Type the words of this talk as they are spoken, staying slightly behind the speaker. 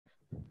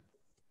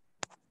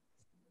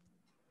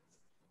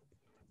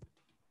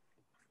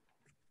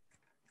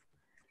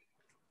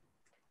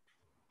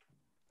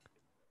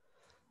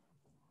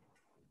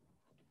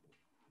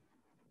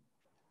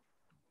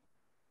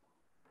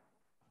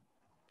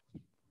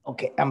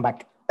Okay, I'm back.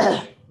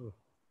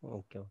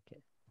 Okay.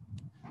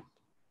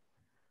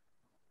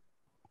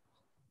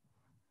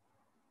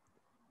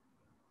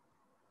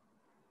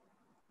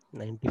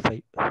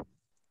 95.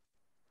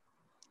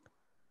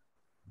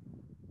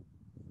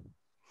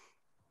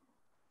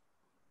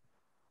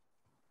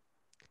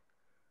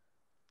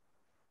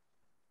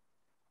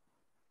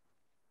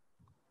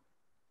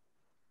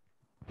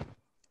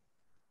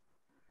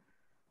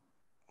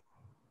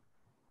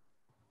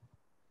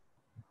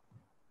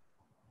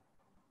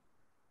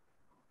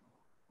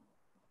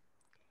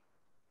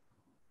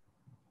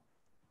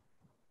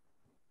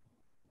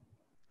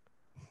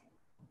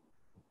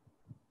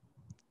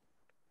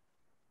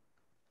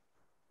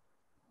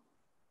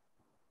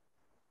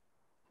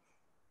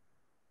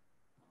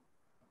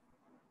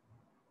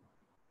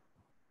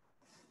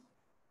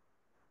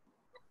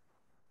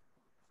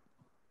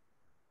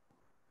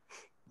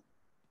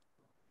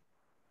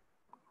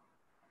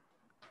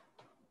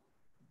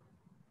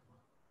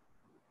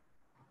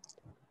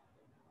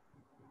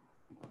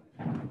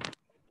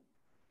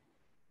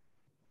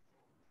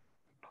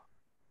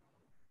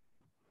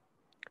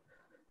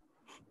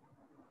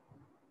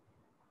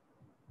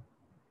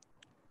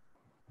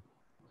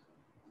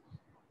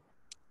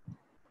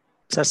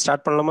 Sir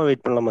start பண்ணலாமா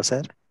wait பண்ணலாமா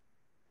sir?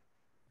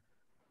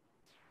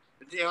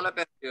 எவ்வளவு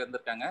பேர்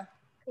வந்திருக்காங்க?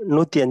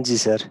 105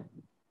 சார்.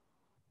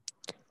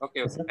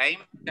 ஓகே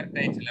டைம் கரெக்ட்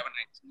ஆயிடுச்சு. 11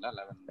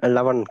 ஆயிடுச்சுங்களா?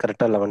 11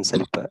 கரெக்டா 11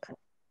 சார். இப்ப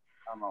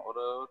ஆமா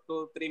ஒரு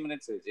 2-3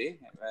 மினிட்ஸ் ஆயிடுச்சு.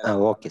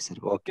 Okay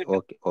sir.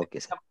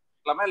 Okay sir.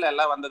 போடலாமா இல்ல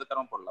எல்லாம் வந்ததுக்கு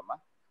அப்புறம் போடலாமா?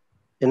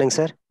 என்னங்க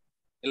சார்?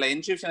 இல்ல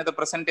இன்ஸ்டிடியூஷன் ஏதோ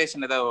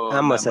பிரசன்டேஷன் ஏதோ?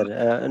 ஆமா சார்,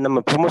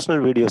 நம்ம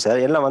ப்ரொமோஷனல் வீடியோ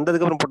சார். எல்லாம்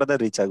வந்ததுக்கு அப்புறம் போட்டா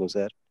தான் ரீச் ஆகும்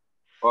sir.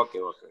 Okay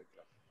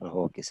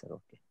sir.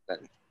 Okay.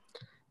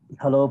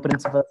 Hello,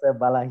 Principal Sir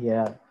Bala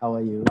here. How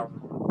are you?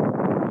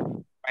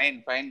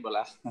 Fine,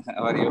 Bala.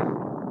 How are you?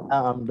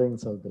 I'm doing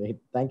so great.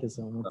 Thank you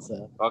so much, sir.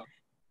 Okay.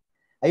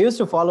 I used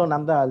to follow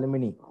Nanda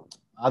Alumni.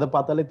 அதை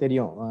பார்த்தாலே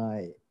தெரியும்,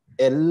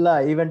 எல்லா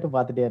ஈவெண்ட்டும்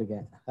பார்த்துட்டே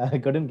இருக்கேன். I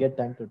couldn't get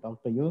time to talk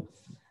to you.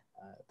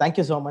 Thank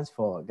you so much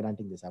for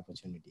granting this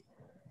opportunity.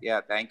 Yeah,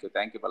 thank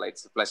you, Bala.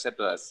 It's a pleasure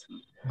to us.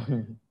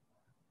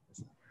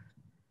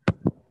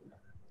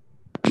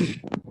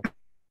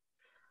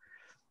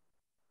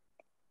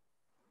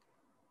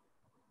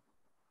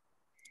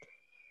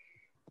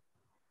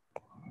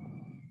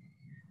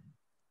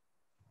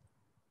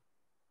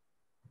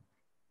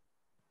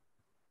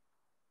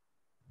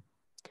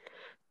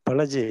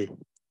 Balaji.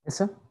 Yes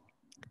sir.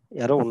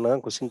 யாரோ ஒண்ணு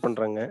question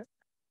பண்றாங்க.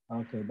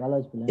 Okay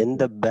Balaji.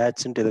 எந்த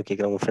பேட்ச்ன்ட்டு ஏதோ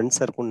கேக்குறாங்க. உங்க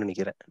ஃப்ரெண்ட்ஸா இருக்கும்னு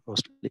நினைக்கிறேன்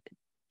மோஸ்ட்லி.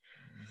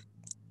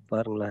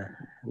 பாருங்களேன்,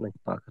 நான்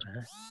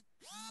பார்க்கறேன்.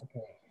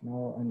 Okay,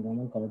 now I'm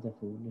Government College of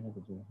Civil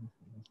Engineering.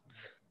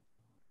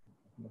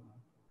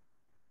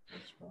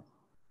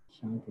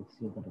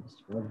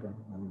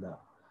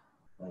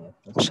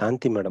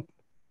 Shanti madam.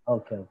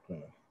 Okay.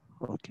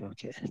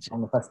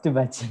 அவங்க ஃபர்ஸ்ட்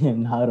பேட்ச்.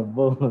 நான் ரொம்ப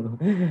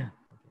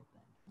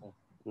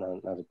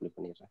நான் ரிப்ளை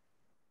பண்ணிடுறேன்.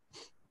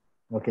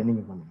 ஓகே,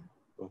 நீங்க பண்ணுங்க.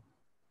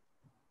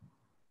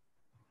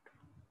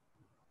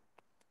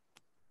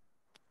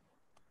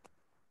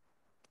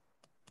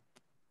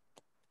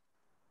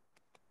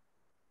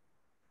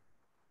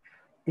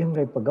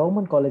 இவங்க இப்ப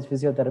கவர்மெண்ட் காலேஜ்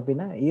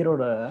பிசியோதெரபினா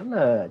ஈரோடு இல்ல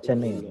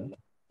சென்னை?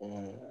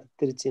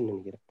 திருச்சின்னு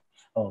நினைக்கிறேன்.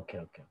 Okay.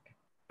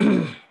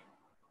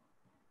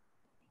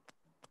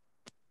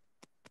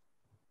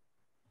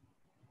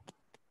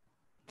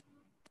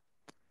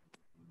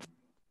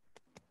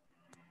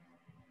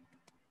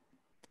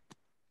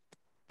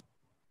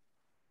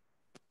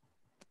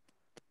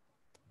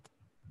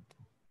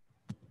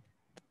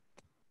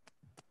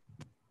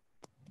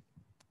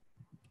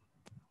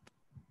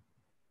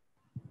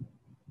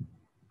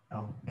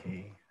 Okay,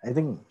 I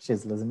think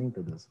she's listening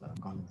to this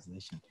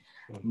conversation.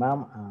 Ma'am,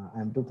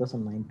 I'm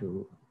 2009 to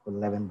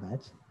 11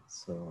 batch.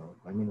 So,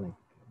 I mean like,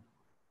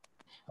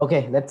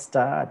 okay, let's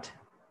start.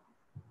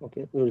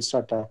 Okay, we will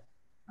start.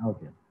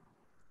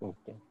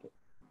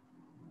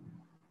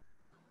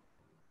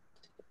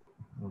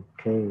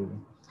 Okay.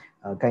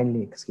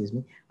 Kindly excuse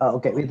me.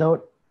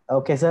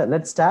 Okay, sir,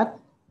 let's start.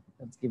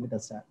 Let's give it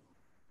a start.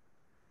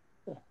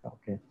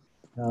 Okay.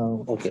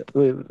 Okay,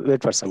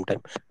 wait for some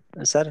time.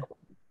 Sir?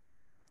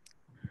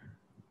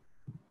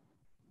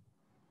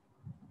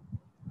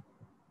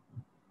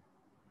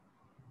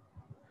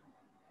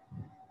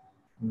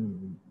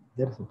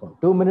 There's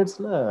 2 minutes.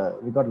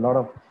 We got a lot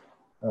of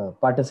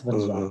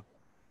participants.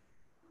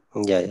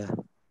 Yeah.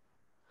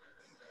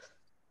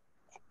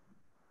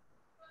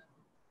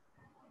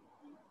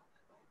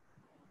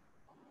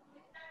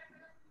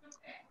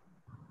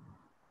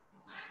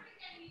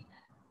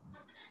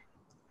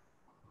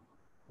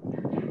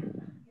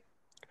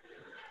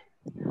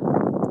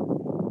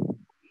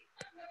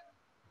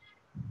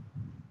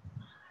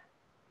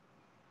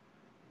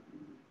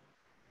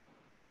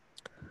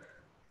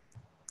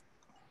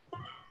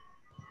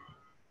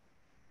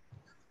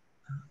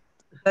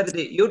 Sir,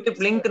 இது YouTube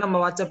link நம்ம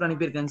வாட்ஸ்அப்ல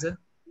அனுப்பியிருக்கேங்க sir.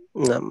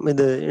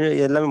 இது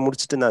எல்லாமே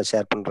முடிச்சிட்டு நான்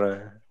share பண்றேன்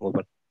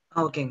கோபால்.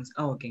 ஓகேங்க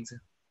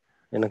sir.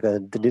 எனக்கு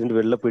திடீர்னு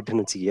வெளில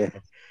போயிட்டுன்னு வச்சுக்க.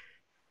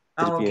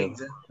 ஓகேங்க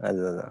சார்.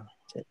 அதுதான்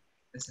சரி.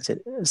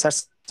 சரி சார்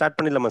ஸ்டார்ட்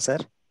பண்ணிடலாமா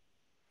sir?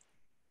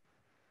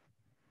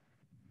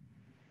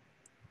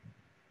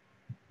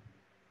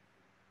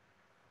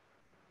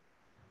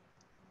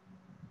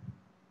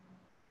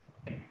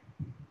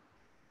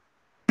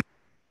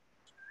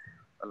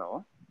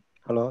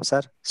 Hello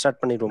sir, start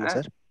பண்ணிடுவோமா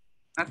sir?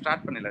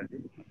 Start பண்ணிடலாம் G.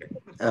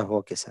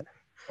 Okay sir.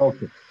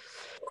 Okay.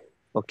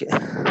 Okay.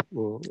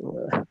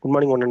 Good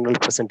morning, one and all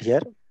present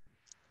here.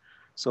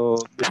 So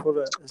before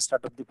the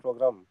start of the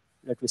program,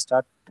 let me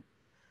start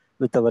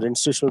with our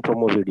institutional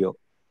promo video.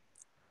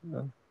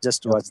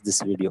 Just watch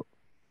this video.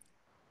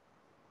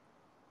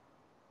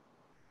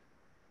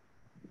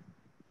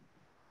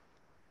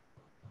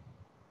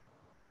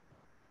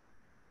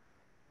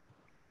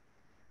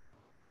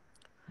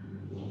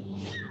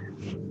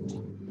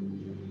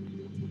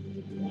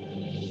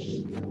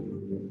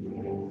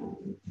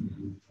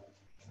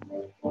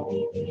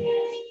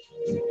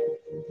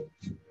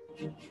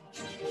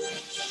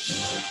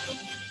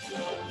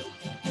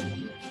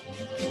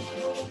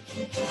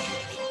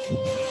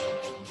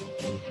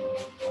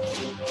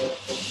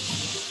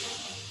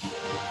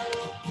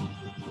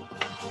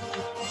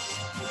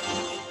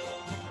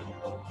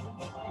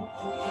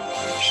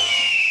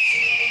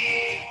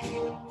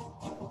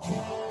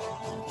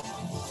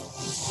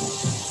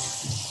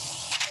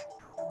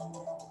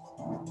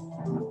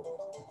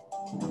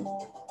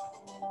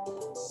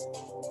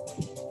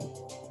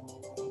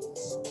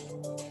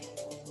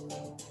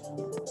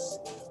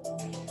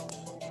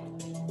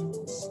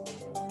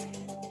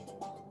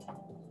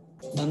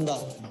 Nanda,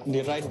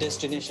 the right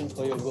destination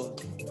for your goal.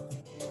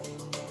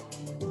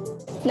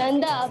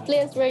 Nanda, a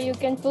place where you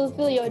can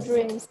fulfill your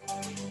dreams.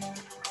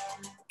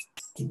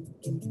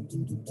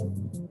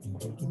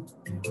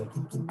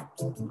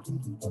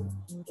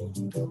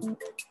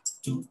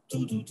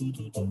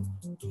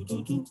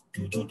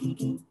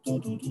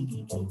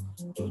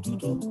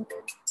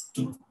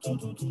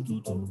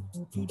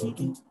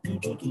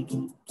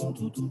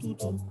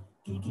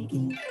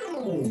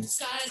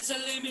 Sky's the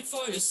limit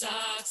for your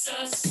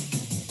success.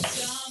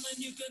 Come and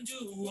you can do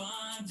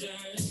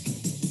wonders.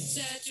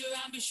 Set your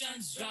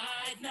ambitions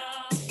right now.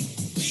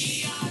 We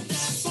are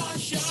there for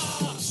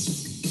sure.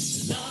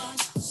 Learn,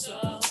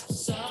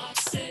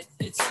 succeed.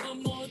 It's our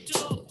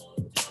motto.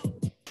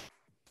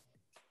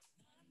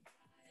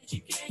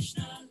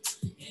 Educational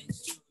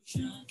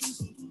institutions.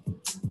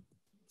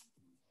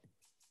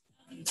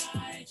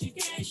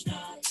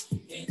 Educational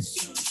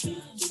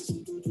institutions.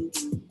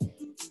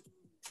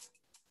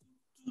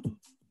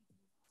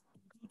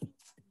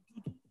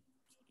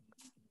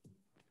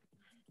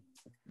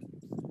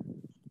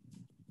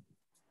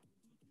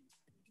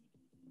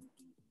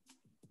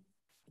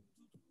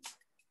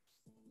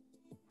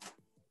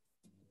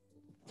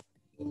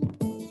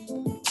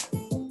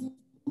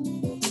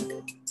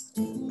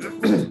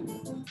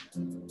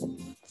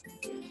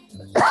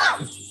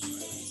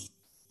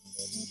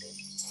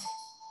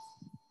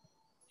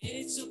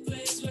 It's a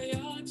place where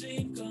your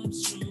dream comes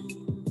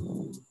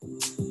true.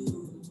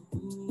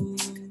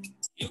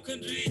 You can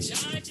reach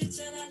heights, it's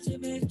an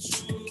ultimate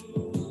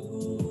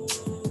truth.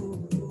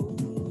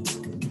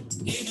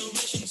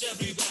 Innovations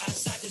everywhere,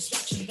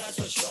 satisfaction that's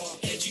for sure.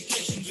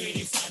 Education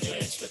really find your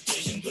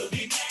expectation will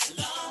be met.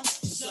 Learn,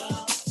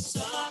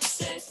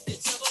 success,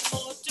 it's our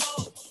motto.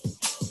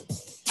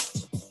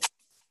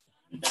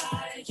 The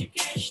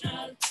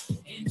educational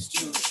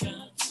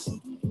institutions.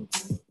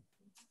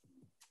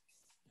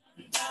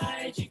 The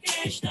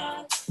educational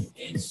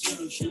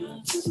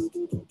institutions.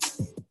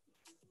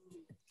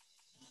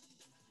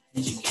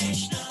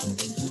 Educational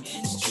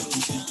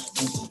institutions.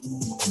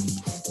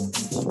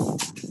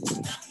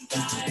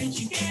 The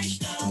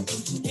educational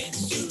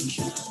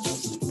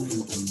institutions.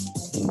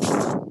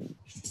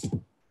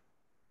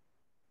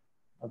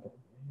 Okay.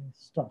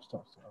 Stop.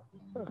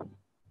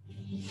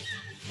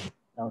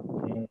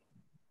 Okay.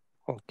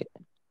 Okay.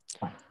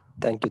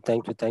 Thank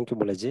you,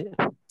 Balaji.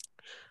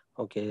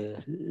 Okay,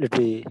 let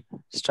me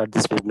start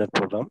this webinar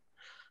program.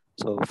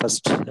 So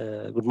first,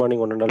 good morning,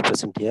 one and all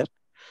present here.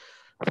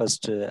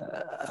 First,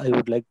 I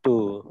would like to,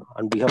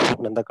 on behalf of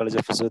Nanda College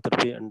of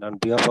Physiotherapy and on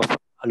behalf of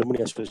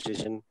Alumni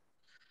Association,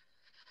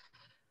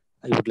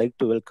 I would like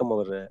to welcome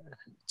our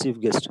chief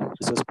guest,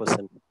 resource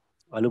person,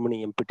 Alumni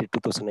MPT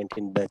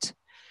 2019 batch,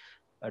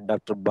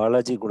 Dr.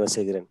 Balaji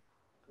Gunasegaran,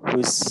 who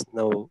is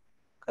now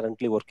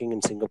currently working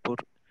in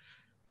Singapore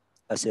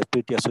as a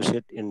PT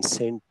associate in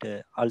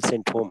All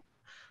Saint Home.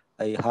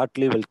 I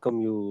heartily welcome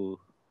you,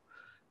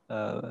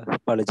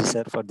 Balaji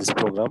sir, for this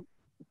program.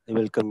 I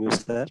welcome you,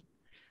 sir.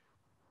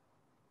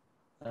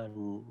 And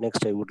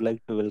next, I would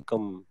like to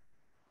welcome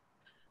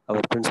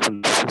our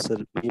principal, Professor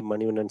V.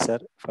 Manivanan sir,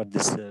 for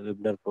this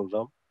webinar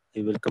program.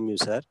 I welcome you,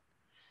 sir.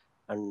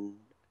 And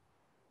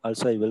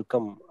also, I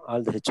welcome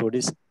all the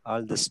HODs,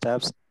 all the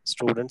staffs,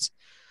 students,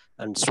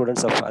 and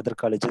students of other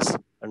colleges,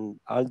 and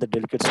all the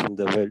delegates from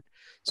the world.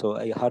 So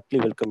I heartily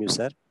welcome you,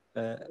 sir.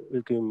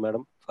 Welcome you,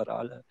 madam, for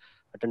all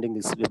attending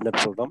this webinar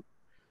program.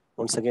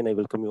 Once again, I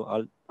welcome you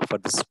all for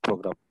this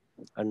program.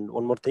 And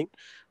one more thing,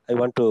 I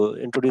want to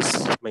introduce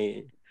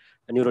my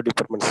neuro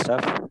department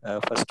staff.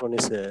 First one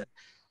is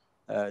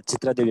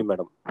Chitra Devi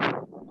madam.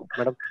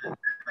 Madam.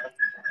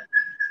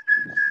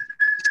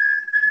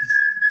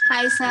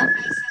 Hi, sir.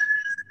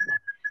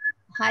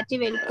 Hearty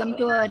welcome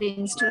to our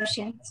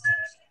institution.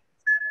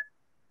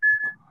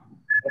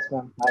 Yes,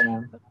 ma'am. Hi,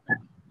 ma'am.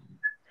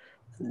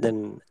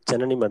 Then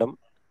Janani madam.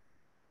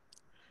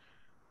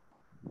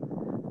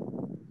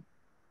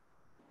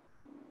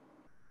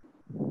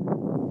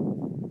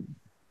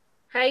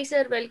 Hi,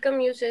 sir. Welcome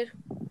you, sir.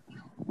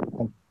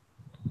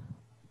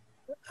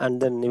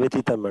 And then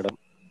Nivedita madam.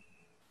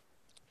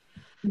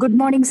 Good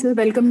morning, sir.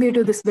 Welcome you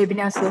to this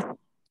webinar, sir.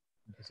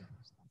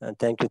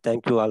 Thank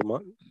you, Alma.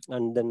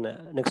 And then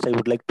next, I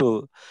would like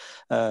to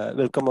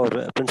welcome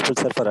our principal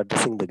sir for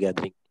addressing the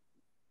gathering.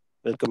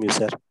 Welcome you,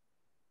 sir.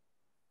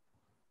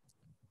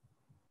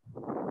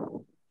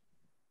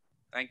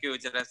 Thank you,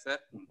 Vijay sir.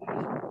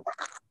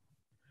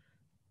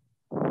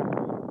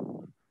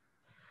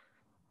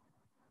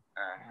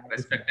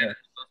 Respected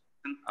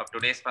of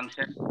today's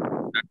function,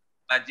 Dr.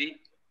 Balaji,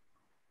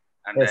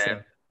 and Yes,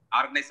 sir.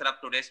 organizer of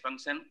today's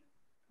function,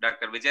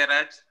 Dr. Vijay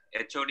Raj,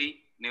 HOD,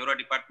 Neuro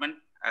Department,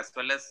 as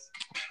well as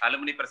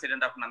alumni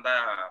president of Nanda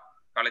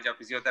College of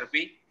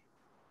Physiotherapy,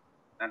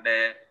 and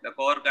the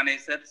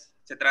co-organizers,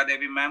 Chitra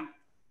Devi ma'am,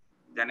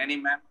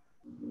 Janani ma'am,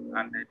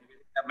 and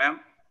Nivedita ma'am,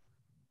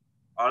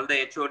 all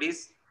the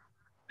HODs,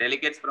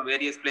 delegates from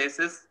various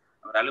places,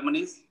 our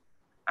alumni,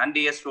 and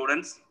dear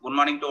students, good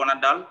morning to one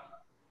and all.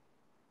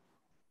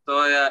 So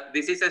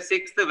this is a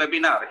 6th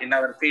webinar in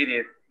our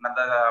series.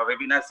 The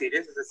webinar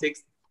series is a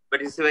 6th,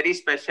 but it's very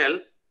special.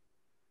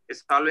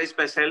 It's always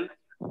special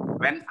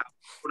when our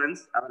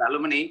students, our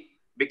alumni,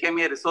 became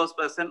a resource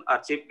person or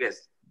chief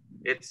guest.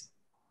 It's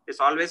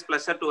always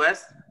pleasure to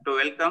us to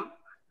welcome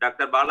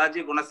Dr.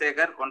 Balaji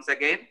Gunasekar once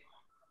again,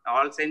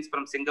 all saints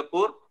from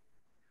Singapore.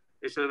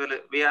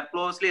 We are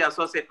closely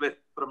associated with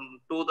from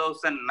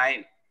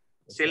 2009.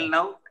 Still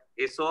now,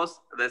 he shows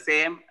the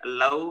same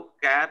love,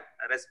 care,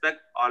 respect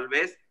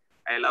always.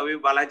 I love you,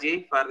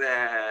 Balaji, for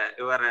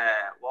your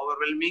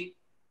overwhelming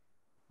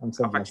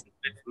affection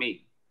with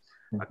me.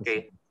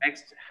 Okay,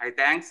 next, I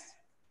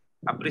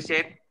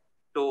appreciate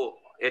to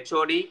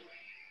HOD,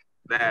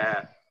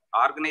 the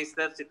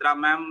organizer, Chitra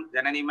ma'am,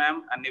 Janani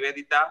ma'am, and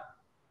Nivedita,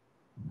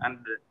 and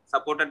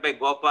supported by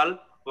Gopal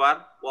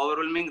for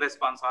overwhelming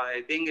response.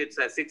 I think it's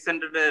a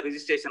 600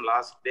 registration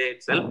last day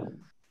itself.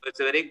 So it's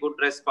a very good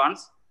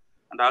response.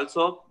 And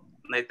also,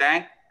 I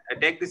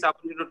take this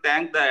opportunity to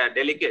thank the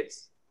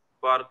delegates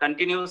for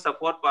continuous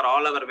support for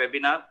all our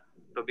webinar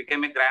to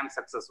become a grand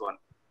success one.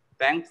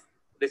 Thanks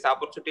this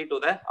opportunity to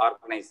the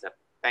organizer.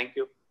 Thank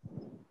you.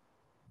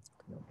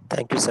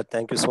 Thank you, sir.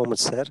 Thank you so much,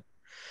 sir.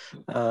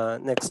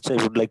 Next, I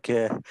would like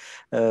today's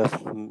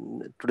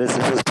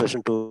resource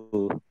person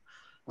to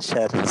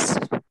share his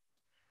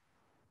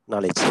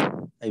knowledge.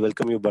 I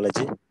welcome you,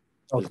 Balaji. Okay.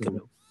 Welcome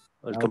you.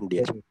 Welcome,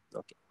 dear.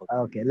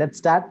 Okay, let's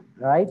start,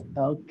 right?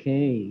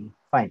 Okay,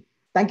 fine.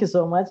 Thank you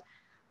so much.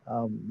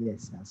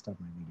 Yes, I'll start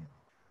my video.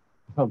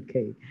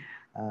 Okay,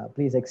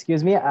 please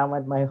excuse me. I'm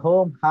at my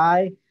home.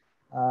 Hi,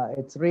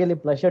 it's really a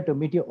pleasure to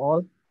meet you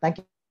all. Thank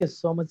you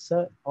so much,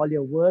 sir. All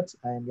your words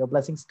and your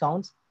blessings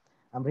counts.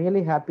 I'm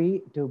really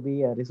happy to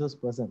be a resource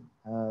person.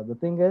 The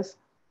thing is,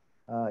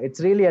 it's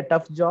really a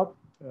tough job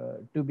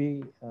to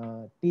be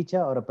a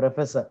teacher or a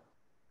professor.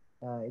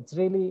 It's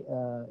really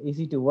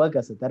easy to work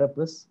as a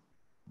therapist,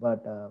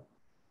 but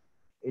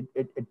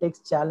it takes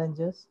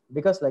challenges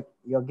because like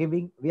you're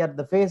giving, we are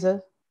the face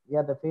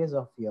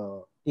of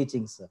your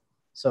teachings, sir.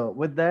 So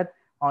with that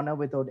honor,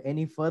 without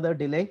any further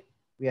delay,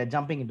 we are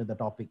jumping into the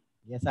topic.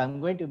 Yes, I'm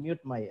going to mute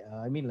my,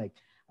 I'm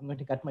going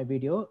to cut my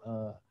video.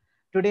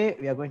 Today,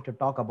 we are going to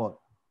talk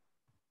about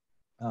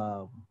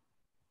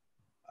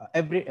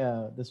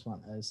this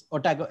one is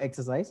Otago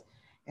exercise.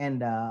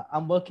 And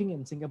I'm working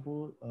in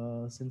Singapore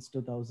since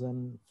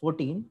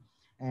 2014.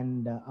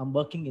 And I'm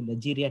working in the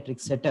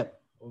geriatric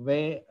setup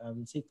where I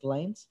will see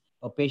clients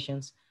or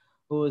patients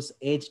who is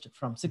aged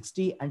from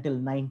 60 until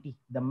 90.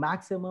 The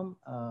maximum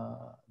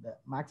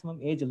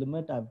age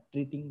limit of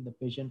treating the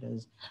patient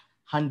is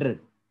 100.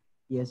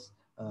 Yes,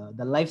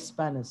 the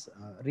lifespan is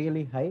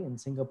really high in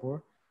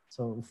Singapore.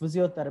 So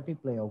physiotherapy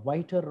play a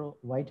vital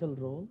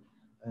role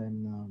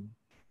in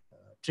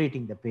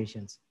treating the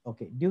patients.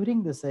 Okay,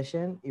 during the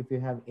session, if you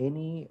have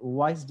any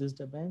voice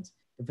disturbance,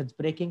 if it's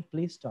breaking,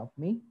 please stop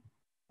me.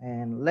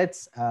 And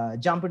let's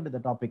jump into the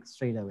topic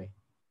straight away.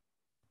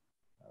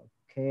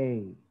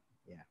 Okay,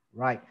 yeah,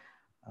 right.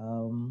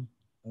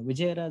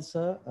 Vijayaraj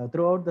sir,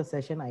 throughout the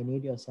session, I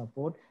need your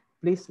support.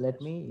 Please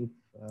let me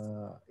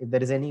if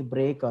there is any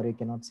break or you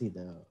cannot see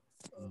the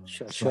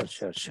Sure.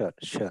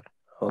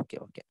 Okay.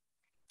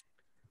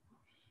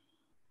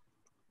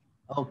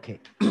 Okay,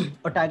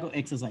 Otago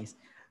exercise.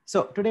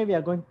 So today we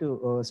are going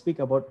to speak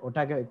about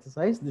Otago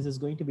exercise. This is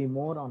going to be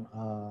more on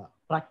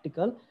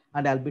practical,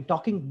 and I'll be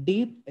talking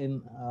deep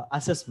in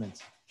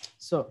assessments.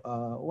 So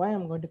why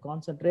I'm going to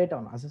concentrate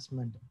on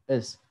assessment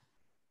is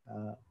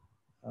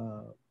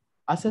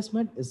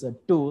assessment is a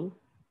tool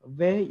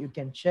where you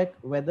can check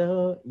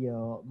whether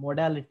your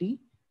modality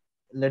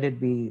let it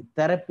be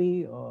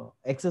therapy or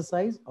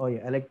exercise or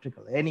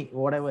electrical, any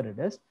whatever it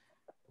is,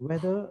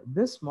 whether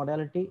this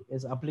modality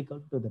is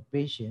applicable to the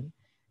patient,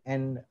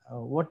 and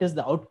what is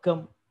the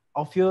outcome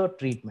of your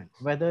treatment,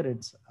 whether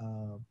it's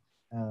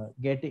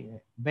getting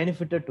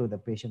benefited to the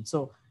patient.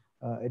 So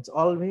it's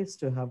always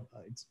to have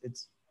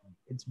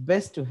it's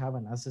best to have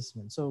an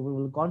assessment. So we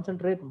will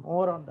concentrate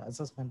more on the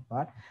assessment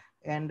part,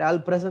 and I'll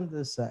present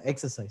this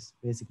exercise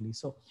basically.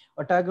 So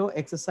Otago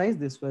exercise,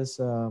 this was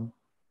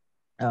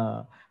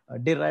uh,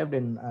 derived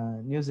in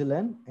New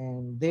Zealand,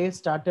 and they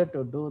started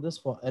to do this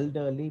for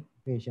elderly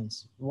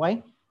patients.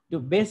 Why? To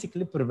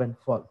basically prevent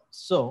fall.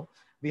 So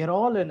we are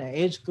all in an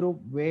age group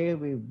where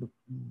we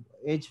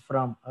age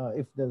from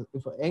if a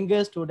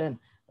younger student,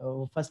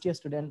 first year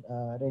student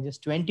ranges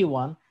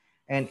 21,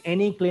 and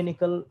any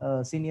clinical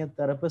senior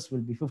therapist will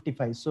be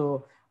 55.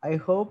 So I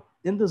hope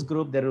in this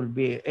group there will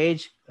be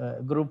age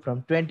group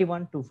from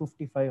 21 to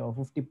 55 or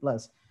 50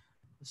 plus.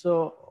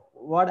 So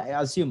what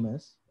I assume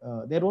is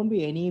there won't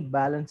be any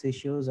balance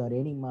issues or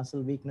any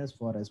muscle weakness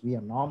for us. We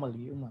are normal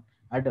human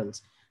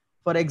adults.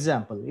 For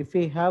example, if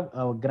we have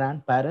our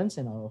grandparents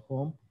in our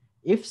home,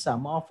 if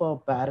some of our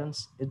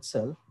parents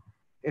itself,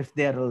 if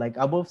they're like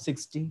above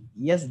 60,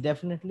 yes,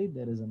 definitely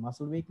there is a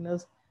muscle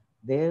weakness.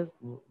 There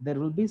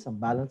will be some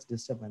balance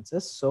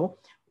disturbances. So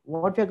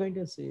what we're going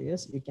to say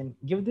is you can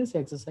give this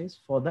exercise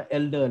for the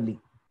elderly,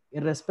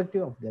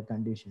 irrespective of their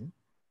condition.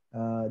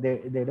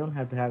 They don't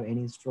have to have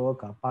any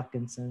stroke or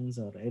Parkinson's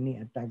or any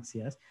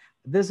ataxias.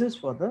 This is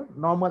for the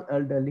normal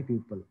elderly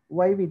people.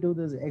 Why we do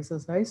this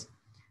exercise?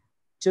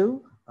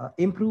 To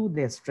improve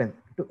their strength,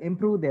 to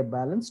improve their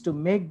balance, to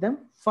make them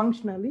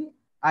functionally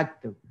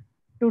active,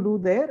 to do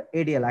their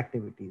ADL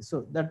activities.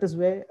 So that is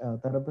where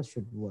therapist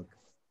should work.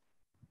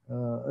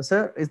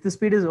 Sir, is the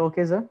speed is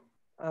okay, sir?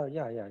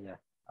 Yeah.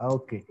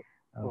 Okay.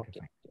 Fine.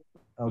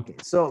 Okay,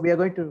 so we are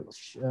going to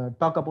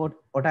talk about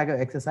Otago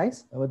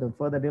exercise. With the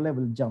further delay,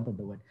 we'll jump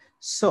into it.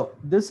 So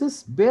this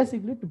is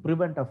basically to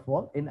prevent a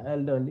fall in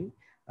elderly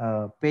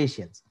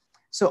patients.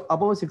 So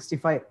above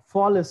 65,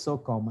 fall is so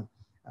common.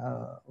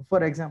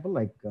 For example,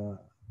 like,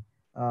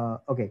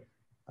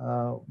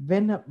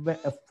 when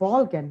a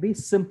fall can be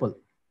simple,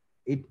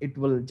 it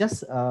will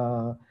just,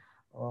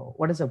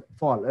 what is a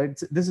fall?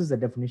 This is the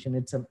definition.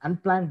 It's an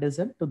unplanned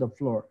descent to the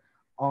floor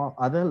or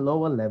other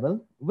lower level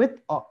with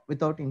or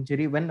without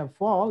injury. When a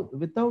fall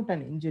without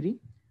an injury,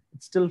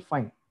 it's still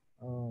fine.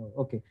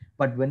 Okay,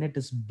 but when it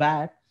is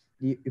bad,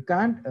 you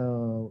can't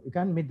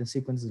meet the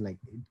sequences. Like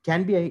it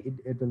can be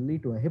it will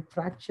lead to a hip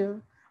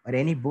fracture or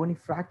any bony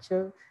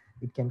fracture.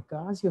 It can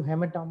cause you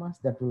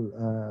hematomas that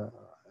will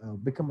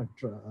become a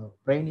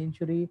brain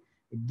injury.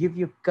 It give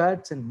you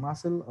cuts in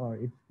muscle, or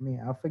it may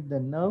affect the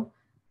nerve.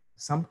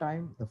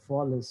 Sometimes the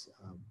fall is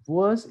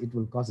worse. It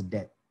will cause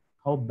death.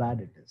 How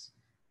bad it is.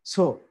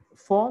 So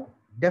fall,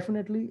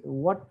 definitely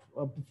what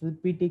a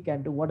PT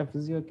can do, what a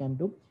physio can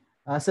do.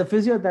 As a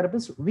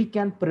physiotherapist, we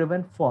can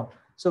prevent fall.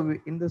 So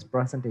in this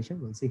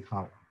presentation, we'll see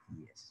how.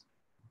 Yes.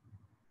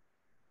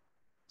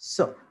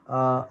 So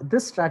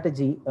this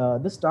strategy,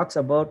 this talks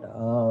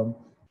about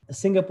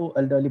Singapore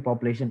elderly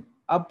population.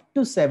 Up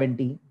to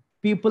 70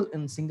 people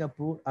in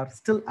Singapore are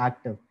still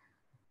active.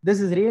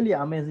 This is really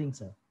amazing,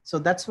 sir. So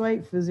that's why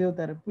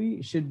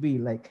physiotherapy should be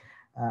like,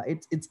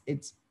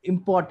 it's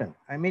important.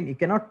 I mean, you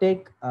cannot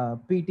take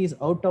PTs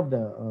out of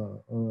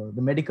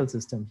the medical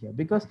system here,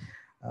 because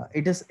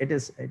it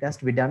has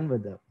to be done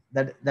with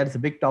that is a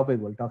big topic.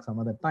 We'll talk some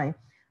other time.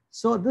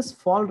 So this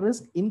fall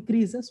risk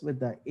increases with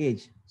the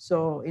age.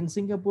 So in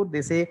Singapore,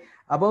 they say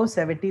above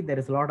 70, there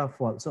is a lot of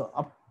fall. So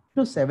up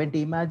to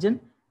 70, imagine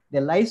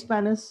their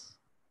lifespan is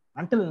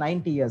until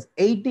 90 years.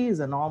 80 is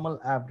a normal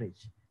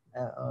average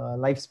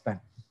lifespan.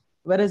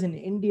 Whereas in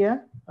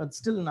India,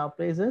 still in our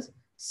places,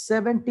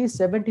 70,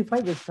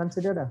 75 is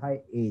considered a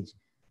high age.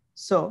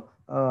 So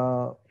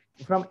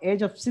from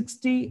age of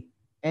 60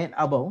 and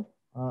above,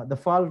 the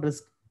fall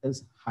risk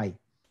is high.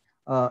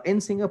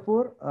 In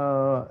Singapore,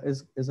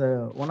 is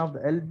one of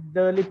the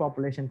elderly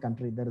population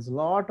country. There is a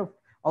lot of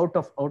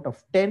out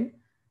of 10,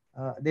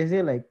 they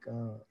say like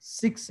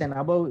 6 and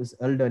above is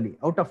elderly.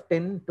 Out of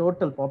 10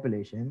 total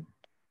population,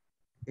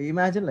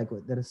 imagine like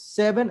there is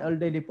 7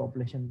 elderly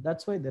population.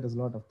 That's why there is a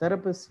lot of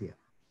therapists here.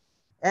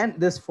 And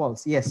this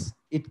falls, yes,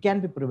 it can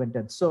be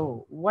prevented.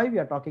 So why we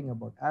are talking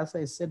about, as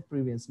I said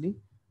previously,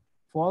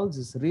 falls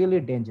is really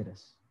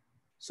dangerous.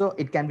 So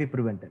it can be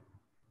prevented.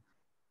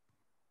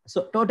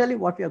 So totally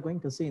what we are going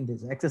to see in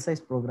this exercise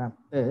program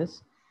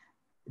is,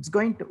 it's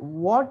going to,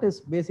 what is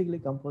basically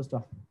composed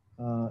of,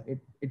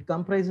 it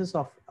comprises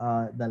of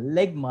the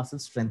leg muscle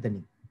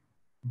strengthening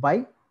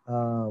by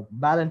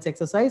balance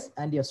exercise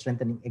and your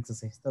strengthening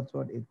exercise. That's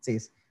what it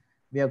says.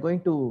 We are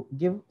going to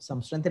give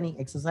some strengthening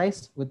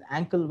exercise with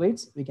ankle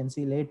weights, we can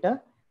see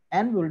later,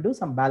 and we'll do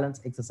some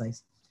balance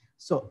exercise.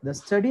 So the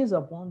studies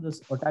upon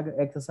this Otago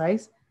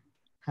exercise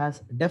has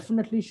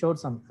definitely showed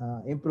some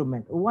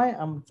improvement. Why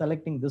I'm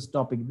selecting this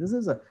topic? This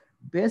is a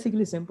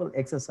basically simple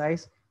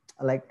exercise.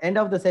 Like end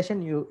of the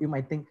session, you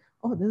might think,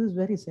 oh, this is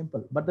very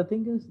simple. But the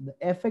thing is, the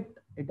effect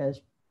it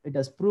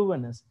has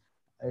proven is,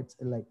 it's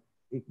like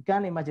you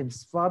can imagine,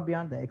 it's far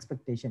beyond the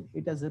expectation.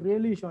 It has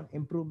really shown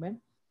improvement.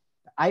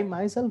 I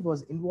myself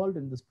was involved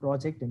in this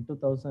project in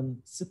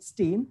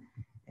 2016,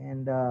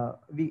 and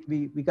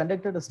we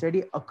conducted a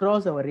study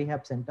across our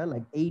rehab center,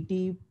 like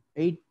 80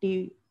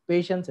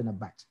 patients in a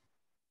batch.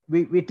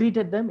 We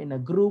treated them in a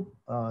group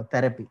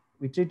therapy.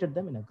 We treated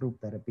them in a group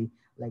therapy,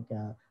 like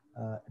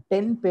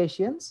 10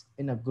 patients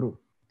in a group,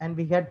 and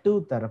we had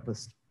 2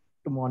 therapists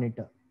to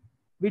monitor.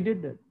 We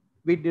did it.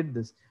 We did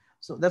this.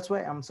 So that's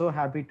why I'm so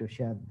happy to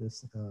share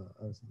this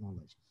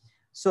knowledge.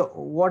 So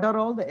what are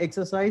all the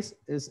exercise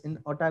is in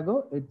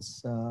Otago?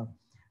 It's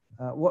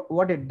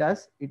what it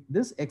does.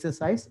 This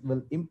exercise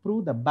will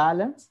improve the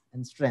balance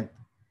and strength.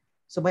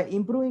 So by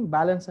improving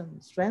balance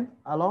and strength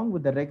along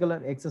with the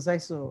regular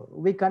exercise, so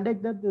we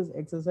conducted this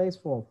exercise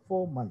for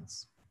 4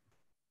 months.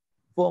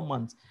 4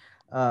 months,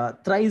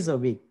 thrice a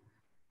week.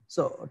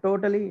 So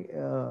totally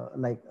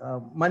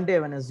Monday,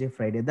 Wednesday,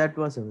 Friday, that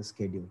was our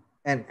schedule.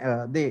 And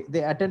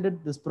they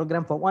attended this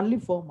program for only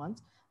 4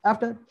 months.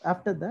 After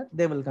that,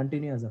 they will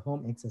continue as a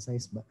home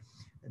exercise. But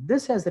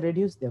this has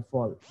reduced their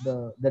fall.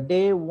 The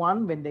day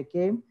 1 when they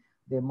came,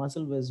 their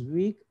muscle was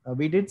weak.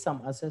 We did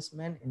some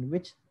assessment in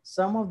which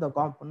some of the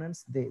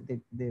components they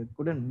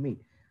couldn't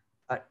meet.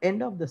 At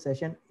end of the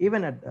session,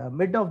 even at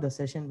mid of the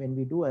session, when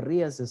we do a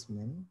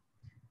reassessment,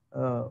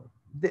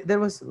 there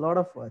was a lot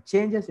of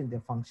changes in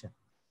their function.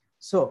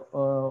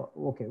 So,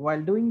 okay,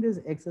 while doing this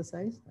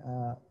exercise,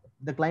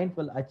 the client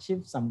will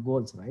achieve some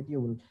goals, right? You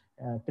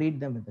will treat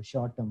them with a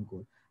short-term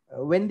goal.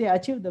 When they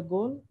achieve the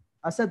goal,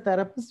 as a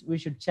therapist, we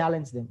should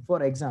challenge them.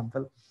 For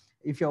example,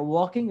 if you're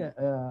walking, if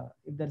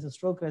there's a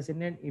stroke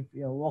resident, if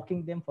you're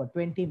walking them for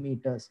 20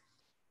 meters,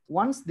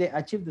 once they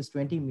achieve this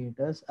 20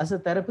 meters, as a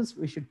therapist,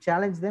 we should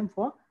challenge them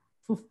for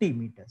 50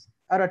 meters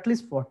or at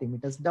least 40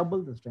 meters,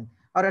 double the strength,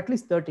 or at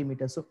least 30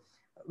 meters. So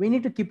we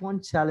need to keep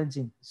on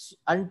challenging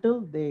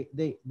until they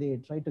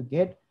try to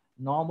get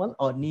normal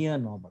or near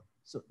normal.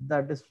 So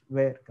that is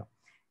where it comes.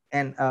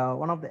 And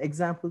one of the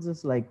examples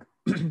is like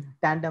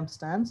tandem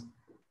stance,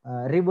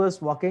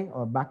 reverse walking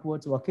or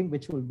backwards walking,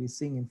 which we'll be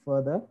seeing in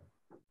further.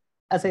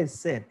 As I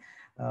said,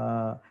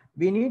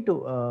 we need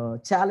to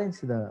challenge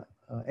the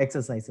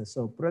exercises.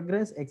 So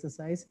progress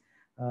exercise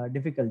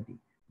difficulty.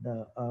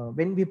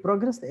 When we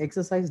progress the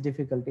exercise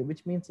difficulty,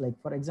 which means like,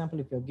 for example,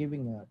 if you're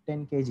giving a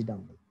 10 kg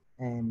dumbbell,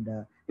 and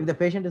if the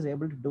patient is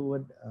able to do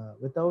it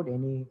without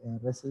any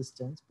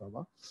resistance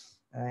power,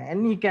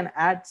 and you can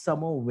add some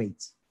more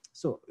weights,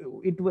 so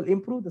it will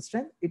improve the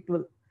strength. It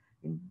will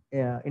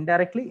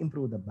indirectly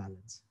improve the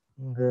balance.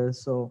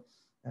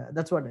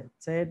 That's what I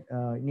said.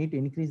 You need to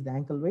increase the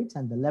ankle weights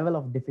and the level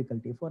of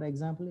difficulty. For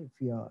example,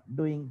 if you are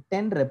doing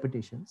 10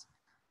 repetitions,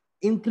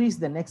 increase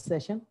the next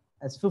session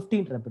as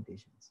 15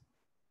 repetitions.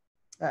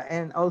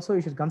 And also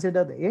you should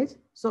consider the age.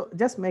 So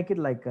just make it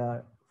like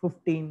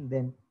 15,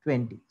 then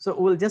 20. So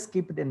we'll just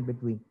keep it in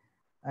between.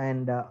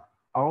 And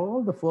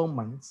all the 4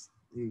 months,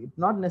 it's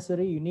not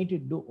necessary you need to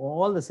do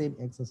all the same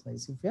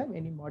exercise. If you have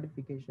any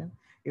modification,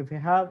 if you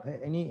have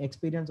any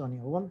experience on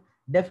your own,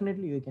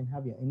 definitely you can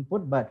have your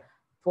input, but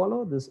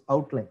follow this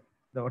outline,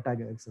 the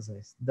Otago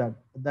exercise.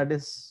 That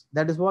is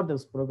what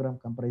this program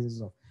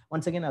comprises of.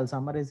 Once again, I'll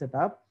summarize it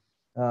up.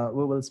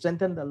 We will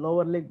strengthen the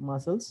lower leg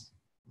muscles,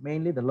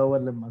 mainly the lower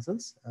limb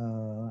muscles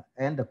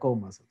and the core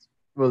muscles.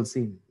 We'll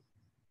see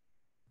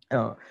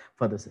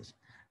for the session.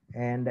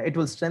 And it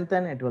will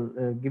strengthen, it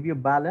will give you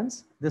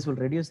balance. This will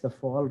reduce the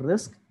fall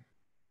risk.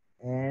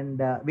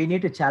 And we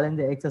need to challenge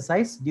the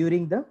exercise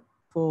during the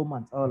 4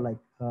 months or like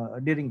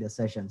during the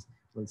sessions.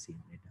 We'll see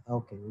later.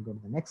 Okay, we'll go to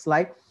the next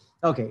slide.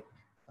 Okay.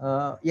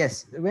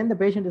 Yes, when the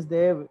patient is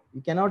there,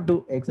 you cannot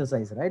do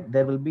exercise, right?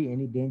 There will be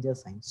any danger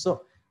signs.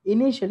 So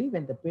initially,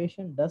 when the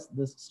patient does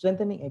this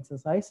strengthening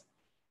exercise,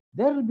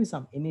 there will be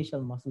some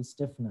initial muscle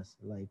stiffness,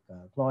 like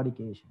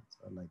claudications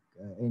or like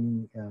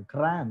any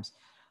cramps.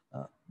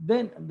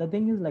 Then the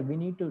thing is, like, we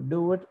need to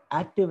do it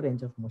active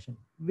range of motion.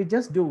 We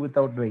just do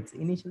without weights.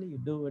 Initially, you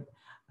do it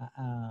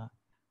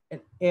in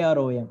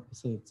AROM,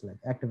 so it's like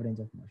active range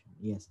of motion.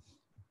 Yes,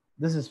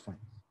 this is fine.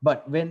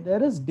 But when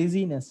there is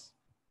dizziness,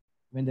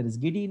 when there is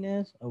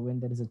giddiness, or when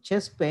there is a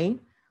chest pain,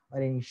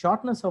 or any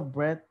shortness of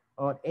breath,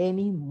 or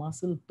any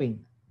muscle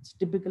pain, it's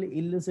typically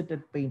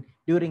elicited pain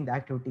during the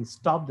activity,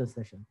 stop the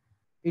session.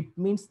 It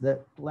means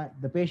that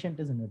the patient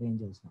is in a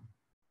danger zone.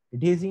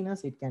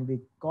 Dizziness, it can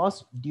be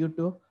caused due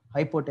to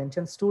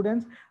hypotension.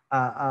 Students,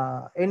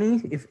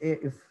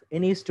 if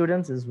any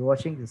students is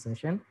watching the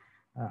session,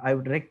 I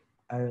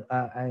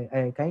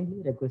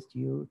kindly request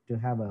you to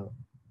have a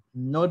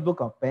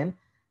notebook or pen.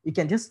 You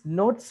can just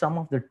note some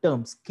of the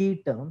terms, key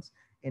terms,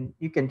 and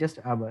you can just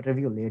have a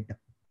review later.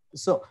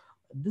 So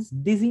this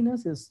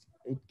dizziness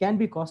it can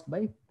be caused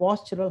by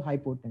postural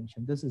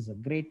hypotension. This is a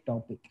great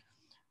topic.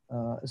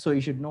 So you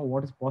should know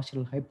what is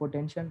postural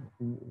hypotension,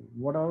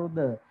 what are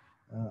the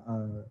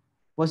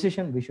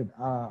position we should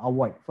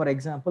avoid. For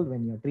example,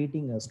 when you're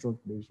treating a stroke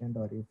patient,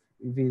 or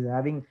if he's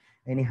having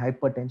any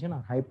hypertension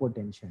or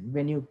hypotension,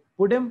 when you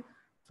put him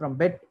from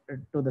bed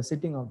to the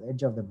sitting of the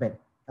edge of the bed,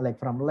 like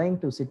from lying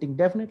to sitting,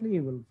 definitely he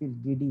will feel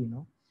giddy,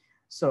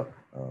 So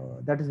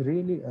that is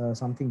really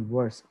something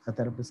worse a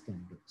therapist can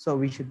do. So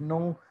we should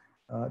know.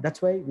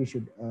 That's why we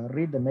should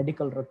read the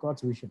medical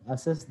records. We should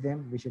assess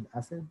them. We should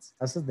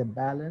assess the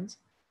balance.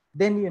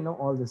 Then you know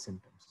all the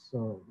symptoms.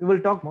 So we will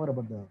talk more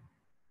about the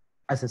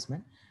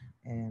assessment.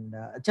 And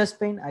chest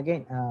pain,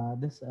 again,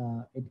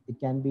 it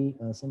can be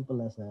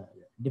simple as a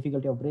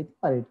difficulty of breathing,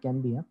 or it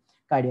can be a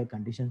cardiac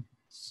condition.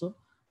 So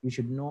you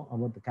should know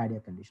about the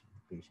cardiac condition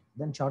of the patient.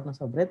 Then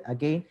shortness of breath,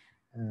 again,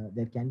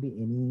 there can be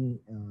any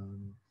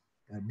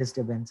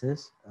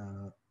disturbances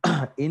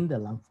in the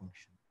lung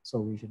function. So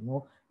we should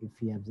know if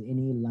he has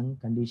any lung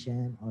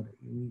condition, or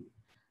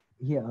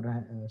he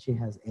or she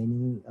has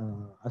any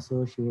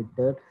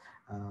associated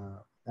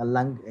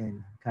lung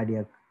and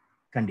cardiac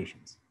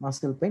conditions.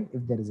 Muscle pain,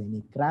 if there is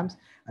any cramps,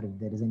 or if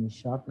there is any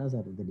shortness,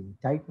 or if there is any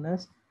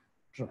tightness,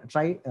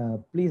 try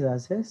please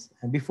assess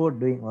before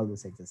doing all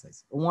this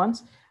exercise.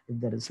 Once, if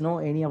there is no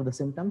any of the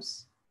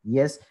symptoms,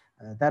 yes,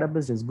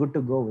 therapist is good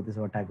to go with this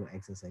Otago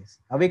exercise.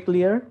 Are we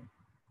clear?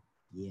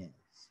 Yes,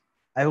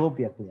 I hope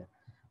you're clear.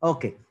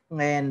 Okay,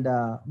 and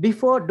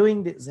before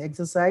doing this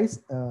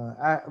exercise,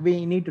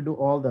 we need to do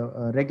all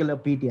the regular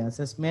PT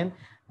assessment,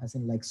 as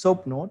in like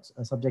SOAP notes,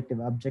 subjective,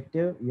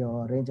 objective,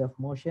 your range of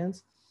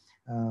motions,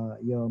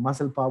 your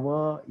muscle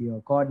power,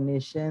 your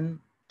coordination,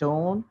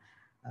 tone,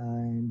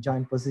 and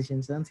joint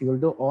position sense. You will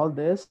do all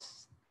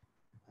this,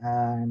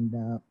 and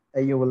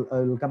you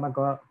will come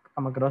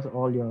across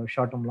all your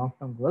short-term,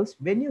 long-term goals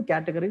when you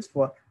categorize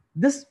for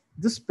this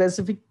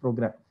specific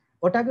program.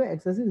 Otago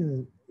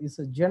exercise is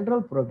a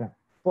general program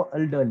for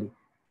elderly.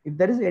 If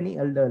there is any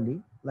elderly,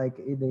 like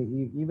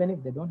even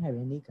if they don't have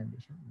any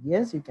condition,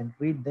 yes, you can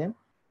treat them.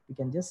 You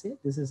can just say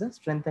this is a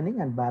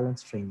strengthening and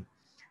balance training.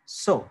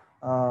 So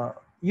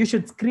you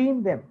should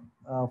screen them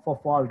for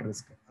fall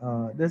risk.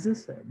 This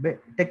is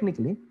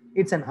technically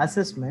it's an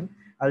assessment.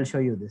 I'll show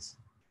you this.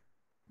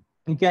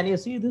 Can you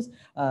see this?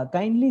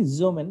 Kindly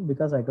zoom in,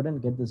 because I couldn't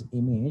get this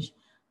image.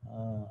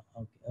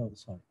 Okay. Oh,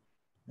 sorry.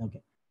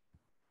 Okay.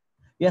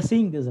 We are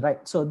seeing this, right?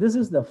 So this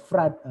is the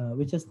FRAT,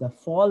 which is the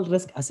fall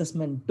risk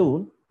assessment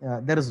tool.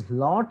 There is a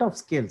lot of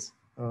skills.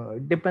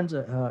 It depends.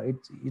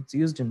 It's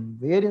used in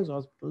various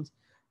hospitals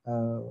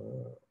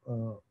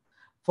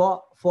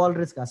for fall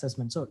risk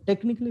assessment. So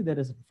technically, there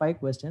is 5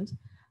 questions.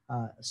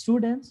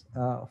 Students,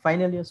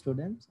 final year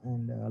students,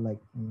 and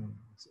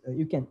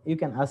you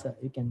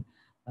can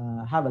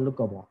have a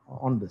look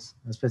on this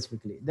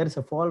specifically. There is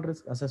a fall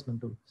risk assessment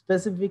tool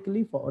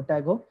specifically for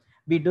Otago.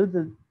 We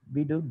do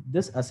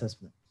this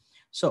assessment.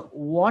 So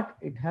what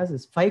it has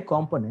is 5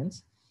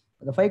 components.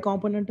 The 5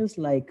 component is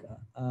like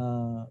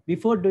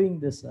before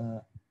doing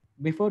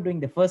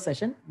the first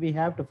session, we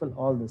have to fill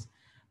all this.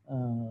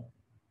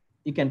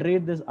 You can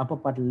read this upper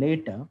part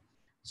later.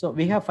 So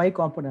we have 5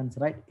 components,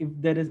 right? If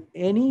there is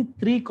any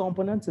 3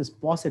 components is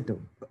positive,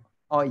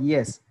 or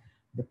yes,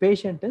 the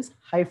patient is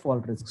high fall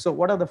risk. So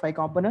what are the 5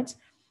 components?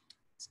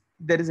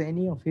 There is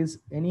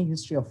any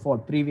history of fall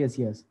previous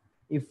years.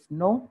 If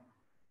no,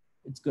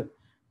 it's good.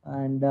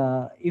 And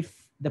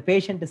if the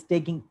patient is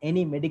taking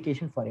any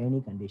medication for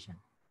any condition,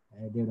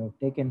 they would have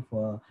taken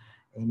for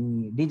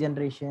any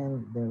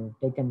degeneration, they would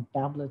have taken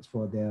tablets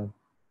for their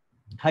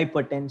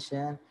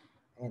hypertension,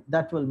 and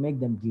that will make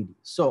them giddy.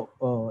 So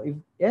if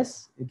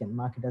yes, you can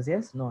mark it as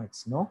yes. No,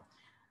 it's no.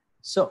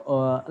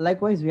 So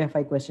likewise, we have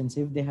 5 questions.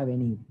 If they have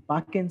any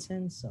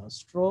Parkinson's or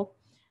stroke,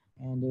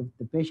 and if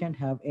the patient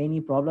have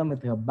any problem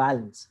with her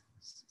balance,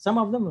 some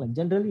of them like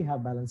generally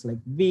have balance, like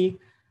weak,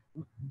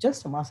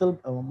 just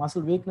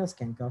muscle weakness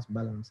can cause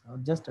balance, or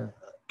just a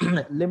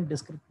limb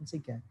discrepancy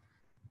can,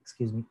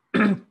 excuse me,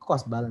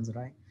 cause balance,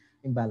 right?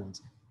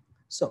 Imbalance.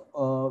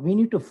 So we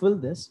need to fill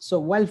this. So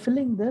while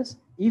filling this,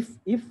 if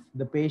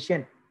the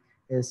patient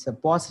is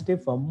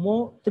positive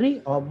for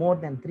 3 or more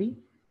than 3,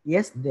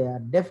 yes, they are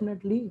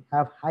definitely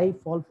have high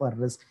fall for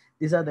risk.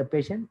 These are the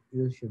patient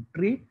you should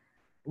treat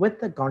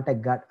with the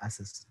contact guard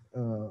assist.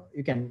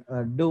 You can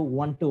do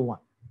 1-to-1.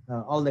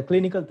 All the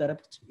clinical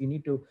therapists, you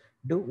need to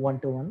do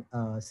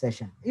 1-to-1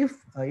 session. If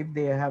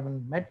they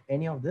haven't met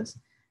any of this,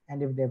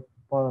 and if they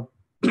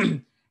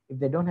if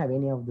they don't have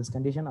any of this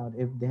condition, or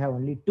if they have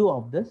only 2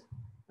 of this,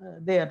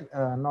 they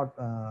are not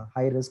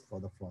high risk for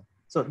the fall.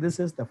 So this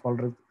is the fall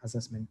risk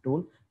assessment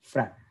tool,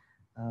 FRAT.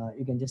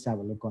 You can just have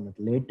a look on it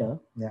later.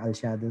 I'll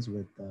share this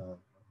with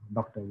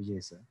Dr.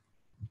 Vijay sir.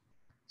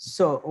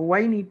 So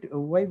why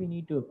we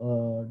need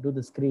to do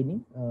the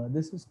screening?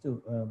 This is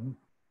to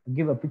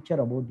give a picture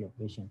about your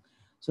patient.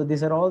 So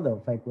these are all the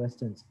 5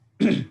 questions.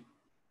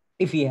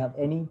 If you have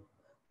any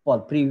fall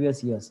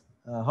previous years,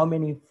 how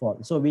many fall?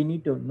 So we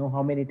need to know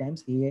how many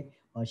times he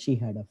or she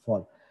had a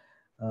fall.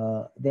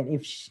 Then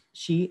if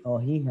she or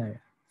he had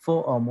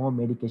 4 or more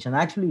medication,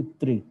 actually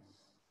 3.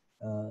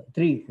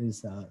 3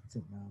 is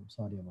I'm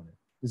sorry about it.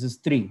 This is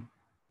 3.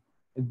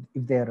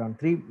 If they are on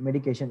 3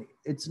 medication,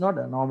 it's not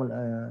a normal.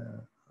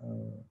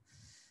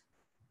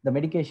 The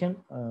medication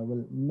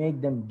will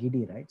make them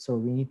giddy, right? So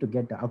we need to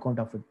get account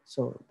of it,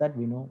 so that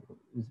we know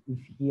if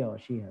he or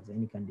she has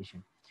any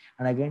condition.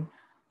 And again,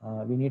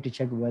 We need to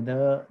check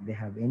whether they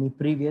have any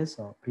previous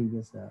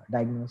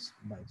diagnosed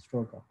by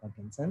stroke or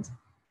Parkinson's,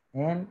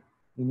 and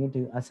we need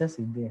to assess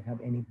if they have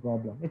any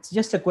problem. It's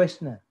just a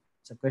questionnaire.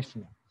 It's a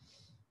questionnaire,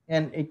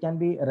 and it can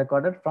be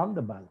recorded from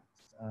the balance,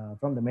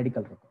 from the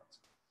medical records.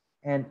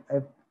 And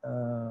if,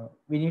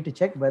 we need to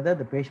check whether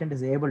the patient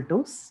is able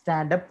to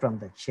stand up from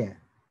the chair.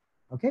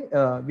 Okay,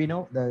 we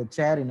know the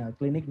chair in a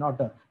clinic, not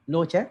a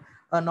low chair,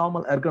 a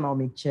normal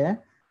ergonomic chair.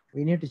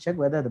 We need to check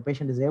whether the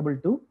patient is able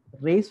to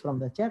raise from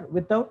the chair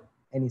without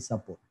any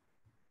support,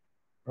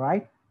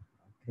 right?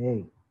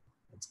 Okay,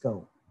 let's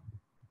go.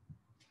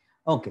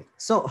 Okay,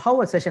 so how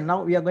a session?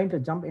 Now we are going to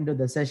jump into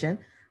the session.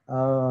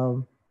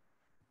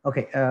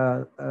 Okay,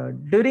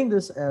 during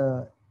this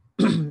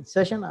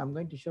session, I'm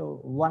going to show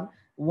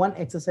one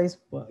exercise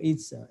for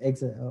each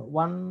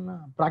one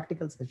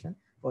practical session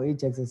for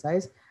each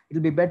exercise.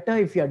 It'll be better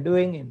if you are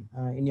doing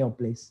in your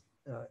place.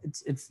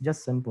 It's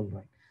just simple,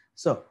 right?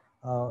 So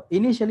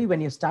initially, when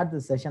you start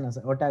the session as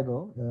an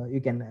Otago, you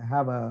can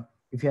have a,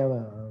 if you have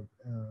a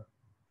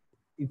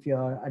if you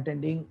are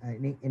attending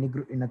any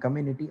group in a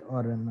community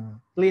or in a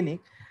clinic,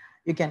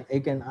 you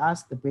can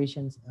ask the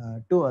patients,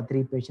 2 or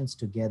 3 patients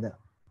together.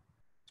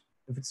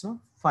 If it's not,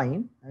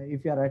 fine.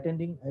 If you are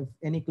attending, if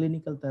any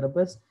clinical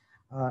therapists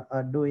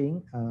are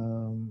doing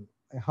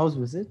house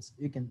visits,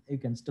 you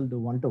can still do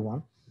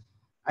one-to-one.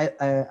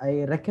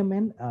 I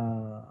recommend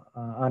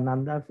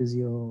Ananda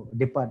Physio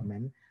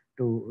department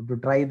to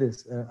try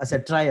this as a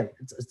trial.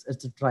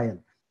 It's a trial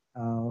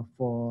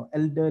for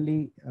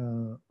elderly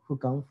who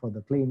come for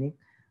the clinic.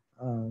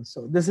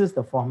 So this is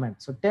the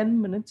format. So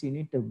 10 minutes you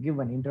need to give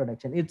an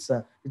introduction.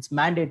 It's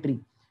mandatory.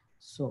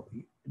 So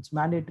it's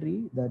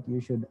mandatory that you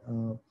should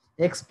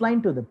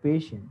explain to the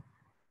patient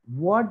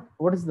what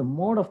is the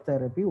mode of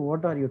therapy,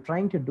 what are you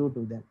trying to do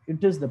to them.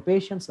 It is the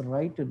patient's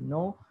right to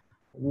know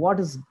what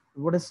have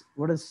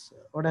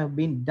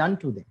been done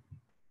to them.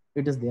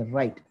 It is their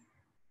right.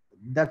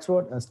 That's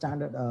what a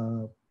standard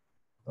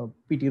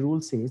PT rule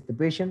says. The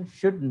patient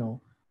should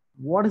know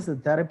what is the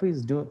therapy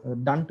is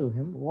done to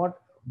him, what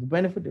the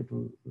benefit it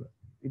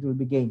will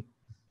be gained.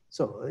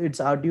 So it's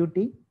our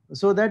duty.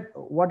 So that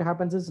what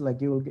happens is,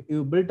 like,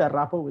 you build a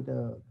rapport with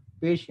the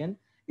patient.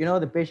 You know,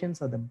 the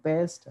patients are the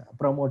best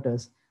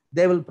promoters.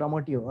 They will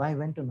promote you. I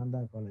went to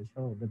Nanda College.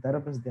 Oh, the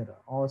therapists there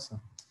are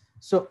awesome.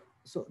 So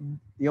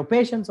your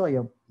patients are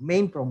your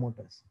main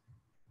promoters.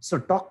 So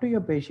talk to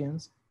your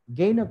patients,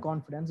 gain a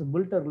confidence,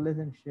 build a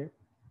relationship,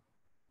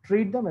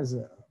 treat them as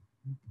a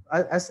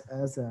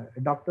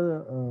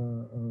doctor,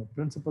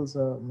 principals,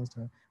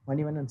 Mr.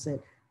 Manivan said,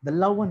 the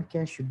love and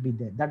care should be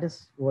there. That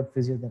is what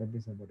physiotherapy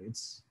is about.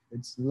 It's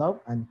love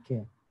and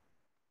care.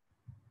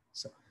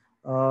 So,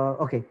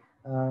 okay,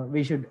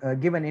 we should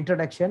give an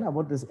introduction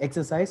about this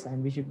exercise,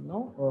 and we should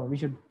know, we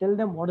should tell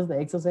them what is the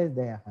exercise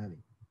they are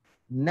having.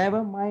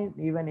 Never mind,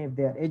 even if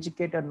they are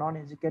educated,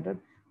 non-educated,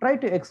 try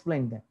to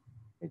explain them.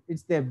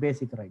 It's their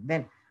basic right.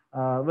 Then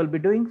we'll be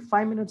doing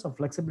 5 minutes of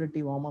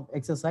flexibility warm-up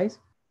exercise,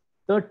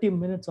 30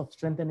 minutes of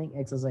strengthening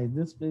exercise.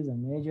 This plays a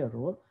major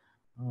role.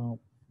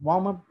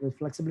 Warm-up with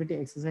flexibility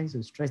exercise,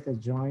 you stretch the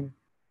joint.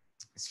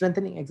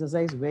 Strengthening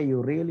exercise, where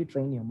you really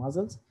train your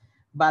muscles.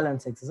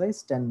 Balance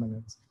exercise, 10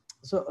 minutes.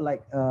 So,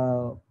 like,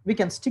 we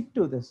can stick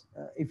to this.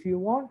 If you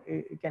want,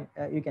 you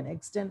can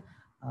extend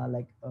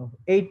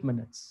 8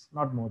 minutes,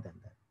 not more than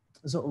that.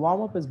 So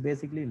warm-up is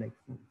basically like,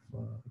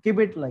 keep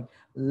it like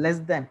less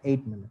than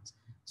 8 minutes.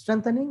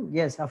 Strengthening,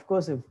 yes, of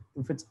course,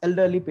 if it's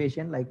elderly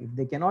patient, like if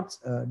they cannot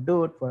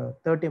do it for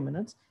 30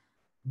 minutes,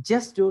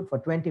 just do it for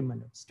 20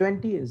 minutes.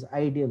 20 is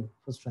ideal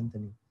for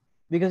strengthening,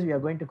 because we are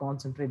going to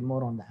concentrate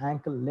more on the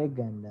ankle, leg,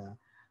 and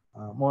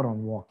more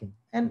on walking.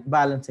 And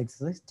balance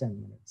exercise,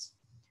 10 minutes.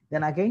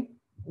 Then again,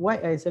 why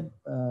I said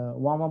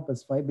warm-up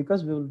is 5,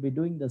 because we will be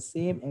doing the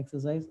same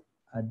exercise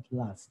at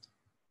last.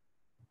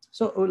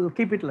 So we'll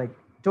keep it like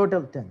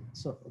total 10.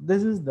 So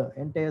this is the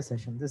entire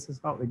session. This is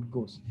how it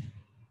goes.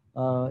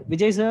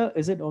 Vijay sir,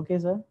 is it okay,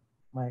 sir?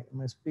 My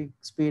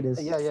speed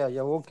is... Yeah.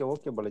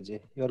 Okay,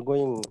 Balaji. You are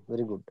going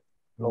very good.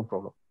 No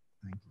problem.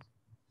 Thank you.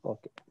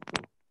 Okay.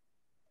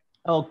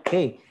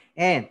 Okay,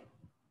 and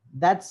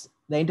that's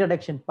the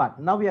introduction part.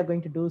 Now we are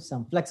going to do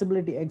some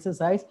flexibility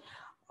exercise.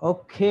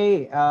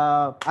 Okay,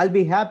 I'll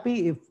be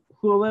happy if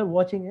whoever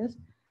watching is,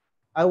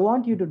 I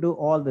want you to do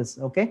all this.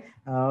 Okay,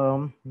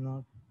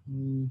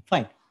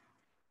 fine.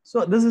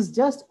 So this is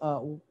just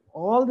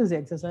all this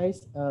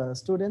exercise.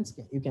 Students,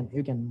 you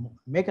can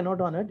make a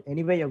note on it.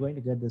 Anyway, you're going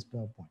to get this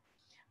PowerPoint.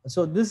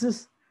 So this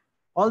is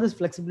all this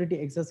flexibility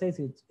exercise.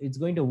 It's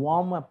going to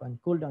warm up and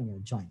cool down your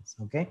joints.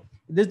 Okay,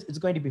 it's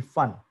going to be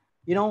fun.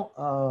 You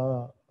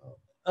know,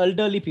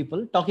 elderly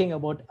people talking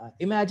about,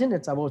 imagine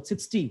it's about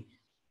 60.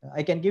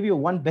 I can give you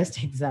one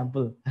best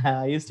example.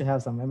 I used to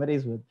have some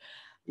memories with,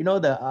 you know,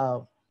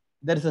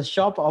 there is a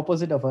shop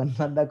opposite of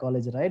Ananda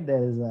College, right?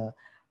 There is a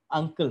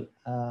uncle,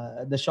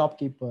 the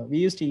shopkeeper. We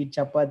used to eat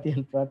chapati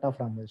and paratha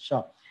from his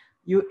shop.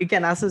 You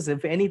can assess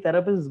if any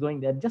therapist is going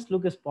there. Just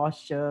look his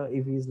posture.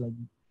 If he's like,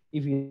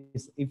 if you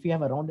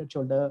have a rounded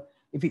shoulder,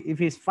 if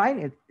he's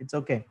fine, it's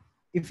okay.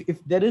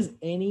 If there is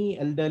any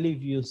elderly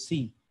you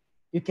see,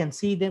 you can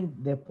see them,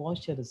 their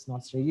posture is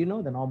not straight. You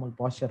know the normal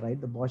posture, right?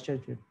 The posture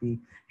should be,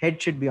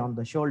 head should be on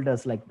the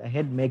shoulders, like the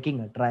head making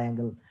a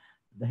triangle,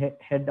 the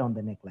head on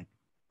the neck, like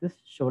this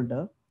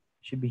shoulder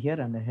should be here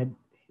and the head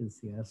is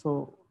here.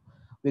 So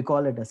we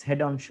call it as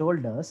head on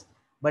shoulders.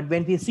 But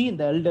when we see in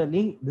the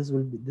elderly,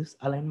 this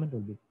alignment will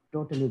be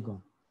totally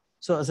gone.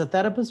 So as a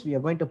therapist, we are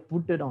going to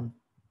put it on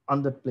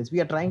that place. We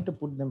are trying to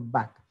put them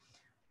back.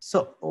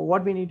 So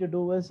what we need to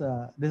do is,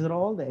 these are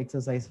all the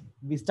exercise.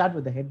 We start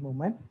with the head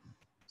movement.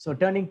 So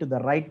turning to the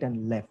right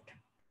and left,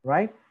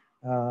 right?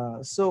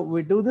 So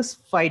we do this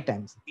 5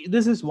 times.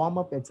 This is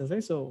warm-up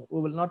exercise, so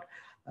we will not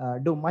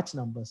do much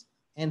numbers.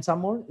 And some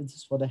more,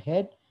 it's for the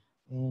head,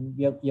 and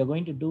you're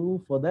going to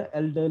do for the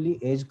elderly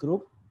age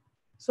group.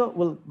 So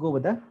we'll go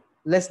with the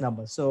less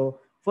numbers. So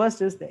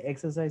first is the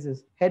exercise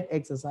is head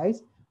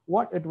exercise.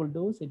 What it will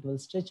do is it will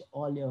stretch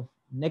all your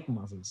neck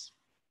muscles,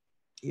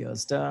 your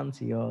sterns,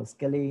 your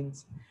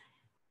scalenes,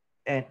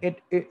 and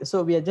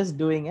so we are just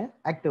doing an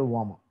active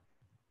warm-up.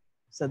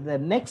 So the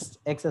next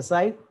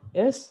exercise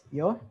is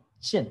your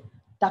chin,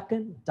 tuck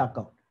in, tuck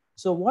out.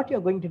 So what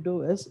you're going to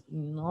do is,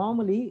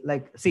 normally,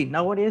 like, see,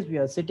 nowadays we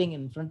are sitting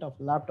in front of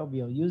laptop,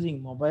 we are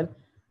using mobile.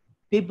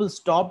 People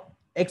stop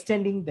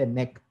extending their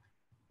neck.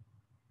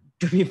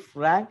 To be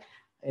frank,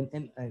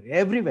 and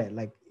everywhere,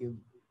 like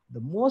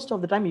the most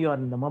of the time you are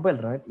in the mobile,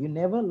 right? You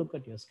never look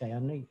at your sky.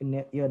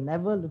 You're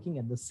never looking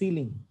at the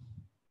ceiling.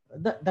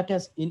 That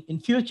has in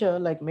future,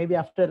 like maybe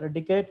after a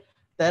decade,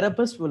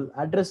 therapists will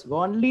address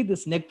only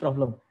this neck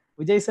problem.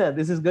 Vijay sir,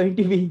 this is going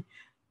to be,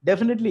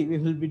 definitely we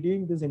will be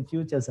doing this in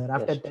future, sir.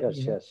 After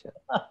Yes, sure.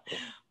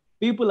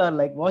 people are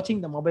like watching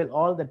the mobile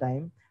all the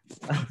time.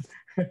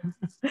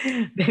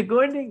 They're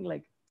going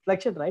like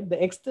flexion, right?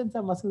 The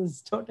extensor muscle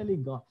is totally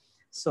gone.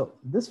 So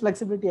this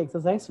flexibility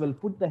exercise will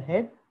put the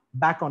head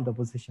back on the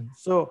position.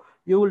 So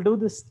you will do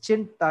this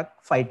chin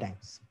tuck 5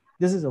 times.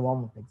 This is a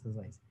warm-up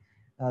exercise.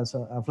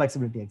 So a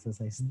flexibility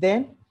exercise.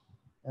 Then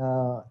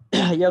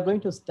you're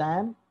going to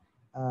stand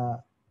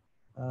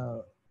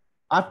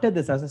after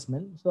this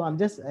assessment. So I'm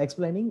just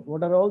explaining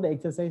what are all the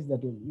exercises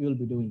that you will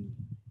be doing.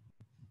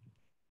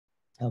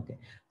 Okay,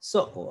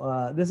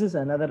 so this is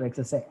another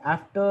exercise.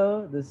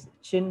 After this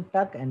chin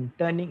tuck and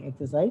turning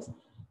exercise,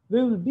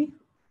 we will be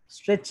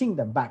stretching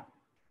the back.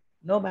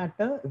 No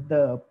matter if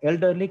the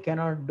elderly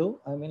cannot do,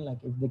 I mean, like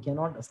if they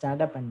cannot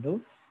stand up and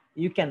do,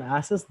 you can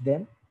assist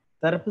them.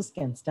 Therapists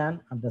can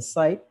stand on the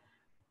side.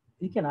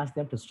 You can ask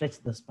them to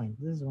stretch the spine.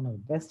 This is one of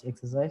the best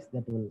exercise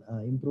that will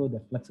improve the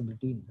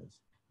flexibility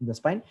in the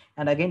spine.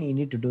 And again, you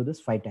need to do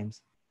this 5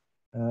 times.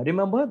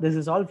 Remember, this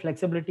is all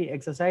flexibility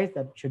exercise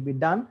that should be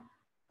done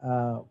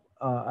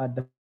at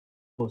the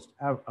post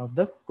of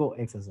the core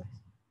exercise.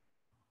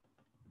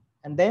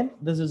 And then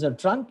this is a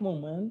trunk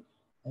movement.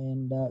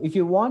 And if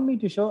you want me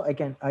to show, I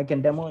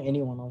can demo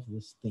any one of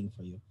this thing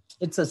for you.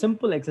 It's a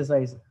simple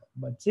exercise,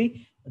 but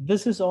see,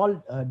 this is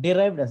all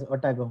derived as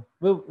Otago.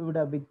 We would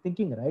have been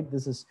thinking, right?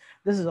 This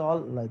is all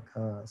like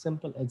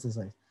simple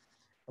exercise,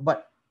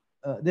 but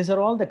these are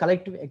all the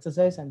collective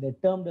exercise, and they're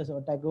termed as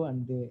Otago,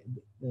 and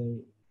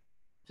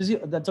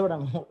that's what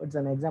it's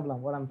an example of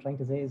what I'm trying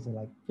to say is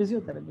like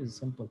physiotherapy is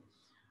simple.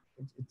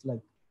 It's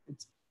like,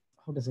 it's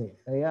how to say,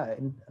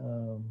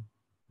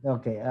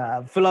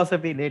 okay,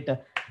 philosophy later,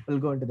 we'll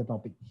go into the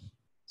topic.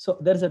 So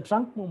there's a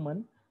trunk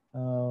movement.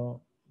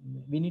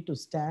 We need to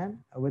stand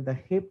with the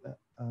hip,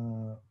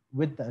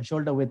 with the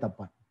shoulder width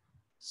apart.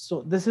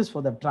 So this is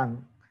for the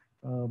trunk.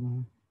 Okay,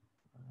 I'm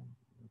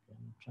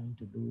trying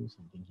to do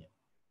something here.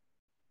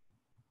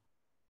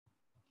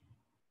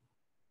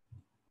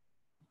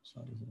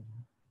 Sorry,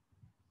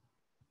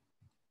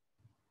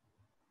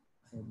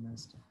 I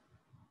missed.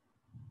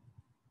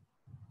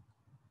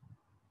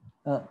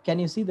 Can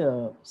you see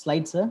the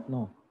slide, sir?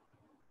 No.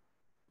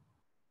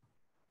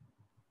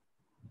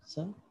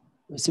 Sir?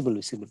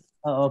 Visible.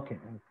 Oh, okay.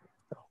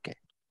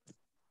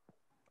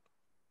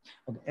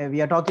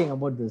 We are talking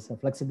about this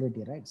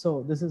flexibility, right?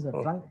 So this is a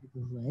trunk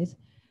exercise.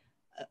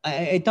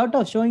 I thought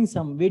of showing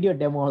some video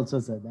demo also,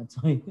 sir. That's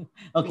why.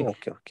 Okay.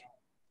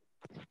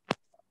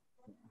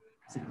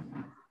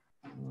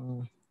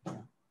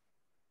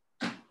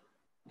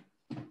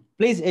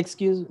 Please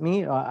excuse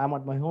me. I'm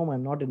at my home.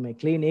 I'm not in my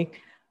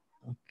clinic.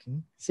 Okay.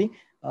 See.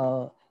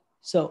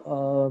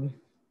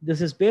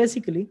 This is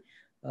basically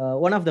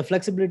one of the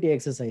flexibility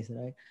exercise,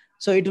 right?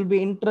 So it will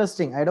be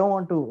interesting. I don't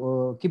want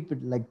to keep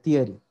it like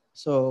theory.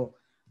 So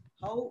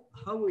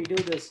how we do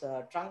this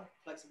trunk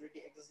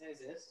flexibility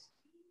exercises?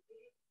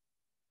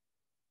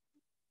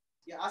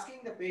 You're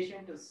asking the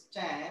patient to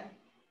stand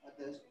at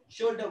the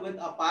shoulder width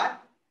apart,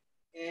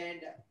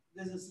 and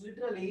this is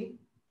literally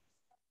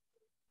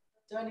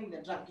turning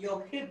the trunk.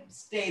 Your hip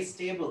stays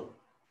stable.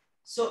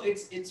 So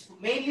it's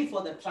mainly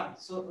for the trunk.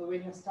 So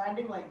when you're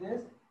standing like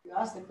this, you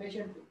ask the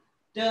patient to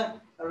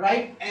turn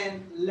right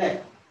and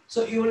left.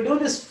 So you will do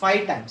this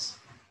 5 times.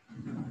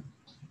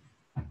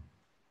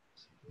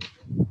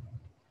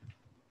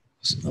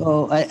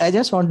 So I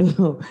just want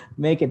to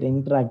make it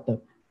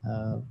interactive.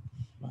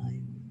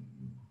 Fine.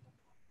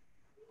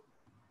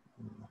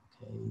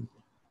 Okay.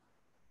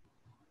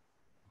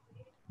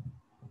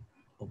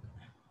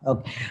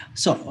 Okay,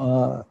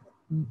 so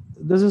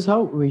this is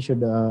how we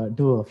should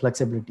do a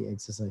flexibility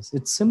exercise.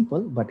 It's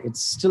simple, but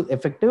it's still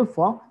effective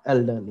for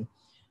elderly.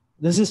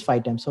 This is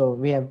 5 times. So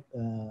we have,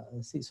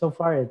 see, so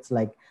far it's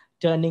like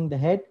turning the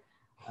head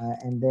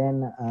and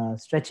then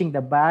stretching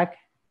the back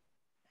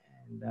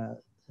and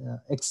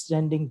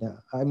extending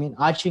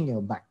arching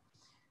your back.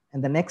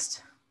 And the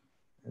next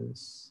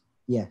is,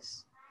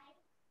 yes.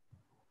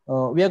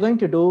 We are going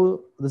to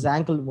do this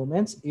ankle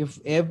movements. If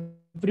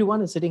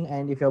everyone is sitting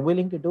and if you're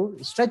willing to do,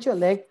 stretch your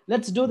leg.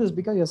 Let's do this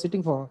because you're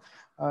sitting for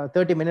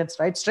 30 minutes,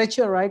 right? Stretch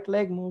your right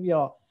leg, move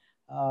your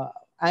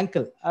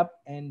ankle up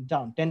and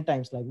down 10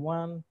 times, like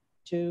 1,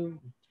 2,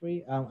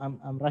 3.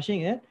 I'm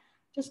rushing it.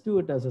 Just do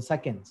it as a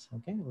seconds,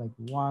 okay? Like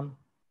 1,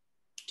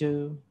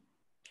 2,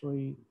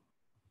 3,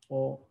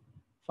 4,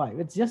 5.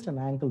 It's just an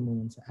ankle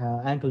movement,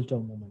 ankle toe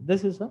movement.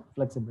 This is a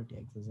flexibility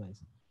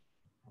exercise.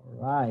 All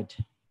right.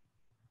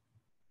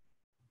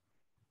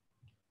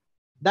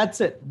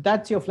 That's it.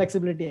 That's your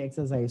flexibility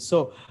exercise.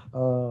 So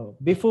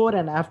before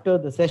and after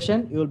the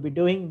session, you will be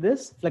doing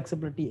this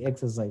flexibility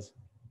exercise.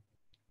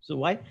 So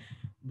why?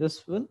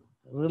 This will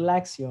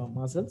relax your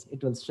muscles.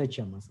 It will stretch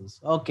your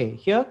muscles. Okay,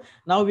 here,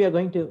 now we are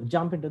going to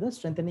jump into the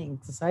strengthening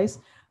exercise,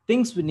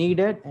 things we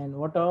needed and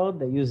what are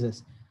the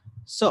uses.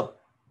 So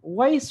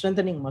why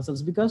strengthening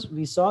muscles? Because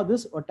we saw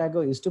this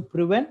Otago is to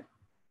prevent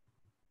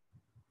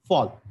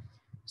fall.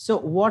 So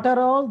what are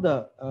all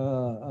the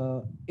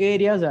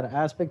areas or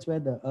aspects where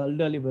the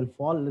elderly will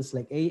fall? Is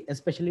like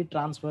especially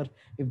transfer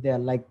if they are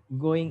like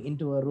going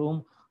into a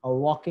room or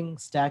walking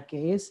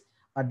staircase,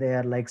 or they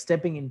are like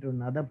stepping into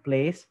another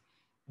place,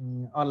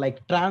 or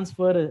like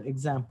transfer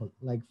example,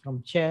 like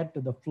from chair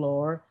to the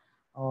floor,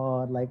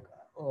 or like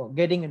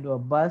getting into a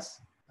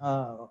bus.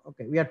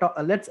 Okay, we are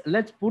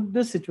let's put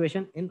this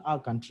situation in our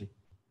country.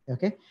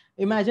 Okay,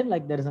 imagine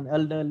like there is an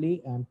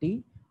elderly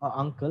auntie or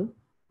uncle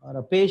or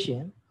a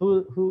patient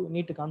who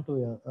need to come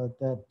to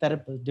the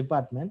therapist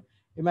department.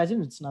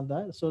 Imagine it's not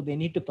that, so they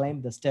need to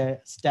climb the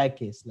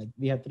staircase. Like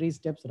we have 3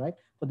 steps, right,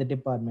 for the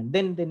department.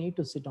 Then they need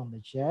to sit on the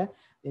chair.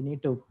 They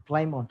need to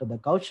climb onto the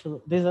couch.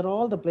 So these are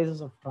all the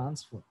places of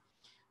transfer.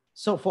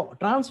 So for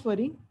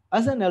transferring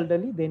as an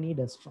elderly, they need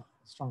a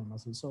strong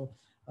muscle. So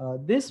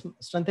this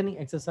strengthening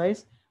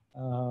exercise,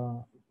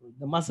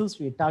 the muscles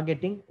we're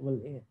targeting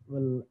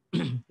will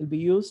be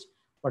used,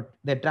 but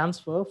they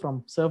transfer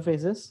from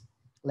surfaces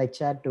like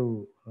chair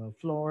to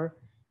floor,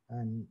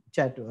 and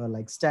chair to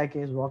like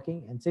staircase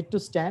walking, and sit to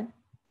stand.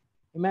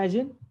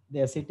 Imagine they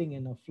are sitting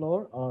in a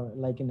floor or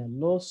like in a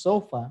low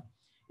sofa.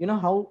 You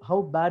know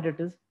how bad it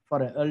is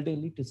for an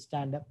elderly to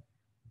stand up.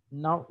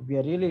 Now we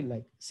are really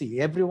like, see,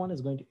 everyone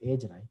is going to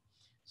age, right?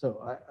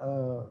 So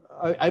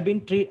I've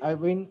been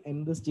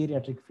in this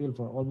geriatric field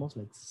for almost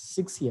like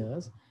 6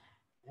 years,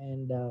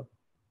 and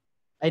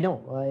I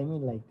know, I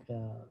mean, like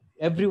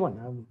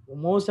everyone,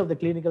 most of the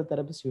clinical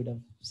therapists, you would have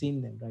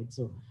seen them, right?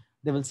 So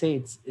they will say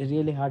it's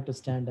really hard to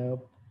stand up.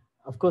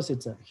 Of course,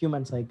 it's a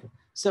human cycle.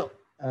 So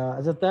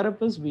as a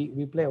therapist,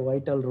 we play a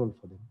vital role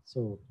for them.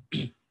 So,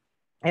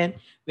 and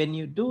when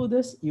you do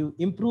this, you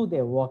improve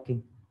their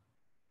walking.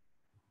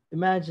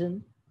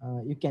 Imagine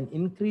you can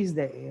increase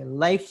their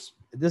life.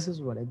 This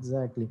is what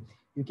exactly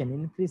you can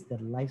increase their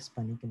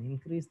lifespan. You can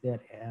increase their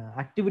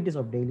activities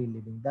of daily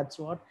living. That's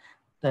what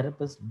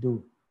therapists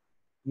do.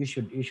 You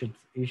should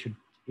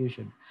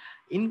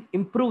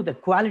improve the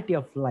quality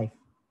of life.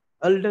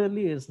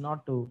 Elderly is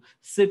not to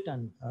sit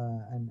and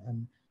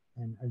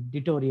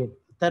deteriorate.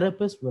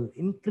 Therapists will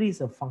increase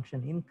the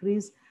function,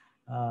 increase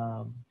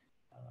the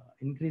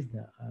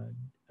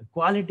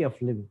quality of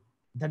living.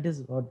 That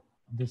is what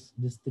this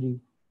 3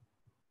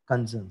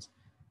 concerns.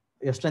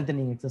 Your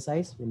strengthening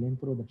exercise will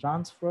improve the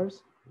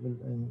transfers, will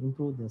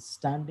improve the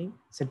standing,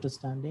 sit to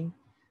standing,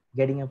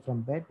 getting up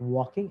from bed,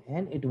 walking,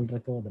 and it will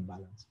recover the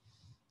balance.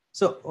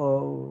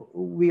 So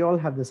we all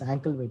have this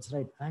ankle weights,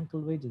 right?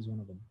 Ankle weight is one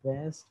of the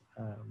best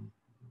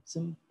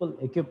simple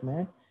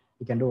equipment.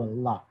 You can do a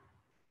lot.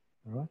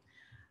 All right.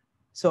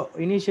 So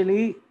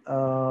initially,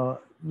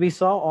 we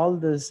saw all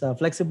this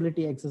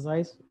flexibility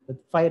exercise with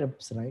 5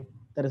 reps, right?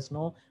 There is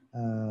no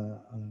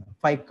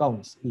 5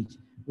 counts each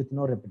with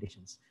no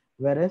repetitions.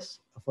 Whereas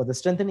for the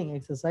strengthening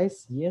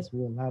exercise, yes, we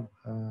will have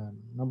a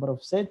number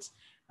of sets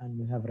and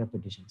we have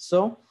repetitions.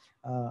 So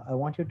I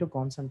want you to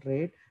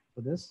concentrate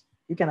for this.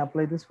 You can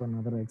apply this for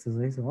another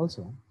exercise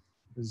also.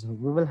 So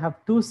we will have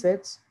 2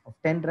 sets of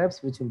 10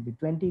 reps, which will be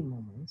 20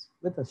 movements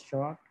with a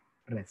short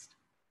rest.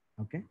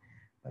 Okay.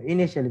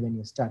 Initially when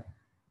you start,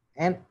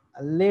 and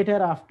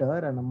later after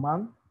in a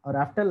month or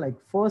after like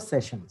 4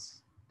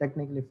 sessions,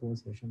 technically 4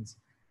 sessions.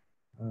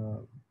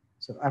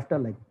 So after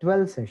like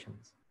 12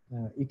 sessions,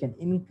 you can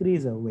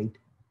increase the weight.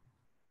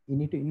 You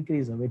need to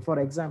increase the weight. For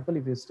example,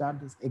 if you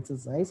start this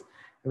exercise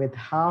with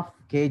half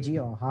kg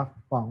or half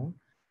pound,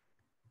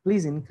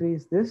 please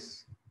increase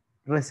this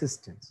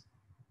resistance.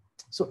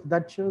 So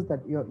that shows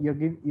that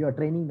you're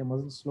training the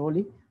muscle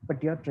slowly,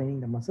 but you're training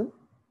the muscle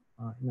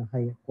in a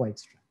higher quiet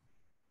strength.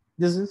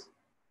 This is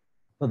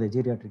for the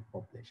geriatric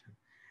population.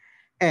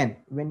 And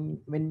when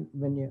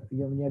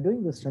you're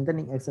doing the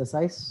strengthening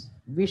exercise,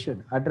 we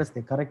should address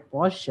the correct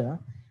posture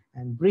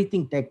and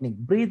breathing technique.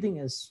 Breathing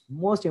is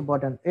most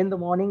important. In the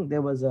morning,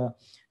 there was a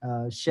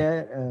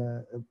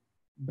there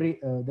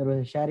was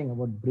a sharing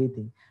about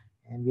breathing,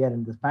 and we are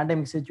in this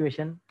pandemic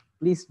situation.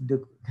 Please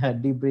do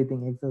deep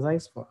breathing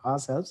exercise for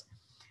ourselves.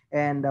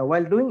 And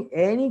while doing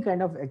any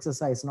kind of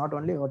exercise, not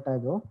only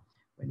Otago,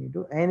 when you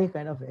do any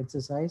kind of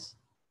exercise,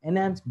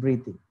 enhance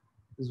breathing.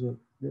 This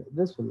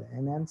will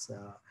enhance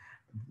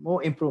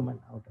more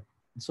improvement out of it.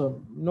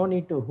 So no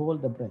need to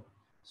hold the breath.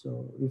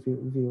 So if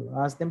you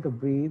ask them to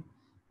breathe,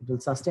 it will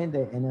sustain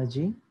their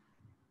energy.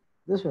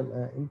 This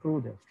will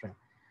improve their strength.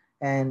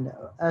 And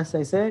as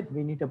I said,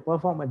 we need to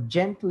perform it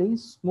gently,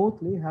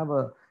 smoothly, have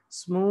a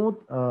smooth,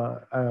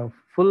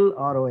 full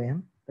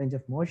ROM, range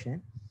of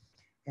motion.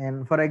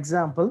 And for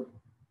example,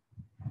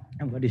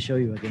 I'm going to show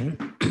you again.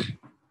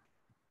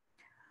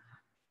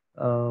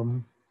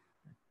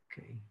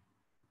 Okay.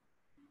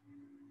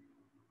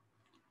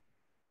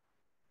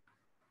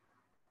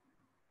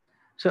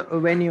 So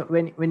when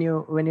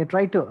you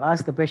try to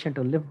ask the patient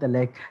to lift the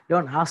leg,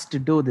 don't ask to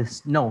do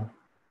this. No.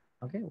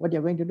 Okay. What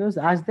you're going to do is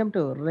ask them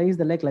to raise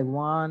the leg like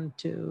 1,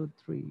 2,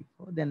 3,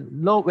 4. Then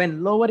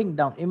when lowering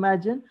down,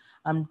 imagine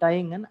I'm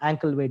tying an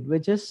ankle weight,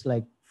 which is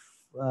like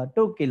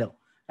 2 kilo.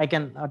 I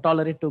can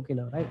tolerate 2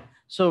 kilo, right?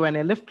 So when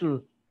I lift,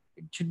 it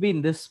should be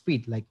in this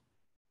speed, like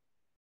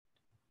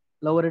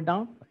lower it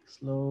down, like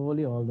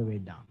slowly all the way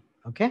down.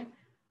 Okay.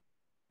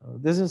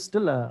 This is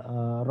still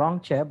a wrong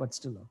chair, but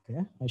still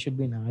okay. I should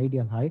be in an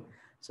ideal height.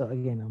 So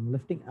again, I'm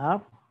lifting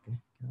up. Okay.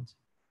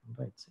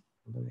 Right.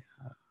 All the way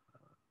up.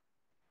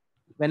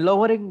 When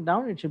lowering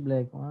down, it should be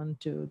like 1,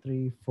 2,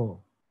 3, 4.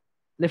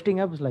 Lifting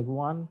up is like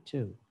 1,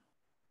 2.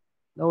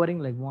 Lowering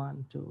like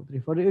 1, 2, 3,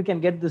 4. You can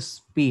get this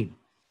speed.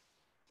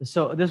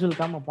 So this will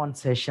come upon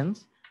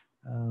sessions.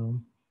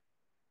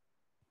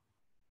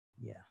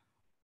 Yeah.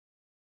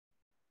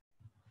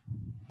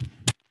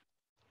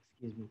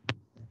 Excuse me.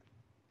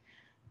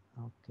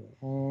 Okay.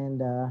 And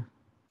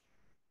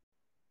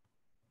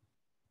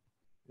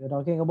we're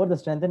talking about the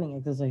strengthening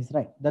exercise,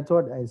 right? That's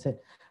what I said.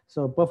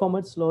 So perform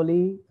it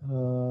slowly,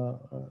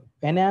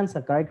 enhance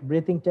a correct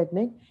breathing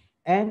technique,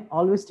 and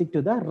always stick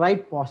to the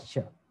right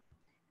posture.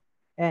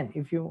 And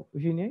if you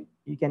need,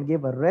 you can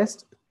give a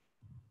rest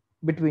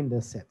between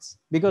the sets.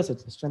 Because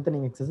it's a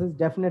strengthening exercise,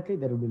 definitely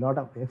there will be a lot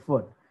of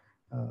effort.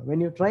 When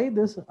you try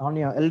this on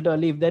your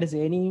elderly, if there is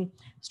any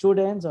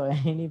students or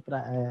any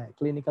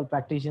clinical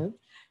practitioners,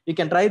 you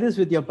can try this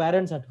with your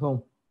parents at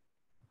home.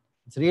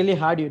 It's really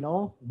hard, you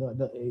know.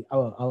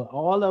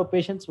 All our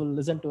patients will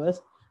listen to us.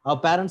 Our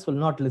parents will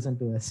not listen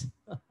to us.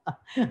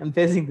 I'm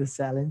facing this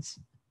challenge.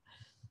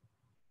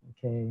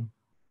 Okay.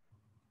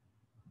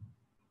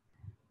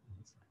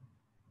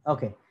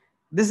 Okay.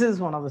 This is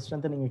one of the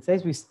strengthening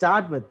exercise. We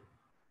start with,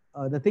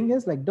 the thing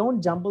is like,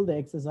 don't jumble the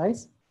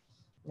exercise.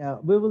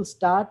 We will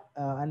start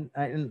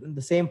in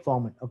the same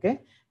format.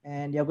 Okay.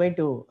 And you're going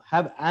to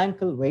have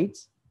ankle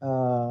weights.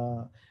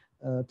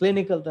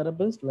 Clinical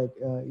therapists, like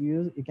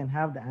you can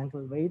have the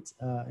ankle weights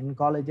in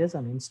colleges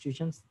and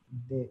institutions.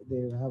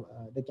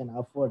 They can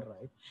afford,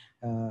 right?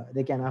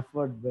 They can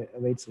afford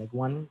weights like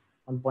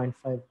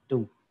 1.5,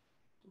 2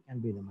 can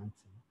be the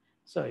maximum.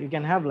 So you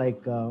can have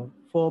like 4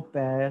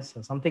 pairs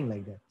or something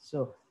like that.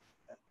 So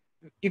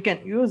you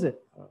can use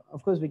it.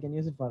 Of course, we can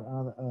use it for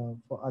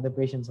other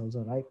patients also,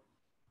 right?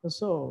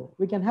 So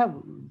we can have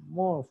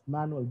more of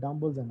manual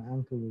dumbbells and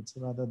ankle weights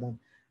rather than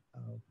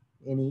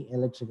any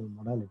electrical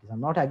modalities.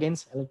 I'm not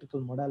against electrical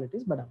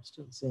modalities, but I'm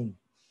still saying.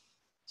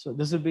 So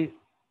this will be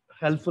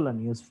helpful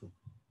and useful.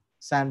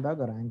 Sandbag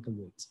or ankle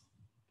weights.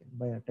 You can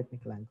buy a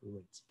technical ankle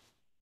weights.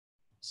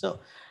 So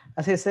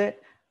as I said,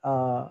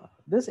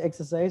 this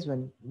exercise,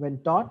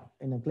 when taught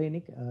in a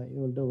clinic, you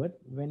will do it.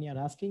 When you're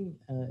asking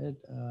it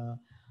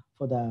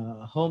for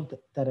the home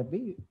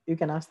therapy, you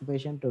can ask the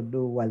patient to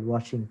do while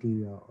watching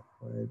TV or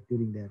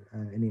during their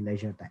any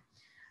leisure time.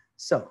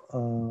 So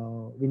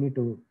we need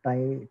to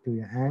tie to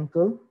your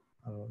ankle.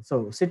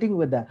 So sitting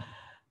with the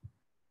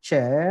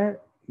chair,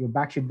 your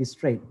back should be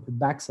straight with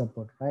back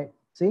support, right?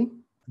 See,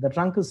 the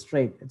trunk is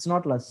straight. It's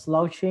not like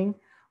slouching,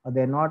 or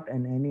they're not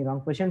in any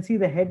wrong position. See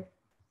the head,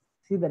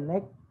 see the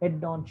neck,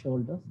 head down,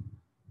 shoulders.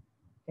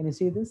 Can you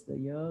see this? The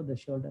ear, the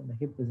shoulder, and the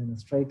hip is in a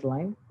straight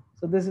line.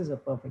 So this is a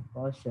perfect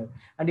posture.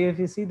 And if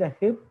you see the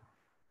hip,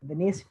 the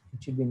knees,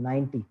 it should be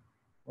 90,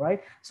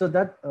 right? So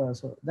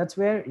that's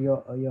where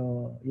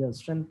your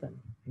strength,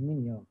 I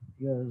mean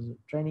you're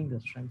training the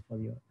strength for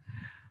your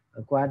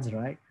quads,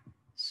 right?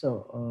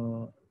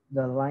 So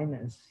the line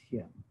is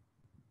here.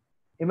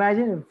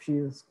 Imagine if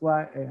she's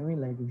squat, I mean,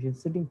 like if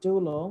she's sitting too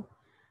low,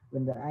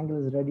 when the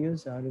angle is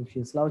reduced, or if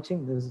she's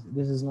slouching,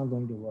 this is not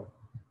going to work.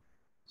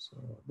 So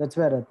that's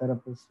where a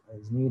therapist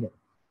is needed.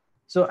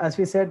 So as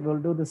we said, we'll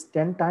do this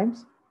 10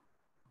 times,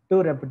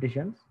 2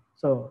 repetitions.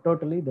 So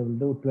totally they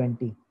will do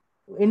 20.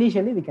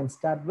 Initially, we can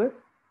start with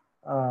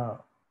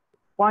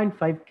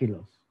 0.5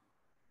 kilos,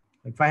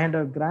 like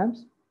 500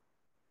 grams.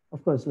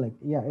 Of course, like,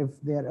 yeah,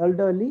 if they are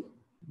elderly,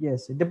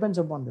 yes, it depends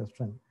upon their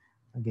strength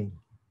again.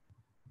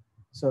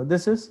 So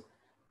this is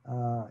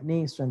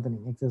knee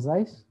strengthening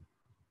exercise.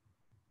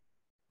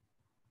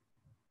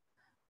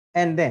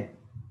 And then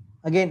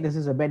again, this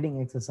is a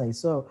bending exercise.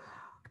 So,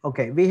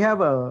 okay, we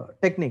have a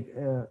technique.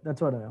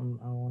 That's what I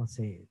want to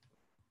say.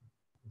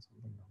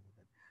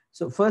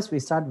 So first we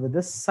start with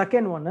this.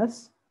 Second one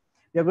is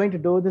we are going to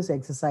do this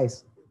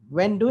exercise.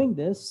 When doing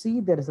this, see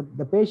there is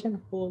the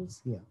patient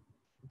holds here.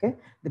 Okay,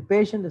 the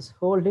patient is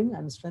holding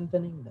and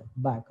strengthening the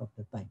back of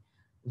the thigh.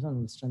 This one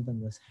will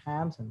strengthen this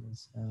hams and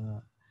this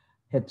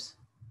hips,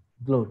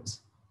 glutes.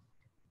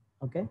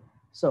 Okay,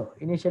 so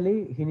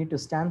initially he need to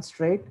stand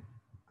straight.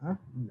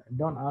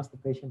 Don't ask the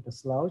patient to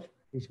slouch.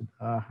 He should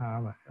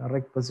have a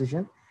erect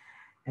position,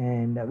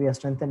 and we are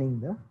strengthening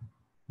the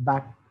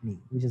back knee,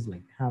 which is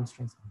like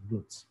hamstrings and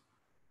glutes.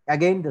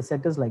 Again, the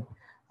set is like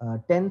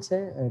 10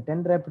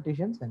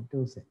 repetitions and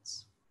 2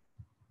 sets.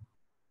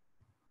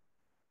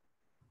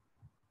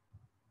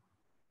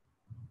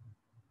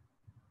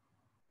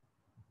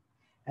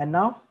 And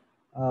now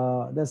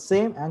the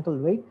same ankle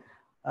weight.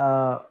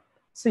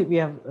 See, we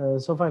have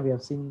so far we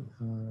have seen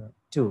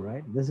 2,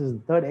 right? This is the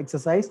third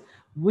exercise,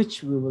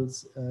 which we will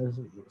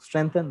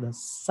strengthen the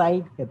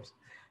side hips,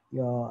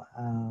 your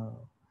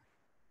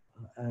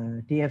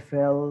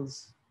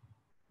TFLs,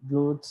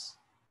 glutes,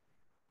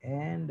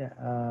 and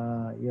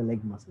your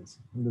leg muscles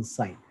on the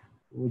side,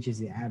 which is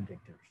the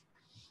abductors,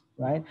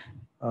 right?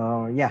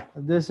 Yeah,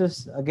 this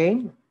is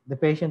again, the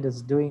patient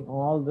is doing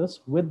all this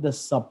with the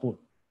support,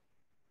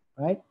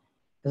 right?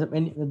 Because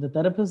when the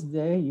therapist is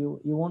there, you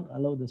won't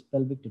allow this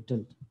pelvic to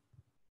tilt,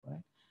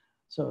 right?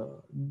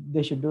 So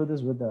they should do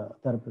this with the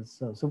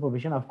therapist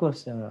supervision. Of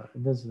course,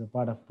 this is a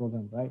part of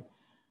program, right?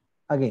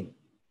 Again,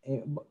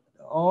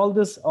 all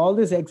this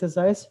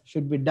exercise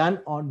should be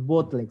done on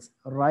both legs,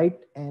 right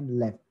and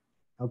left.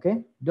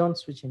 Okay, don't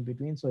switch in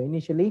between. So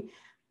initially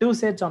 2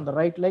 sets on the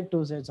right leg,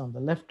 2 sets on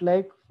the left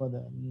leg for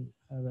the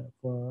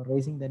for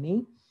raising the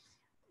knee.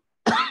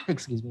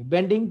 Excuse me,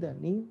 bending the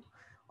knee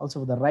also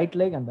for the right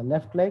leg and the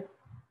left leg.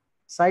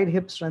 Side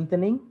hip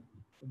strengthening,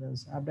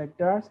 those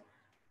abductors,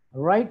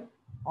 right,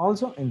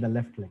 also in the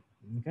left leg.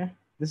 Okay,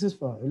 this is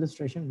for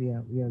illustration.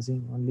 We are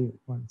seeing only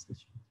one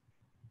session.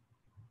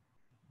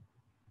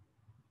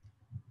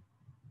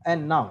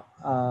 And now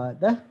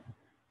the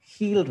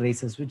heel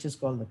raises, which is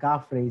called the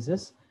calf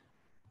raises.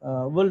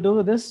 We'll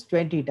do this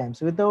 20 times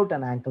without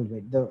an ankle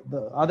weight.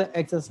 The other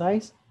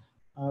exercise,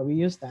 we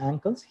use the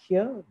ankles.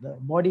 Here, the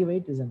body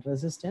weight is in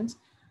resistance.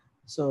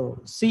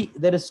 So see,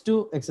 there is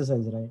 2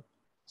 exercises, right?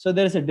 So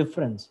there is a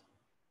difference.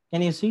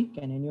 Can you see?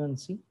 Can anyone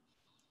see?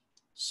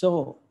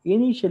 So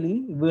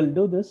initially, we'll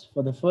do this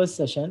for the first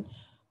session.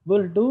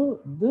 We'll do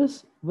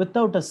this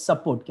without a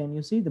support. Can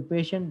you see? The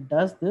patient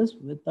does this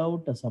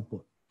without a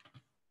support.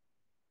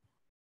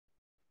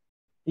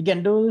 You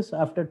can do this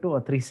after 2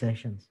 or 3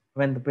 sessions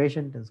when the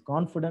patient is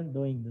confident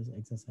doing this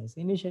exercise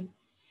initially.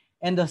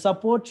 And the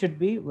support should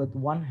be with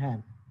one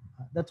hand.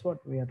 That's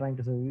what we are trying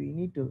to say. We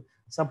need to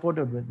support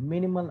it with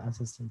minimal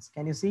assistance.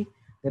 Can you see?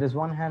 There is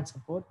one hand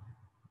support.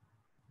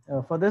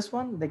 For this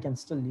one, they can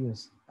still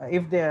use.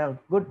 If they are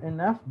good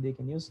enough, they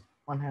can use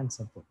one hand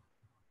support.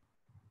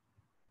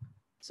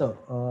 So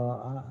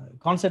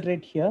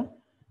concentrate here.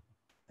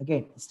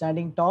 Again,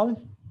 standing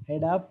tall,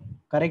 head up,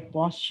 correct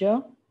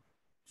posture,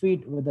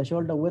 feet with the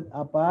shoulder width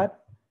apart,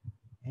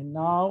 and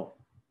now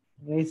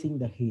raising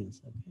the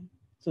heels. Okay,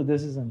 so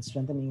this is a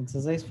strengthening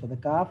exercise for the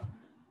calf.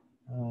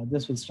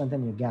 This will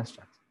strengthen your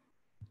gastroc.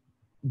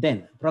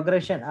 Then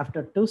progression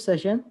after 2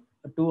 sessions,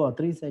 2 or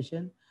 3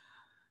 sessions,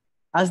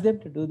 ask them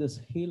to do this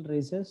heel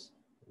raises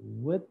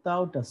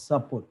without a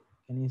support.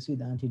 Can you see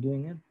the auntie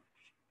doing it?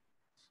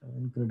 So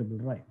incredible,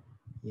 right?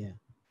 Yeah.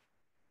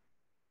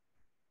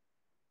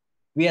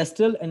 We are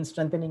still in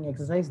strengthening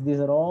exercise. These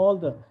are all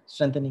the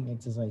strengthening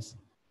exercise.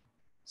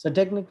 So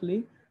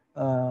technically,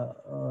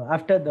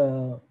 after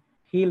the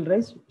heel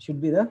raise should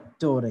be the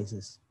toe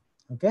raises.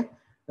 Okay,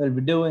 we'll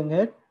be doing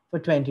it for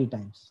 20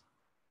 times.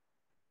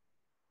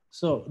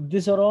 So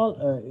these are all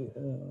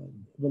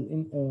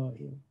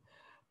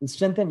will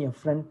strengthen your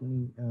front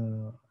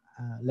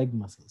leg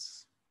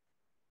muscles.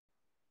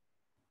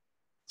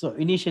 So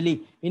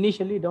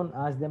initially don't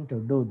ask them to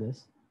do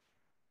this.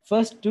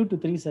 First 2 to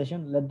 3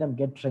 sessions, let them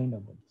get trained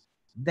about this.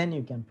 Then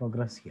you can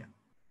progress here.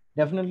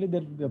 Definitely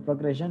there will be a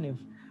progression if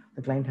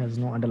the client has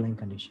no underlying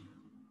condition.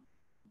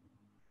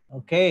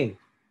 Okay,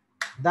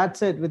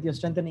 that's it with your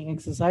strengthening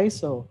exercise.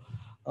 So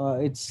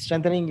it's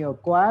strengthening your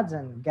quads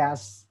and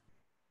gas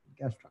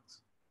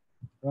trucks,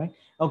 right?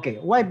 Okay,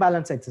 why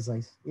balance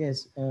exercise?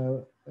 Yes,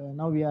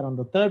 now we are on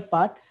the third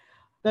part.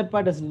 Third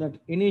part is that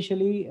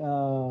initially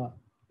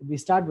we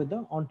start with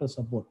the onto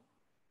support,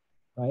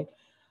 right?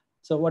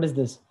 So what is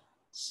this?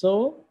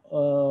 So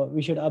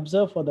we should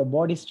observe for the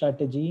body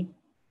strategy,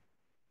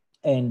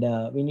 and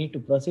we need to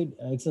proceed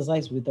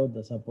exercise without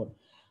the support.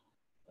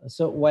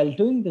 So while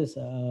doing this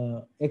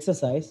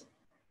exercise,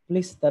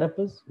 please,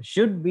 therapist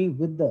should be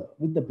with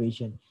the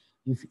patient.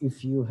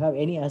 If you have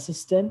any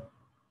assistant,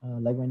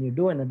 like when you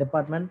do in a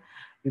department,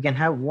 you can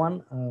have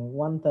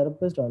one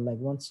therapist or like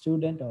one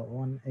student or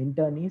one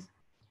internee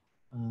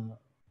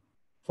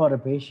for a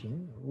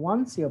patient.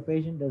 Once your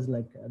patient is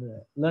like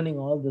learning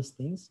all these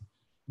things,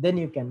 then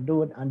you can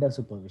do it under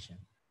supervision.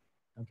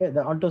 Okay,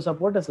 the onto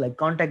support is like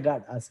contact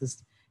guard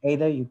assist.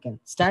 Either you can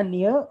stand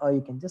near or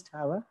you can just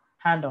have a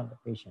hand on the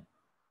patient.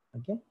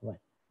 Okay, right.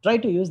 Try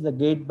to use the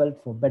gait belt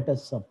for better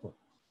support.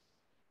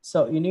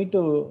 So you need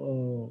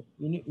to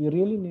you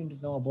really need to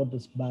know about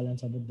this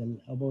balance,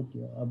 about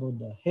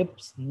the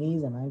hips,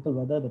 knees, and ankle,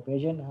 whether the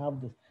patient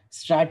have the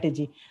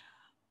strategy.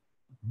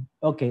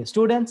 Okay,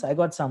 students, I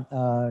got some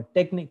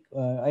technique.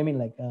 I mean,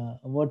 like a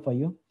word for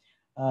you.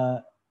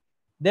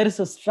 There is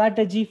a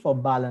strategy for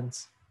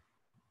balance.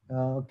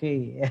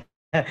 Okay,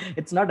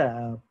 it's not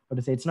a what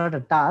to say. It's not a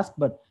task,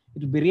 but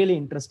it will be really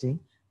interesting.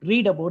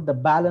 Read about the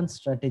balance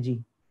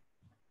strategy.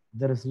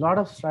 There is a lot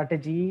of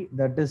strategy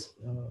that is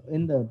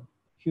in the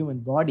human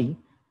body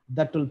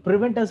that will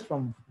prevent us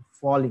from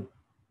falling.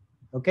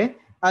 Okay,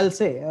 I'll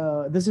say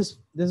this is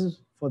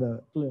for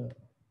the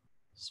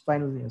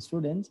spinal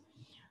students.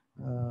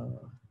 uh,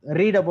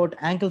 Read about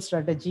ankle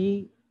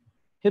strategy,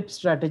 hip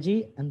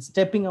strategy, and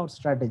stepping out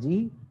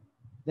strategy.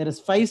 There is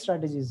 5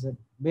 strategies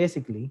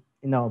basically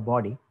in our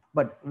body,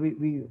 but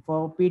we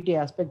for PT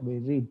aspect we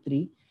read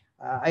 3.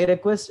 I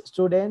request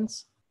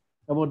students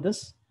about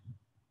this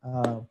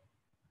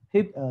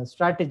hip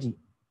strategy,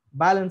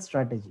 balance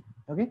strategy.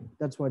 Okay,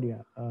 that's what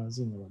you're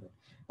seeing about it.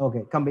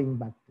 Okay, coming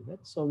back to that,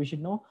 so we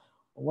should know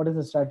what is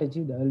the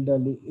strategy the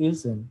elderly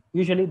is in.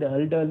 Usually the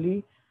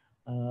elderly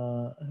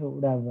who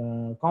would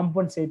have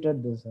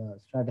compensated this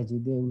strategy.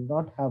 They will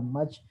not have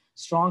much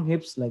strong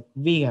hips like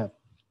we have.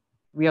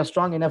 We are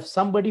strong enough.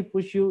 Somebody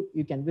push you,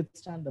 you can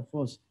withstand the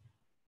force,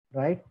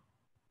 right?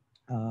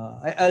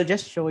 I'll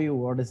just show you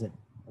what is it.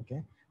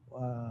 Okay,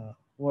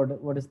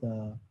 what is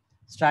the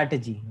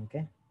strategy?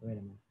 Okay, wait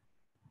a minute.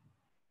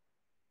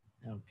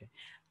 Okay,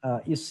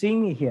 you see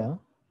me here.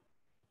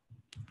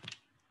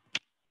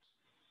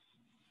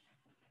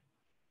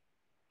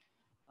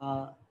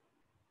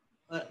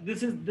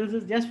 This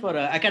is just for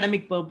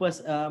academic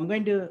purpose. I'm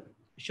going to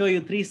show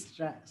you 3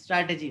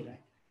 strategy, right?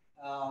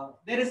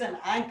 There is an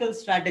ankle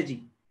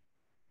strategy.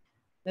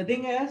 The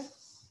thing is,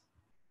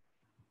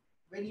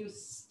 when you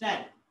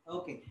stand,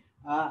 okay,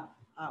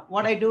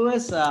 what I do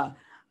is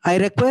I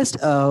request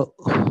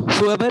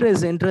whoever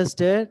is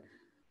interested,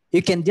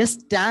 you can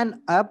just stand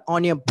up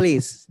on your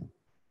place,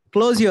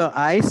 close your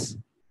eyes,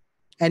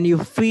 and you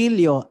feel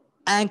your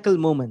ankle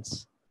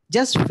movements.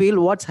 Just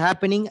feel what's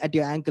happening at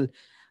your ankle.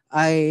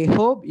 I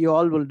hope you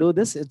all will do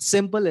this. It's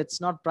simple. It's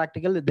not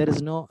practical.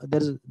 There's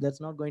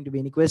not going to be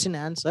any question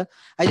answer.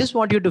 I just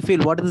want you to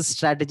feel what is the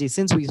strategy.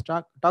 Since we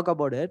talk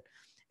about it,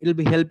 it'll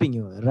be helping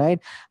you,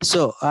 right?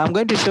 So I'm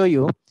going to show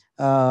you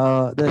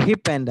the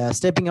hip and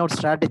stepping out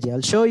strategy.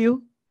 I'll show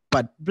you,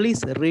 but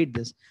please read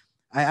this.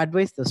 I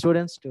advise the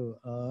students to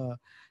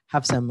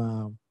have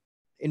some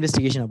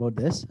investigation about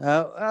this.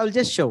 I'll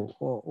just show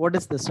what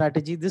is the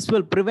strategy. This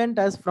will prevent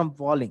us from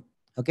falling.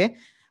 Okay,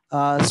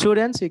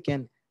 students, you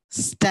can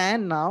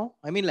stand now.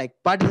 I mean, like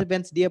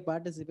participants, dear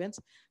participants,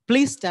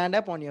 please stand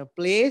up on your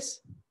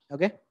place.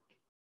 Okay,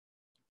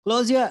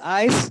 close your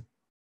eyes.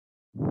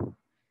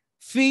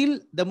 Feel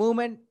the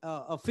movement,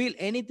 or feel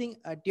anything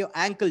at your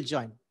ankle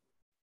joint.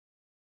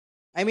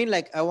 I mean,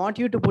 like I want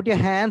you to put your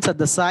hands at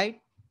the side.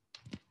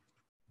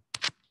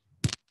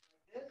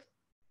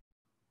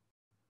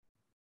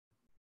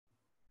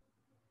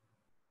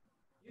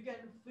 You can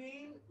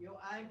feel your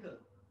ankle.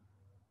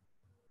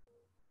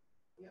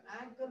 Your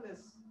ankle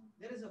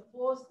there is a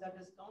force that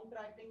is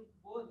contracting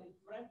both in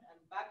front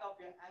and back of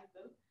your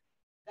ankle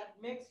that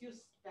makes you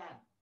stand.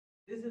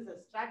 This is a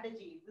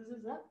strategy. This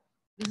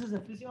is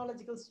a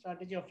physiological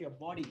strategy of your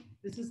body.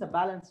 This is a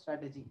balance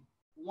strategy.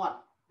 1.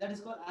 That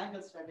is called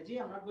ankle strategy.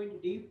 I'm not going to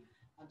deep.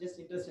 I'm just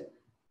interested.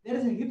 There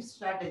is a hip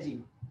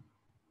strategy.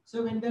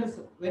 So when there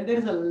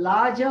is a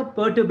larger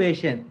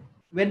perturbation,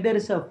 when there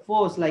is a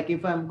force, like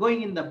if I'm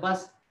going in the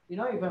bus, if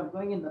I'm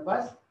going in the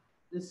bus,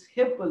 this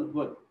hip will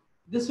work.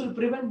 This will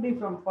prevent me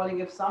from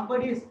falling. If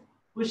somebody is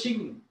pushing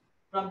me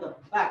from the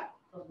back,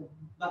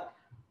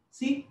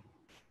 see?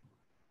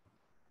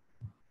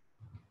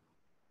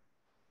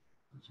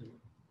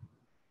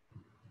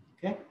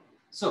 Okay.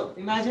 So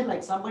imagine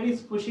like somebody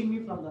is pushing me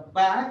from the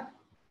back.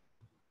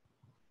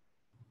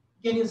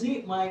 Can you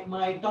see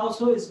my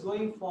torso is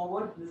going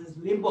forward? This is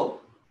limbo.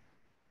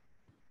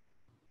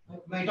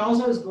 My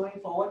torso is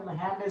going forward. My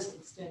hand is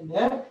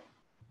extended.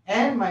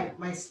 And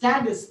my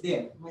stand is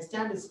there. My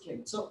stand is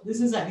straight. So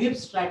this is a hip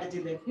strategy.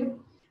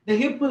 The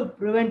hip will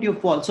prevent you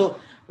fall. So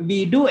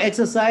we do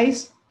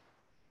exercise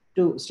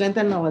to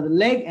strengthen our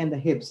leg and the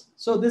hips.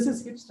 So this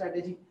is hip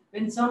strategy.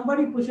 When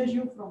somebody pushes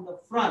you from the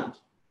front,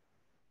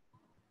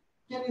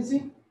 can you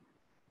see?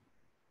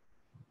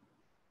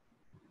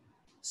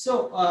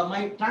 So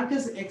my trunk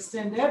is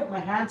extended. My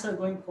hands are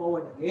going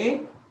forward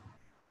again,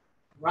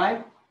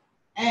 right?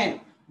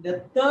 And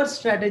the third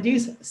strategy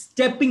is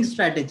stepping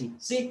strategy.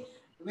 See,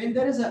 when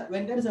there is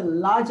a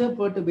larger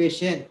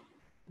perturbation,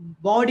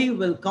 body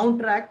will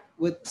counteract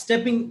with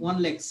stepping one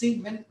leg.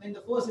 See, when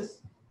the force is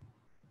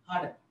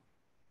harder.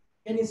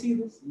 Can you see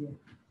this? Yeah.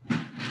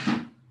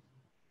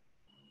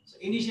 So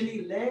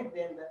initially leg,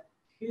 then the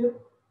hip.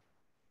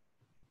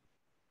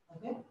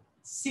 Okay,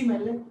 see my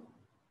leg.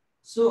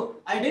 So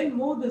I didn't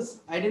move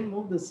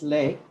this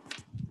leg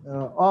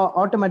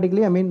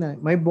automatically. I mean,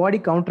 my body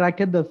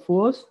contracted the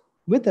force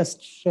with a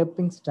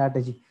stepping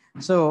strategy.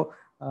 So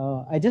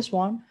I just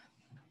want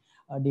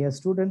dear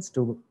students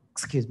to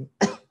excuse me.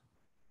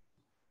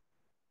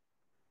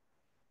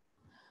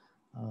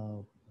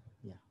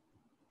 Yeah.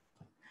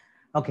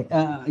 Okay.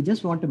 I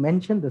just want to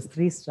mention this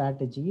 3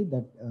 strategy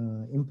that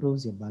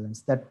improves your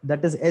balance.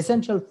 That is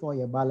essential for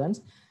your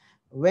balance.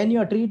 When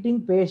you're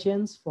treating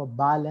patients for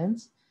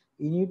balance,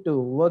 you need to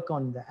work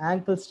on the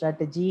ankle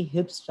strategy,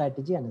 hip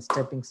strategy, and a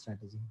stepping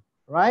strategy,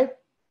 right?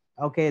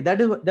 Okay,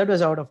 that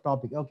was out of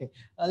topic. Okay,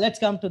 let's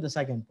come to the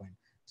second point.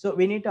 So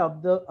we need to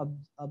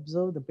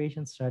observe the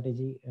patient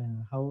strategy,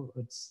 how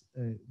it's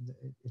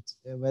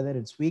whether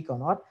it's weak or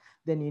not.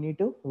 Then you need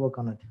to work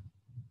on it.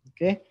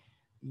 Okay,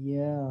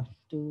 yeah,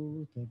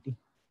 2:30.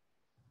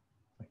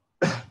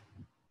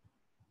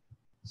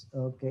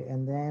 Okay,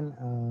 and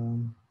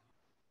then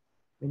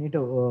we need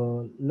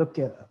to look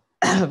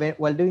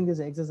while doing these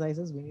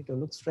exercises. We need to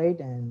look straight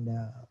and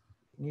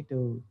need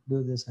to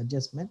do this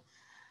adjustment.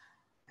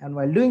 And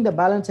while doing the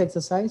balance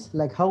exercise,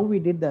 like how we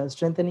did the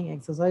strengthening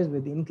exercise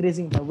with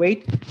increasing the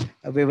weight,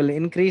 we will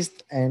increase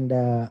and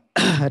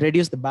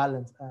reduce the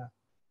balance,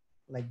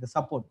 like the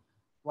support,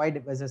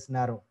 wide versus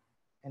narrow,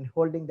 and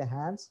holding the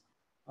hands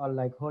or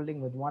like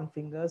holding with one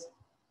fingers.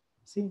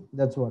 See,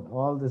 that's what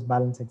all this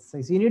balance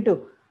exercise. You need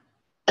to,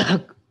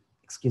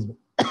 excuse me.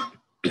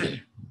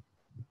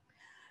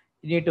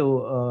 You need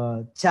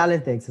to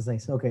challenge the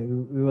exercise. Okay,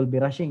 we will be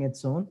rushing it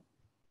soon.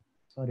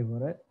 Sorry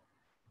for it.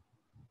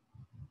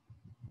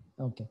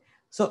 Okay,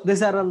 so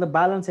these are all the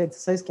balance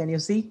exercise. Can you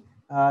see?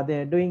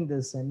 They're doing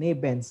this knee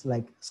bends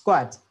like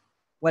squats.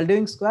 While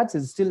doing squats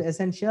is still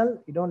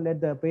essential. You don't let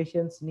the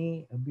patient's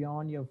knee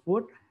beyond your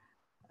foot.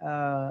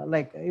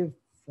 Like if,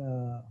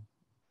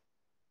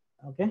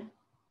 okay,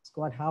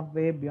 squat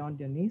halfway beyond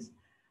your knees.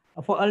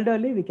 For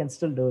elderly, we can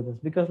still do this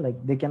because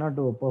like they cannot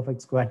do a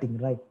perfect squatting,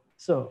 right?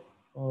 So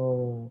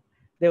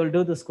they will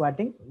do the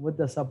squatting with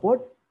the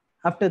support.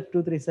 After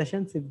 2-3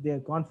 sessions, if they are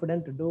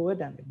confident to do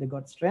it and if they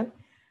got strength,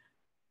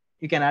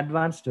 you can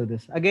advance to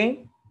this.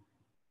 Again,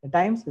 the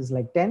times is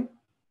like 10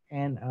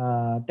 and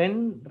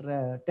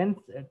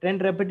 10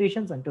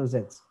 repetitions and 2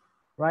 sets,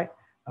 right?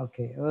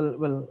 Okay,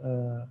 we'll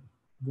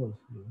go.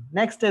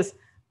 Next is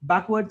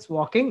backwards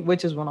walking,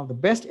 which is one of the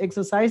best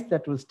exercise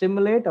that will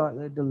stimulate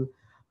or it will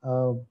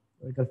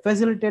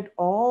facilitate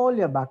all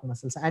your back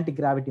muscles,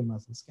 anti-gravity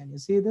muscles. Can you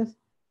see this?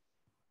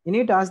 You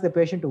need to ask the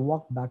patient to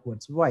walk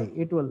backwards. Why?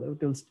 It will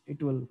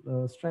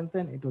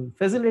strengthen, it will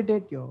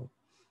facilitate your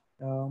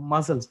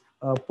muscles.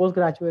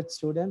 Postgraduate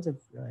students, if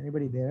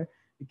anybody there,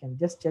 you can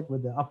just check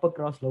with the upper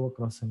cross, lower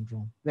cross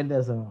syndrome. When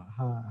there's a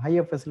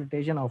higher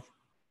facilitation of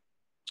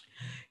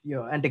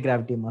your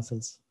anti-gravity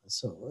muscles.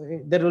 So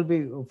there will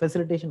be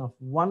facilitation of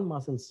one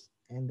muscles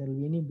and there will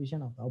be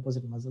inhibition of the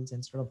opposite muscles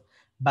instead of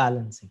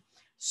balancing.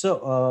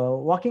 So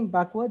walking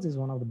backwards is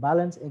one of the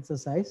balance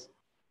exercise.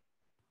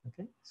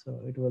 Okay,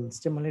 so it will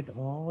stimulate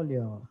all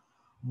your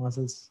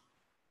muscles,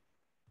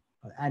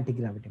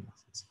 anti-gravity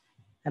muscles.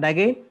 And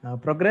again,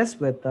 progress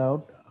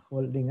without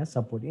holding a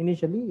support.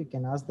 Initially, you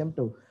can ask them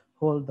to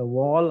hold the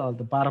wall or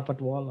the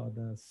parapet wall or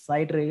the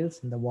side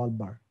rails in the wall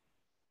bar.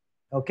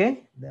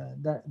 Okay,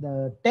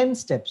 the 10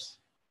 steps,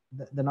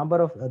 the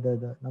number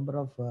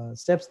of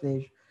steps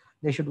they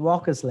should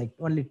walk is like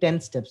only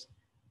 10 steps.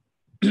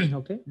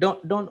 Okay,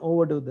 don't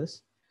overdo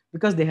this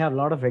because they have a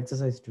lot of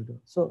exercise to do.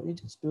 So you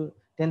just do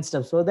 10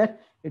 steps so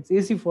that it's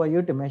easy for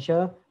you to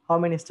measure how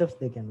many steps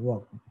they can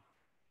walk.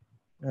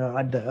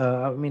 At the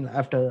I mean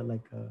after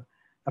like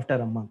after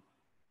a month,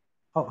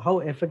 how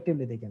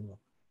effectively they can walk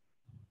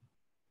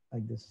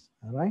like this.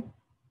 All right,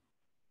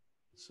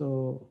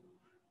 so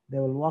they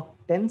will walk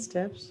 10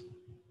 steps.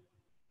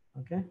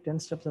 Okay, 10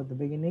 steps at the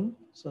beginning,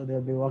 so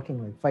they'll be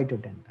walking like 5 to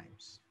 10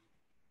 times.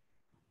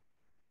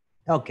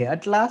 Okay,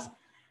 at last,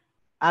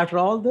 after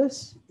all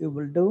this, you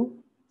will do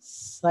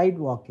side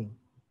walking.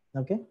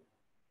 Okay,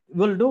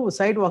 we'll do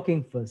side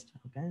walking first.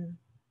 Okay,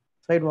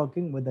 side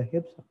walking with the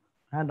hips,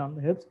 hand on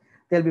the hips.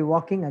 They'll be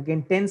walking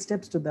again 10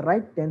 steps to the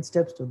right, 10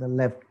 steps to the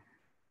left.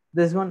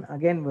 This one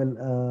again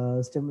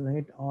will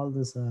stimulate all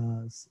these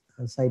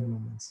side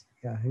movements,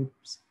 your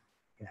hips,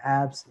 your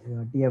abs,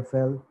 your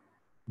DFL,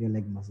 your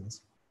leg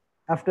muscles.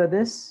 After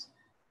this,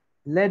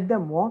 let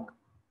them walk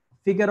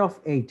figure of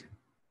 8.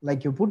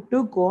 Like you put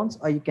 2 cones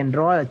or you can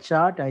draw a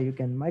chart or you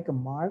can make a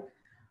mark.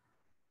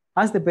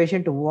 Ask the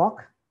patient to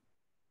walk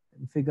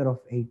in figure of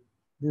 8.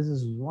 This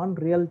is one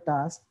real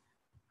task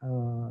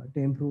to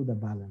improve the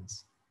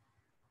balance.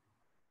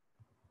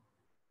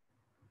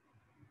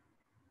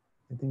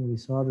 I think we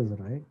saw this,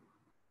 right?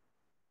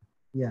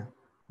 Yeah,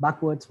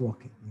 backwards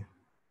walking. Yeah.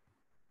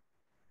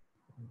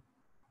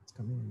 It's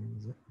coming in,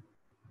 is it?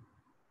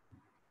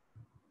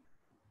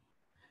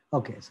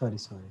 Okay, sorry.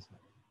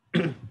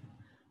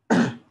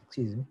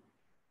 Excuse me.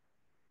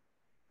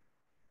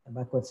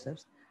 Backward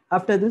steps.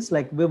 After this,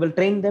 like we will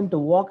train them to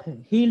walk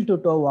heel to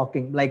toe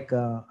walking, like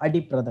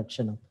Adi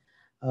Pradakshanam.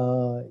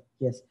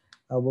 Yes,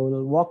 we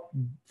will walk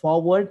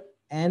forward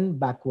and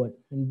backward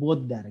in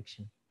both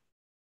direction,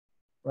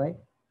 right?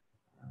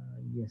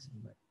 Yes,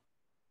 right.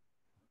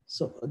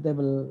 So they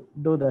will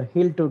do the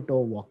heel to toe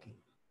walking,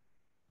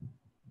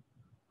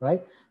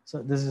 right?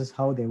 So this is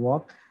how they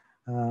walk.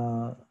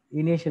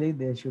 Initially,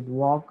 they should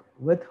walk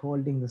with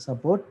holding the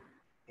support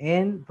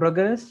and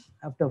progress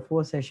after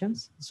 4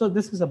 sessions. So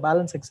this is a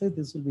balance exercise.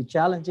 This will be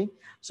challenging.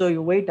 So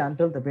you wait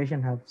until the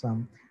patient have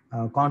some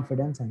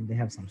confidence and they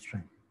have some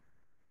strength.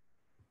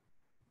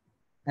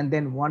 And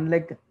then one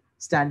leg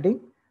standing,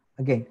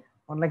 again,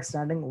 one leg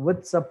standing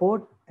with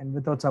support and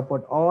without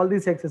support. All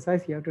these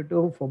exercises you have to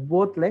do for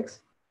both legs,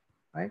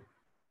 right?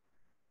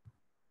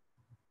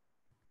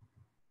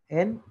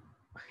 And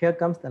here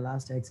comes the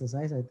last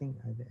exercise. I think,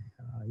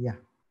 yeah,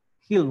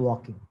 heel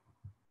walking.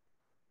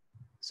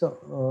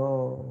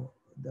 So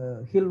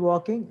the heel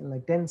walking,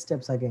 like 10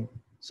 steps again.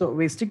 So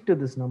we stick to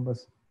these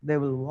numbers. They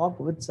will walk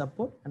with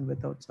support and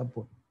without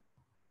support.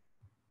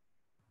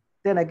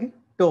 Then again,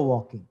 toe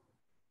walking.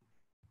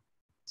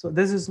 So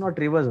this is not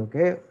reverse,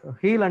 okay?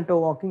 Heel and toe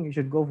walking, you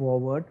should go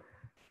forward.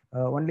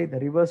 Only the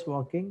reverse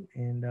walking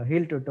and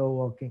heel to toe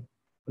walking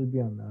will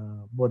be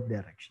on both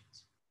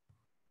directions.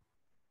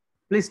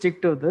 Please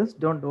stick to this.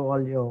 Don't do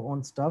all your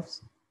own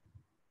stuffs.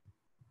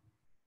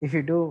 If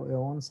you do your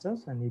own stuff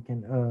and you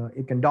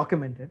can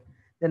document it,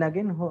 then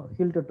again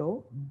heel to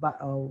toe,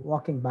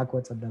 walking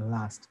backwards at the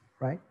last,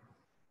 right?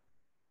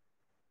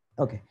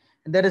 Okay.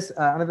 And there is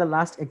another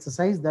last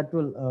exercise that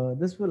will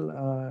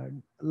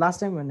last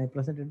time when I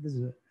presented this,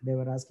 they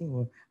were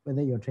asking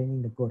whether you're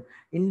training the core.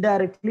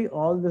 Indirectly,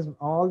 all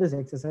this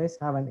exercise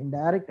have an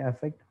indirect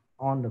effect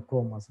on the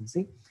core muscle.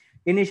 See,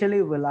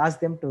 initially we'll ask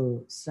them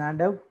to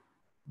stand up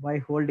by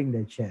holding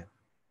their chair.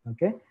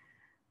 Okay.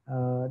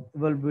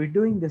 We'll be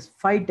doing this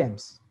 5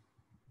 times.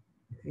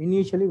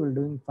 Initially we're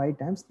doing 5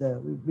 times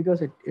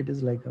because it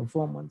is like a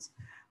 4 months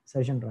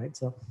session, right?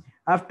 So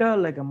after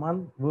like a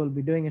month, we'll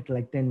be doing it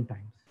like 10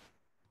 times.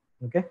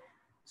 Okay.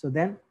 So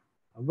then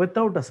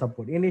without a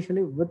support,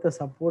 initially with the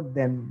support,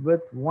 then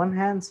with one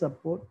hand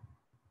support.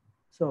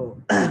 So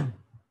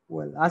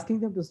well, asking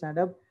them to stand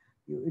up,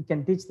 you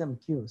can teach them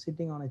cue,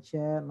 sitting on a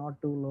chair,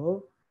 not too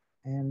low.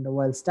 And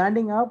while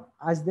standing up,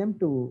 ask them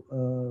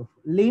to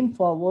lean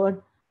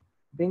forward,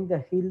 bring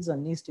the heels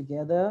and knees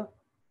together,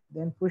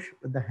 then push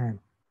with the hand.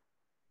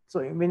 So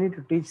we need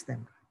to teach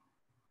them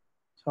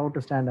how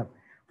to stand up.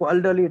 For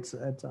elderly, it's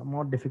a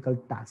more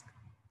difficult task.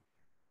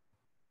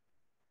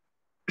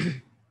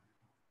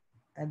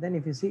 And then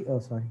if you see, oh,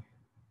 sorry.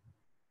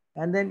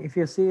 And then if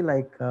you see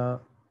like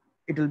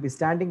it will be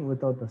standing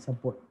without the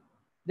support,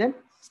 then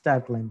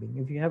start climbing.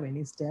 If you have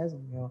any stairs,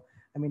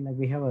 I mean, like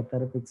we have a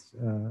therapeutic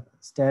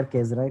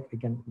staircase, right? We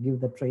can give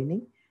the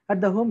training. At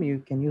the home,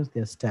 you can use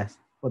their stairs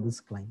for these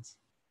clients.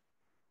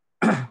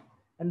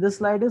 And this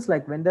slide is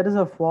like when there is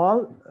a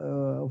fall,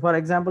 for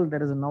example,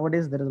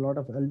 nowadays there is a lot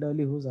of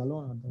elderly who's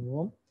alone at the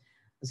home.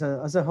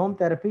 So as a home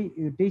therapy,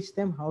 you teach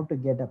them how to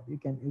get up. You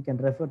can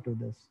refer to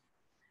this.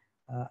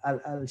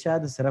 I'll share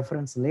this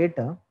reference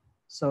later.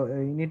 So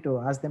you need to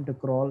ask them to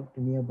crawl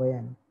to nearby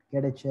and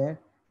get a chair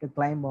to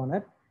climb on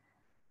it.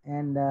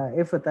 And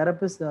if a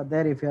therapist are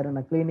there, if you're in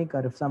a clinic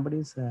or if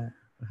somebody's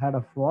had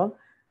a fall,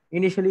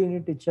 initially you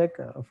need to check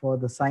for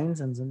the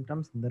signs and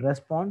symptoms and the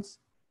response.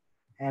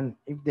 And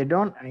if they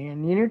don't,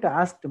 and you need to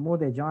ask to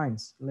move their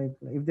joints. Like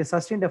if they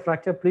sustained a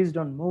fracture, please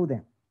don't move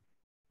them,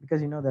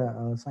 because you know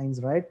the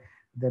signs, right?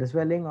 If there is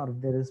swelling or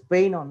if there is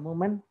pain on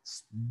movement,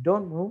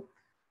 don't move.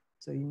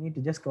 So you need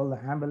to just call the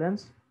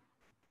ambulance.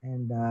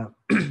 And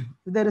if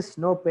there is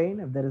no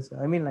pain, if there is,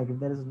 I mean, like if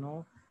there is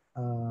no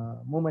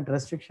movement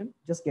restriction,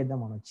 just get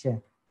them on a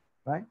chair,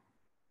 right?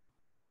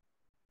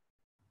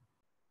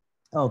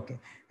 Okay.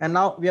 And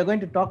now we are going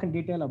to talk in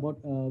detail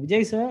about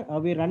Vijay sir. Are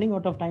we running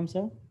out of time,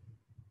 sir?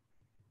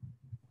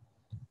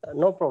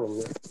 No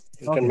problem.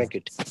 You can make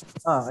it.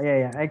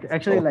 Yeah.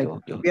 Actually, Okay,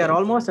 like we are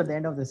almost at the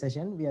end of the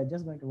session. We are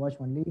just going to watch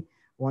only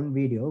one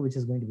video, which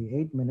is going to be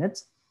 8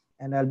 minutes,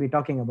 and I'll be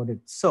talking about it.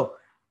 So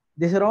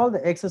these are all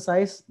the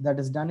exercise that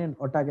is done in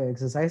Otago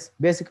exercise.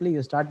 Basically,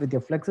 you start with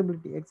your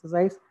flexibility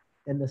exercise,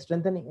 then the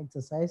strengthening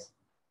exercise,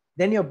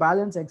 then your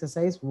balance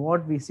exercise,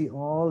 what we see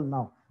all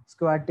now: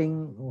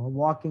 squatting,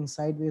 walking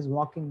sideways,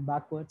 walking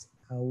backwards,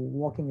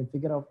 walking in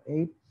figure of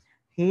 8,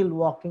 heel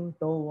walking,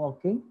 toe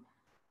walking,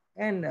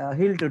 and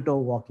heel to toe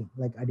walking,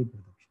 like Adi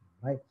Production,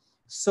 right?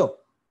 So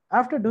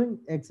after doing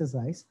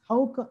exercise,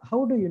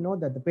 how do you know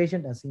that the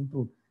patient has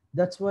improved?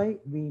 That's why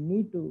we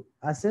need to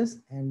assess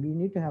and we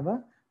need to have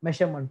a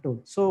measurement tool.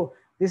 So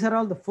these are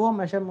all the 4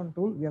 measurement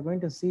tools we are going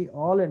to see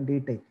all in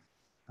detail.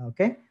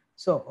 Okay.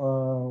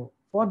 So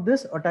for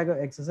this Otago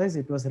exercise,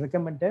 it was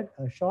recommended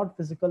a short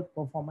physical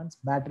performance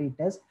battery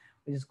test,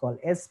 which is called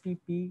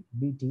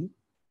SPPBT.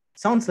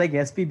 Sounds like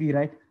SPB,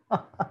 right?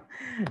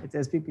 It's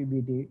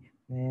SPPBT.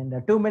 And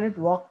a 2-minute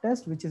walk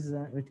test, which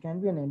can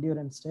be an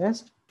endurance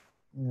test.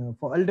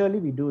 For elderly,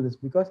 we do this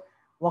because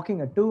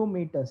walking at 2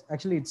 meters,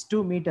 actually it's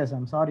 2 meters.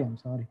 I'm sorry.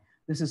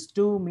 This is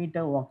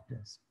 2-meter walk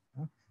test.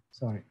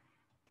 Sorry.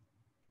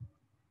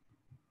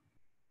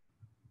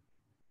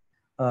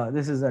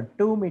 This is a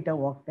 2-meter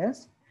walk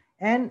test.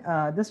 And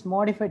this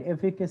modified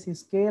efficacy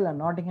scale and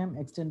Nottingham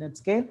extended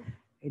scale,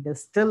 it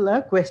is still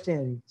a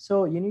questionnaire.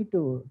 So you need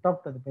to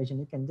talk to the patient.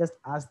 You can just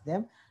ask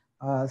them,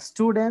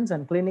 students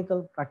and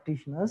clinical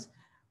practitioners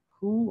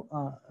who,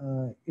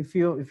 if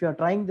you are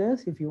trying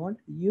this, if you want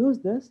to use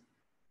this,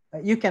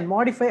 you can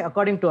modify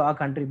according to our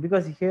country,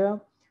 because here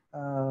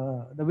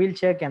the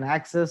wheelchair can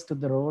access to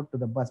the road, to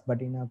the bus,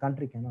 but in our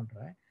country cannot,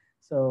 right?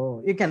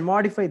 So you can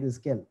modify the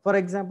scale. For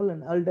example,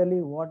 in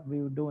elderly, what we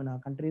would do in our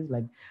country is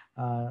like,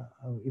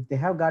 if they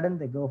have garden,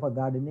 they go for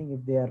gardening.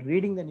 If they are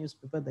reading the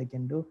newspaper, they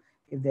can do.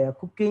 If they are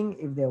cooking,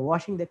 if they are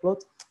washing their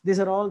clothes, these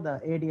are all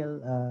the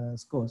ADL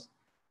scores.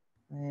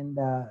 And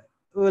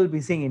we will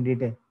be seeing in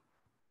detail.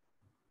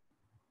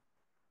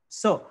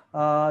 So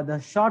the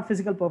short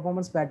physical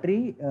performance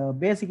battery,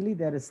 basically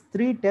there is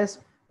 3 tests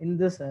in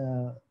this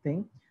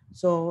thing.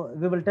 So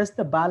we will test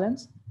the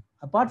balance.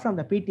 Apart from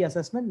the PT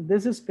assessment,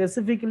 this is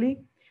specifically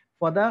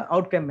for the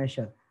outcome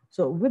measure.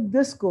 So with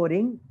this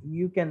scoring,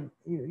 you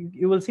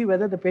will see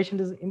whether the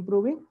patient is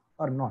improving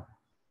or not.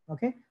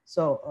 Okay,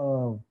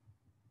 so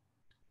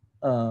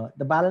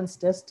the balance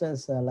test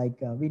is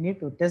we need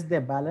to test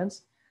their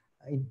balance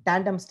in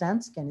tandem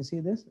stance. Can you see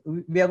this?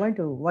 We are going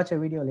to watch a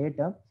video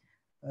later.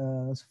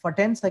 For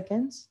 10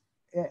 seconds,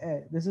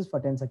 this is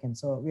for 10 seconds.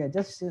 So we are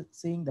just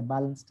seeing the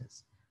balance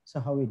test. So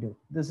how we do,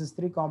 this is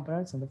 3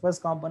 components, and the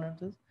first component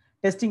is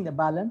testing the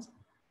balance.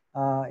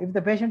 If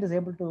the patient is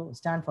able to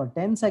stand for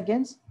 10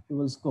 seconds, you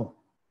will score.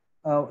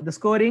 The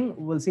scoring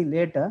we'll see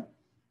later.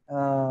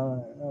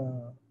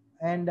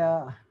 And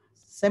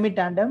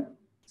semi-tandem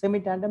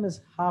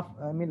is half,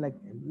 I mean like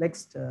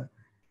legs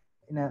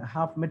in a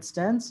half mid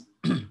stance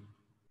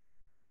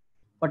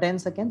for 10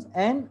 seconds,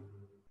 and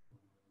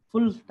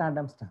full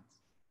tandem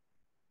stance,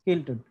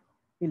 heel to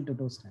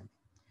toe stand.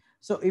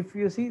 So if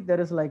you see,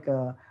 there is like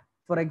a,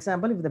 for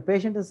example, if the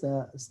patient is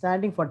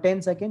standing for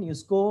 10 seconds, you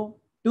score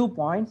 2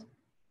 points.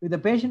 If the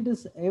patient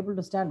is able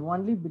to stand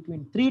only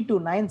between 3 to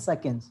 9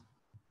 seconds,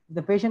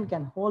 the patient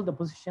can hold the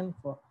position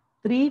for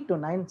 3 to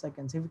 9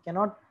 seconds. If you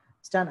cannot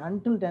stand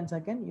until 10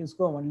 seconds, you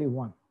score only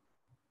 1.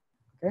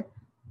 Okay.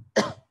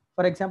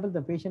 For example,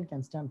 the patient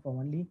can stand for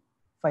only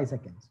 5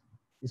 seconds,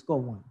 you score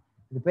 1.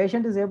 If the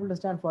patient is able to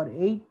stand for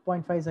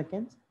 8.5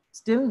 seconds,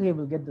 still he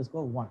will get the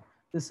score 1.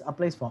 This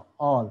applies for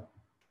all.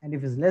 And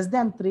if it's less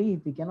than 3,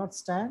 if he cannot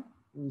stand,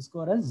 he will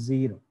score as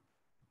 0.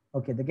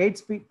 Okay, the gait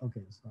speed,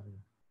 okay, sorry.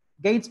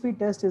 Gait speed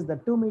test is the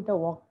 2-meter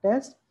walk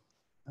test.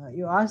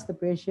 You ask the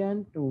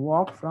patient to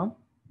walk from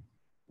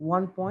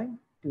one point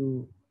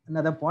to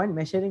another point,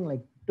 measuring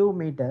like 2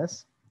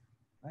 meters.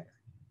 Right?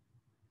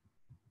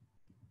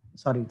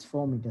 Sorry, it's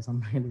 4 meters.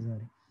 I'm really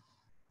sorry.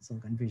 Some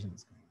confusion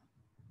is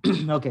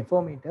going on. Okay,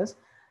 4 meters.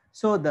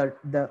 So the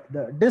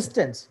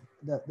distance,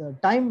 the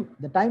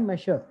time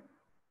measure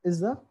is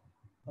the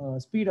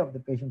speed of the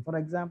patient. For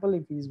example,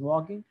 if he's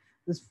walking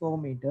this 4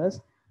 meters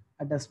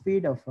at a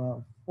speed of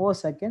 4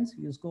 seconds,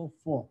 you score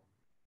 4.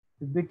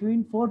 If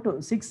between 4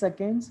 to 6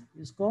 seconds,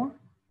 you score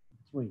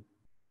 3.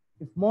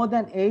 If more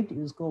than 8,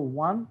 you score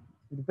 1.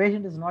 If the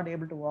patient is not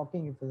able to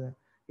walking,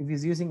 if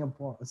he's using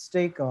a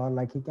stick or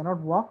like he cannot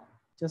walk,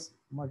 just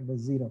mark it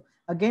as 0.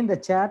 Again, the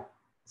chair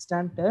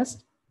stand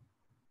test.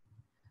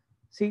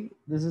 See,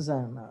 this is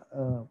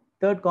a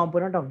third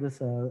component of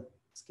this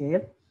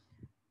scale.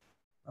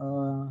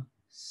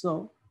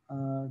 So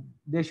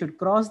they should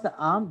cross the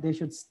arm. They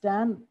should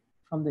stand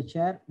from the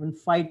chair in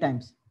 5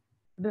 times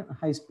at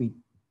high speed.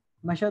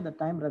 Measure the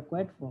time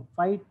required for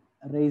 5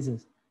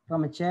 raises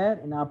from a chair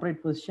in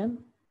upright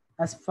position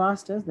as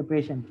fast as the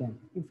patient can.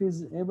 If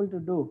he's able to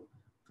do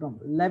from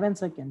 11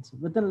 seconds,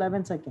 within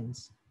 11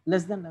 seconds,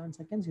 less than 11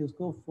 seconds, you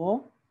score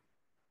 4.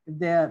 If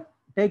they are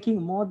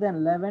taking more than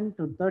 11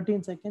 to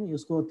 13 seconds, you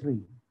score 3.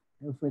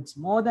 If it's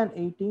more than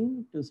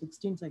 18 to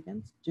 16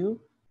 seconds, 2.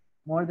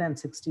 More than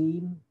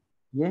 16,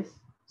 yes,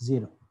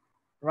 0.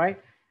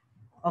 Right?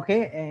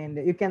 Okay, and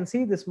you can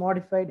see this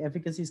modified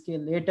efficacy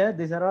scale later.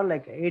 These are all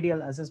like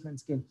ADL assessment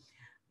scale.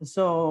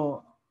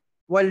 So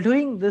while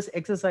doing this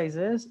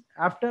exercises,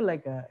 after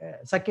like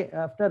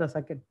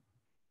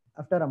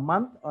after a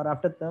month or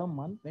after third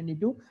month, when you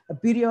do a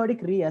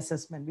periodic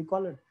reassessment, we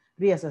call it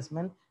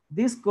reassessment,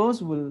 this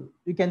course will,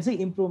 you can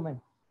see improvement.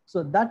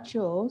 So that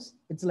shows,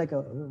 it's like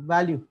a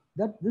value,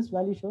 that this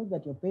value shows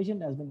that your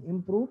patient has been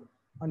improved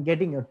on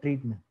getting your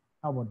treatment.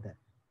 How about that?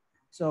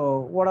 So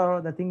what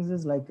are the things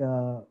is like,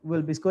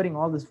 we'll be scoring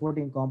all these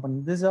 14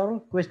 components. These are all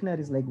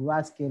questionnaires like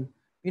VAS scale.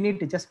 You need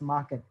to just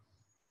mark it.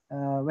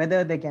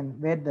 Whether they can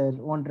wear their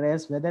own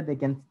dress, whether they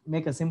can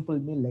make a simple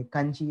meal like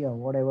kanchi or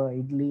whatever,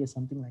 idli or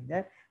something like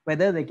that,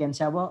 whether they can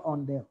shower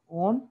on their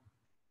own,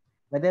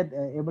 whether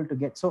they're able to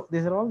get. So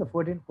these are all the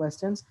 14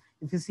 questions.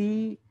 If you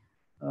see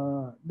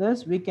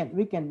this, we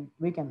can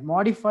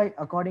modify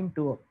according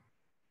to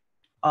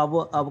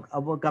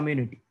our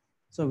community.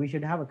 So we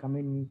should have a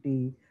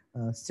community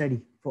study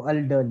for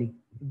elderly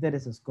if there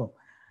is a scope.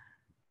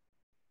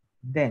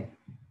 Then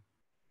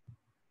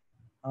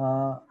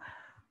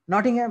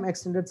Nottingham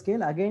extended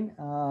scale, again,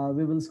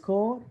 we will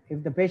score,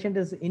 if the patient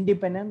is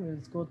independent, we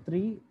will score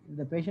 3. If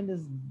the patient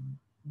is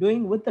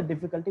doing with the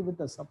difficulty, with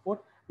the support,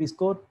 we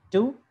score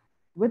 2.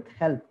 With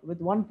help, with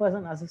 1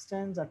 person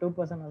assistance or 2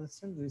 person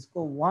assistance, we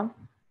score 1.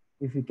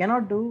 If you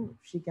cannot do,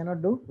 she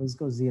cannot do, we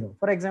score 0.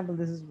 For example,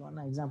 this is one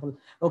example.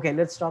 Okay,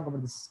 let's talk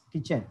about this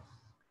kitchen.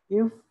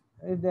 If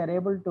they are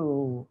able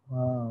to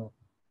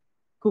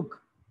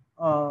cook,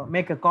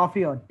 make a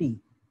coffee or tea,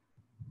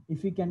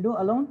 if you can do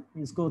alone,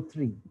 you score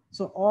 3.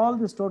 So all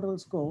this total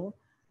score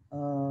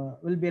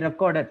will be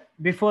recorded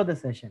before the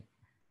session.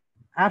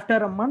 After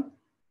a month,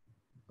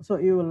 so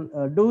you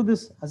will do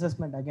this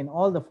assessment again,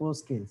 all the 4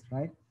 scales,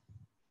 right?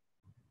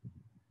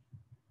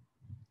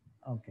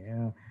 Okay.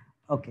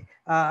 Okay.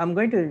 I'm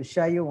going to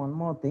show you one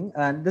more thing,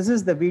 and this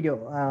is the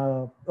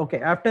video.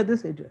 Okay. After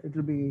this, it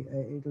will be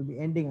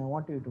ending. I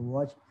want you to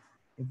watch.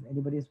 If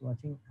anybody is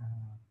watching,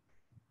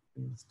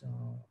 please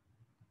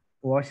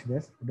watch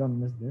this. Don't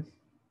miss this.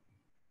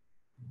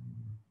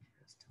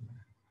 Just a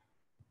minute.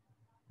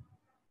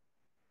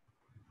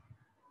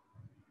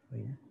 Oh,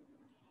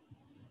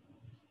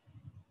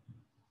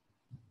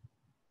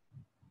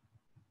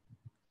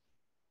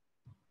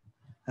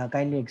 yeah.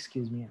 Kindly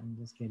excuse me. I'm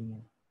just getting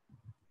it.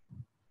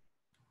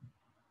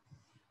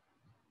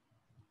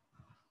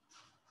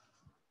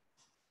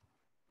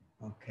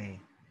 Okay.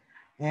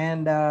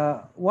 And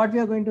what we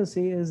are going to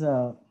see is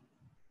a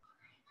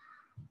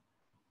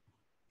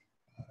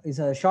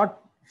short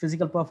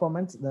physical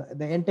performance,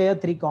 the entire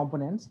 3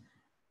 components.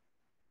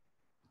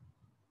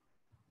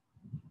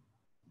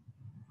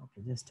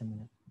 Okay, just a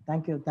minute.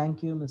 Thank you,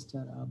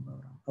 Mr.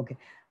 Okay.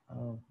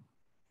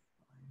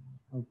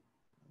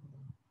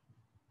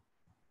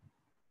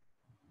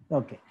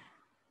 Okay.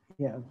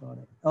 Yeah, got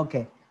it.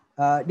 Okay.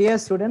 Dear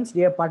students,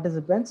 dear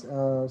participants,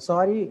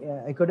 sorry,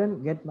 I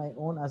couldn't get my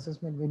own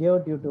assessment video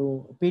due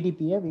to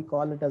PDPA. We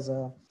call it as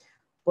a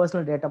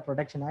Personal Data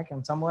Protection Act,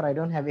 and somewhere I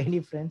don't have any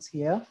friends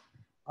here,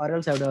 or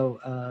else I would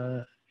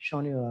have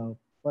shown you a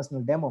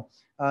personal demo.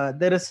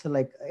 There is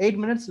like 8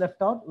 minutes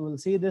left out. We will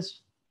see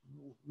this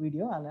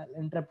video and I'll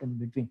interrupt in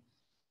between.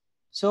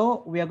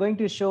 So we are going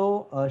to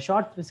show a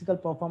short physical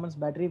performance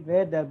battery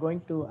where they're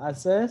going to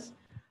assess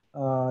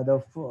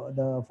the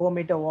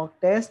 4-meter walk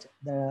test,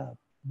 the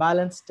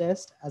balance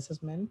test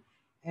assessment,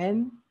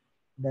 and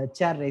the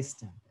chair raise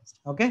stand test.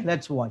 Okay,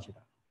 let's watch it.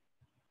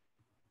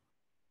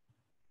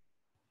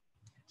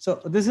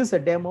 So this is a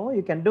demo.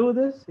 You can do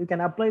this. You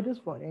can apply this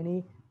for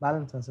any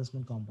balance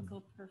assessment component.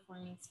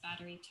 Performance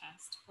battery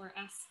test, or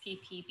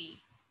SPPB.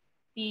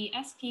 The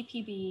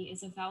SPPB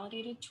is a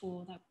validated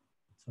tool that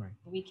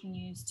we can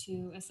use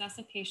to assess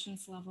a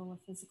patient's level of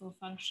physical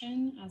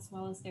function as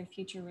well as their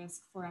future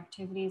risk for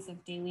activities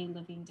of daily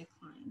living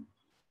decline.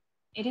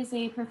 It is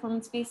a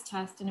performance-based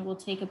test and it will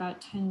take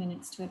about 10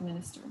 minutes to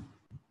administer.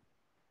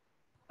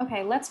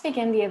 Okay, let's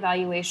begin the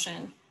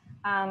evaluation.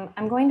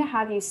 I'm going to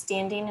have you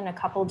standing in a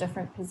couple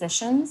different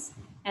positions,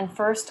 and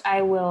first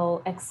I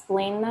will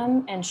explain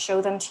them and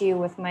show them to you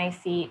with my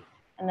feet,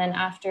 and then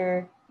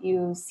after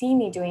you see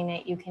me doing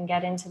it, you can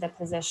get into the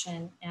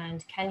position,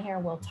 and Ken here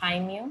will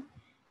time you.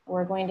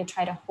 We're going to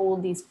try to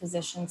hold these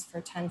positions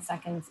for 10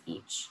 seconds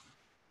each.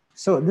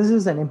 So this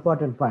is an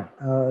important part.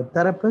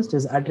 Therapist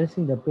is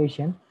addressing the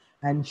patient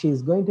and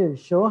she's going to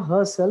show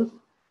herself,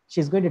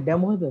 she's going to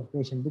demo the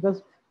patient,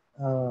 because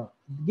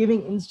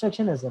giving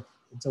instruction is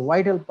it's a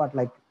vital part.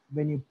 Like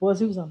when you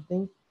perceive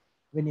something,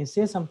 when you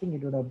say something,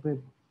 it would have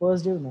been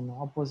perceived in an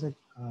opposite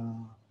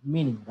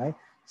meaning, right?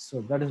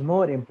 So that is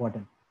more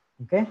important.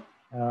 Okay,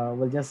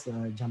 we'll just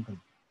jump in.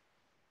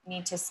 You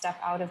need to step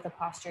out of the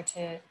posture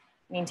to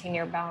maintain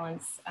your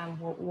balance.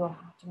 We'll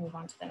have to move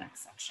on to the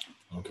next section.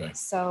 Okay.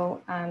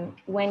 So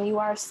when you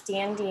are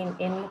standing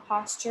in the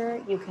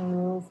posture, you can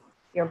move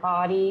your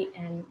body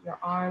and your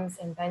arms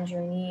and bend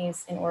your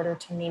knees in order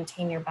to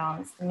maintain your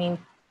balance.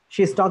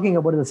 She's talking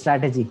about the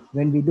strategy.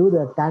 When we do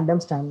the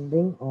tandem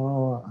standing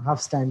or half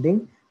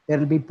standing, there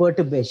will be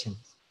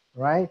perturbations,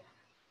 right?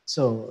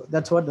 So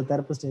that's what the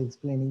therapist is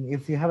explaining.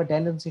 If you have a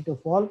tendency to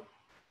fall,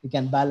 you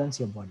can balance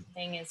your body. The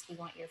thing is, we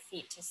want your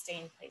feet to stay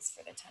in place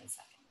for the 10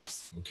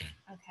 seconds. Okay.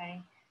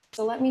 Okay.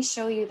 So let me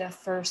show you the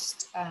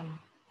first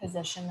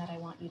position that I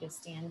want you to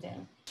stand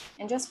in.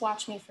 And just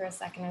watch me for a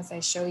second as I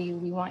show you.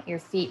 We want your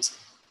feet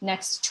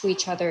next to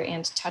each other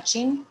and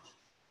touching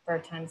for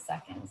 10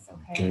 seconds.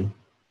 Okay.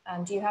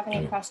 Do you have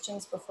any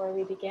questions before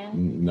we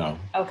begin? No.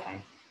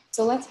 Okay.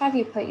 So let's have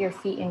you put your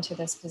feet into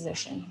this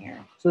position here.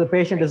 So the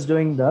patient is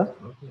doing the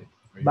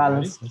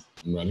balance. Ready?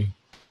 I'm ready.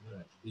 All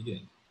right,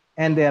 begin.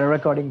 And they are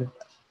recording the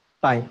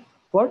time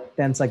for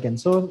 10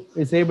 seconds. So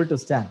it's able to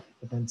stand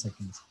for 10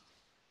 seconds.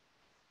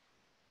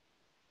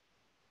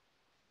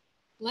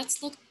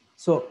 Let's look.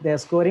 So they're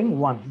scoring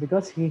 1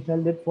 because he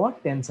held it for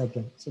 10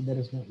 seconds. So there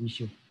is no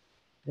issue.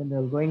 Then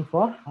they're going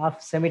for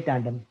half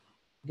semi-tandem.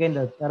 Again,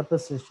 the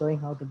therapist is showing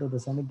how to do the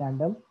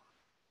semi-tandem.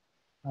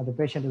 The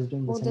patient is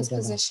doing the hold this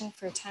semi-tandem. position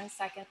for 10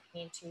 seconds.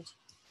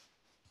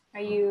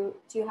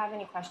 Do you have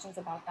any questions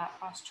about that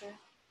posture?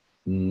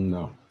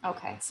 No.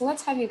 Okay, so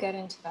let's have you get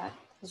into that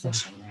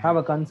position. Have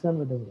a concern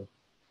with the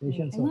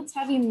patients. And let's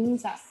have you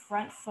move that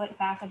front foot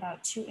back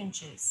about 2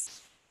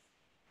 inches.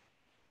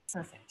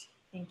 Perfect.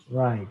 Thank you.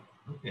 Right.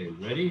 Okay,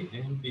 ready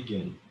and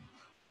begin.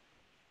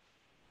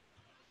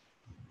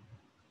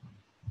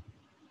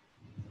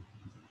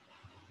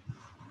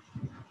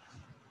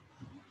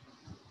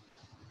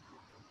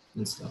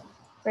 And stop.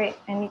 Great.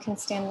 And you can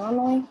stand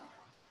normally.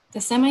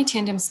 The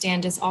semi-tandem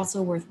stand is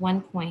also worth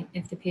 1 point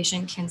if the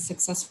patient can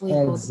successfully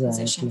hold the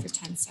position for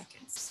 10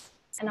 seconds.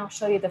 And I'll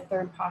show you the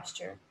third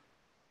posture.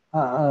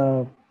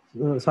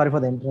 Sorry for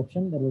the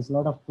interruption. There was a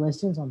lot of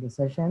questions on the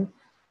session.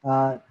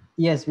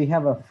 Yes, we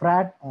have a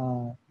frat.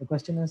 The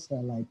question is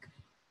like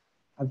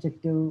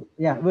objective.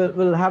 Yeah,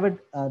 we'll have it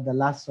the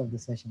last of the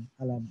session.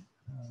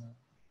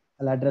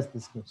 I'll address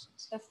these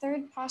questions. The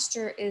third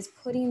posture is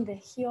putting the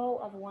heel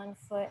of one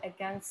foot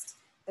against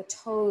the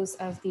toes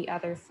of the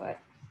other foot.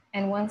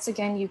 And once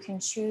again, you can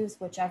choose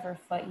whichever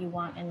foot you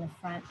want in the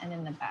front and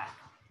in the back.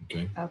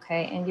 Okay.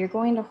 Okay, and you're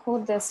going to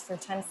hold this for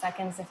 10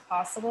 seconds if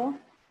possible.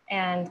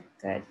 And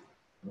good.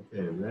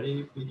 Okay,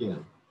 ready,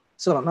 begin.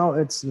 So now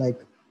it's like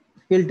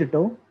heel to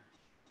toe.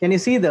 Can you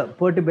see the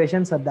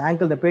perturbations at the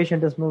ankle? The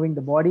patient is moving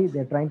the body.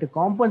 They're trying to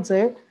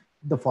compensate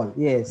the fall.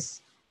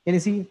 Yes. Can you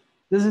see?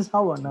 This is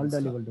how an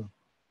elderly will do.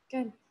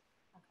 Good.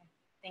 Okay,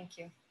 thank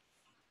you.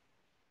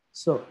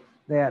 So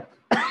there,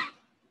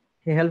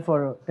 he held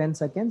for 10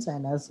 seconds,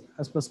 and as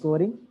per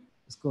scoring,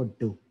 scored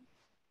 2.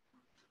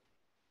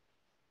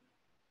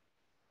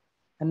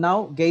 And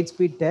now gait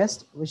speed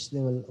test, which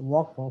they will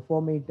walk for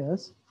 4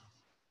 meters.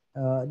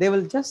 They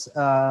will just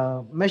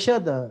measure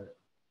the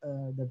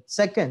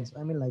seconds.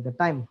 I mean, like the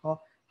time.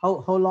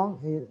 How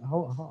long?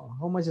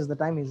 How much is the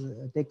time is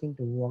taking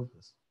to walk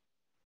this?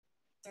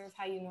 Observe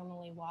how you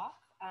normally walk.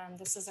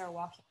 This is our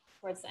walk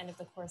towards the end of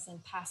the course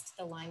and past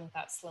the line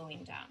without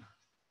slowing down.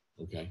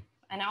 Okay.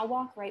 And I'll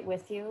walk right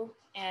with you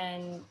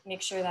and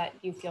make sure that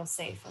you feel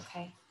safe.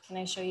 Okay. Can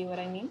I show you what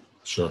I mean?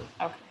 Sure.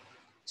 Okay.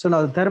 So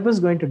now the therapist is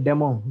going to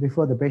demo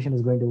before the patient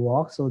is going to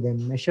walk. So they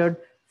measured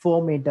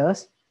 4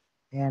 meters,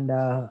 and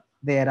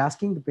they are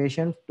asking the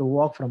patient to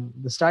walk from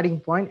the starting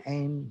point,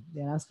 and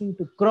they're asking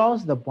to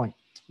cross the point,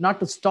 not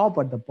to stop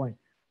at the point.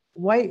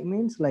 Why?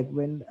 Means like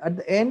when at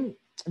the end,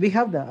 we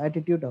have the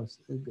attitude of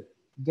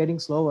getting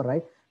slower,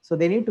 right? So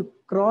they need to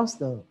cross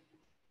the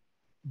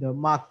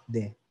mark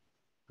there,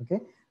 okay?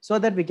 So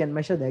that we can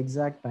measure the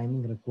exact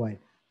timing required.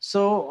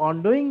 So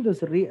on doing this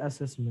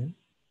reassessment,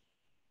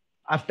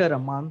 after a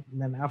month,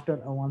 then after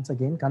once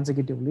again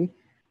consecutively,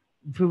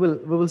 we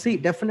will see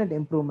definite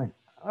improvement,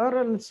 or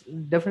else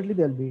definitely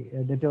they'll be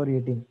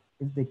deteriorating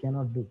if they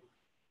cannot do.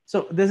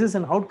 So this is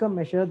an outcome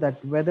measure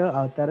that whether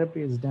our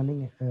therapy is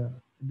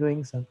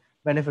doing some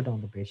benefit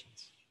on the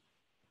patients.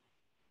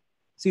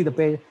 See,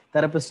 the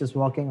therapist is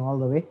walking all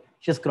the way.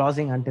 She's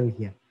crossing until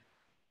here.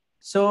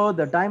 So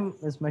the time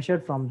is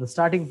measured from the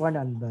starting point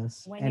and the end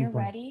point. When you're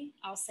ready,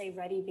 I'll say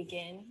ready,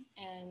 begin,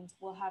 and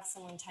we'll have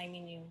someone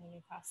timing you when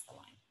you cross the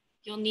line.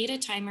 You'll need a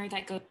timer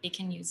that they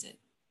can use it.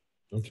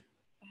 Okay.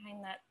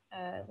 Behind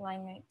that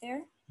line right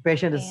there.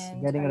 Patient is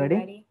getting ready.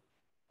 Ready.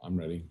 I'm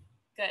ready.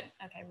 Good.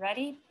 Okay,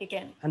 ready,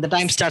 begin. And the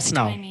time starts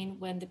now. Timing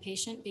when the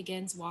patient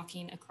begins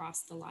walking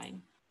across the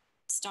line.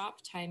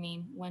 Stop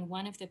timing when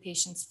one of the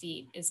patient's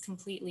feet is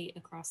completely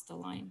across the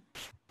line.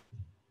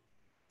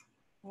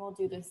 We'll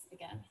do this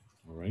again.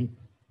 All right.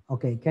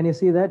 Okay, can you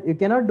see that? You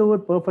cannot do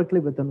it perfectly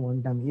within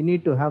one time. You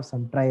need to have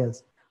some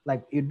trials.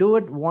 Like you do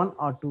it 1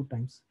 or 2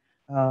 times.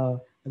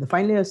 The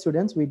final year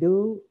students, we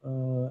do,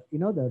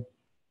 the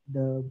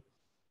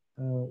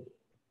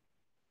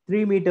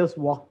 3 meters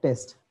walk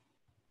test,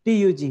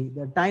 TUG,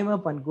 the time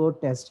up and go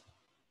test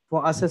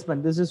for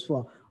assessment. This is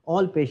for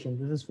all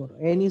patients. This is for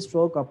any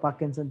stroke or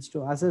Parkinson's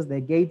to assess their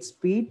gait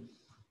speed,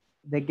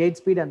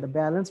 and the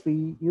balance.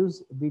 We do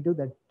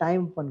the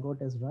time up and go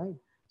test, right?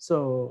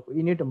 So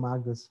you need to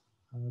mark this.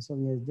 So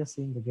we are just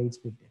seeing the gait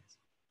speed test.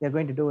 They're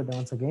going to do it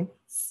once again.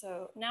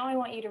 So now I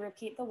want you to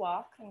repeat the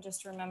walk, and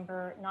just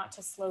remember not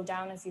to slow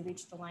down as you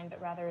reach the line, but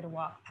rather to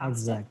walk past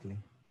exactly. it.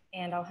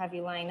 And I'll have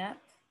you line up.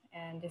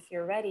 And if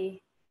you're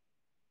ready.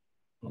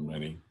 I'm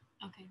ready.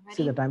 Okay, ready?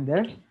 See the time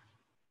there? Okay.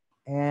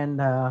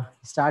 And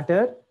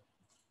started,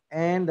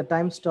 and the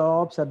time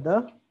stops at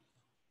the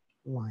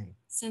line.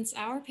 Since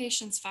our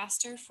patient's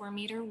faster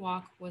 4-meter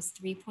walk was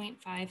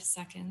 3.5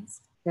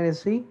 seconds. Can you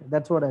see?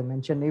 That's what I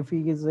mentioned. If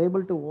he is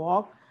able to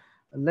walk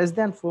less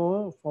than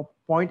 4 for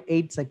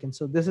 0.8 seconds.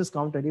 So this is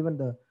counted. Even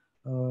the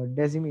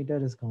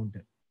decimeter is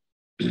counted.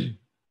 Can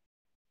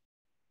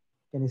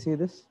you see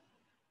this?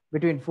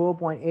 Between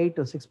 4.8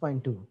 to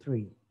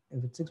 6.23.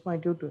 If it's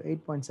 6.2 to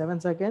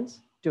 8.7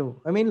 seconds,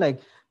 2. I mean,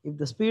 like if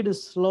the speed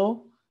is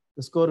slow,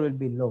 the score will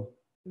be low.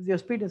 If your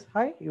speed is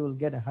high, you will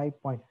get a high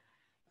point.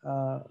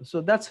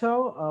 So that's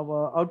how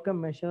our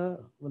outcome measure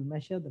will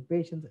measure the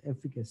patient's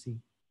efficacy.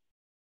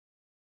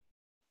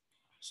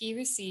 He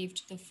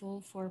received the full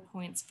 4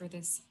 points for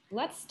this.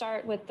 Let's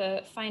start with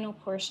the final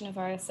portion of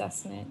our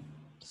assessment.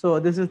 So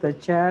this is the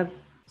chair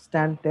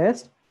stand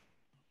test,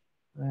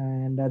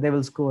 and they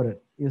will score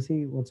it. You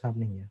see what's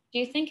happening here. Do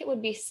you think it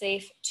would be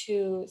safe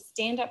to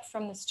stand up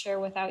from this chair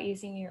without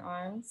using your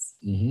arms?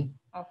 Mm-hmm.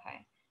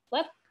 Okay.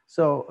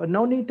 So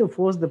no need to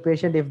force the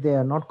patient if they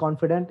are not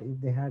confident,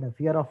 if they had a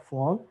fear of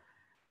fall,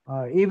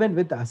 even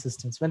with the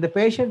assistance. When the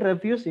patient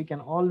refused, you can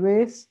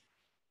always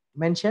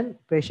mention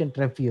patient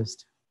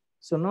refused.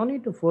 So no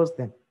need to force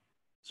them.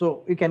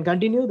 So you can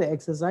continue the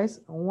exercise.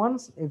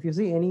 Once, if you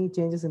see any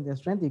changes in their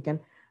strength, you can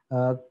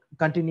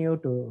continue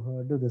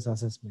to do this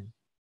assessment.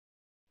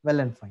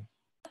 Well and fine.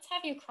 Let's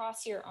have you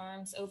cross your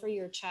arms over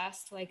your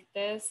chest like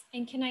this.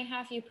 And can I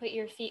have you put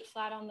your feet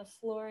flat on the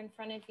floor in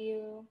front of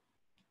you?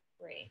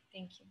 Great,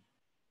 thank you.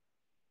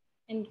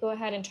 And go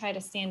ahead and try to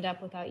stand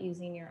up without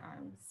using your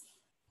arms.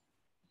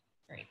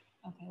 Great,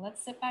 okay,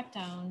 let's sit back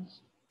down.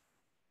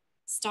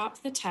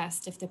 Stop the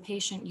test if the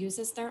patient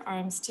uses their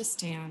arms to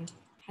stand,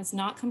 has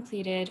not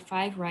completed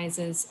 5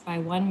 rises by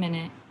 1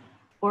 minute,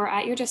 or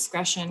at your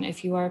discretion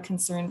if you are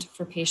concerned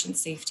for patient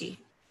safety.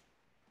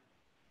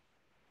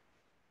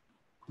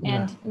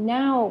 And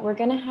now we're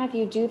gonna have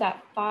you do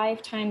that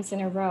 5 times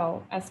in a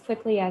row as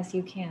quickly as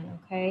you can,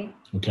 okay?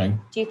 Okay.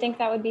 Do you think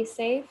that would be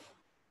safe?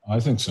 I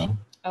think so.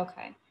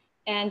 Okay.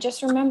 And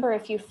just remember,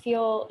 if you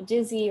feel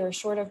dizzy or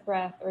short of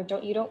breath or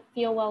you don't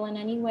feel well in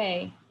any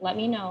way, let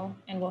me know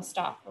and we'll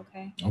stop,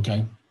 okay?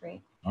 Okay.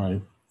 Great. All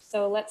right.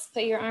 So let's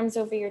put your arms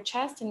over your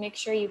chest and make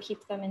sure you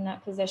keep them in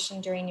that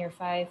position during your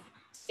 5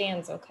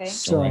 stands, okay?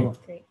 So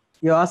great.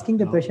 You're asking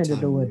the patient to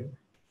do it.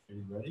 Are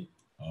you ready?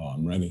 Oh,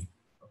 I'm ready.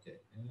 Okay.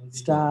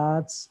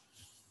 Starts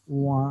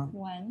 1.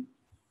 1,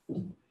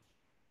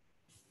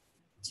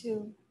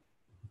 2,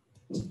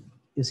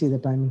 You see the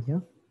timing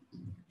here?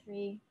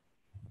 3,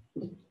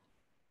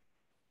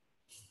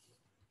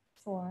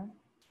 4,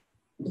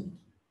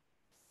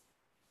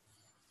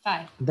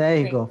 5. There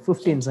you Great. go,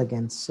 15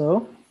 seconds.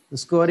 So the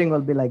scoring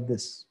will be like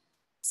this.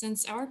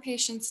 Since our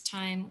patient's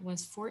time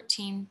was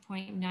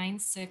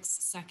 14.96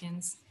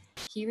 seconds,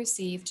 he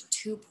received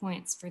 2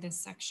 points for this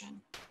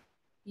section.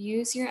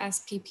 Use your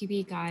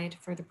SPPB guide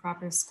for the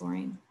proper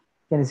scoring.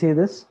 Can you see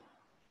this?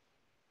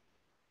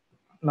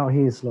 No,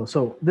 he is slow.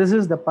 So this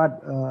is the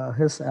part,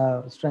 his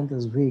strength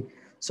is weak.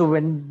 So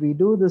when we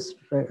do this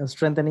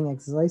strengthening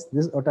exercise,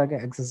 this Otago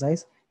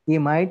exercise, he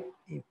might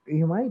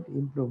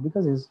improve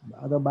because his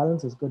other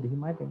balance is good. He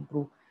might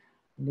improve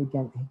and he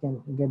can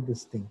get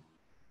this thing.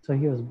 So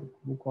he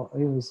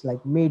was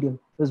like medium,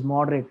 he was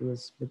moderate, he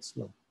was a bit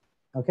slow.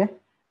 Okay.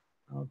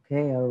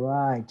 Okay, all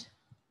right.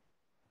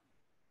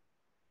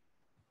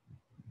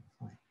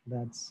 Fine.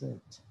 That's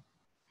it.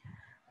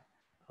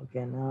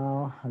 Okay,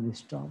 now I will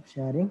stop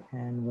sharing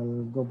and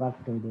we'll go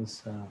back to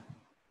this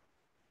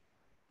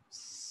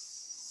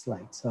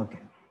slides. Okay.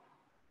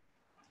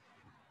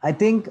 I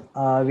think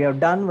we are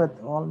done with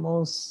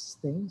almost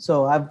things.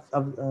 So I've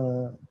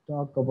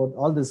talked about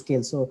all the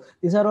scales. So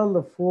these are all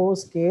the 4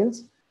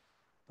 scales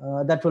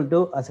that will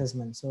do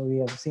assessment. So we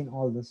have seen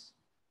all this.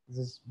 This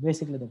is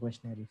basically the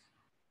questionnaire.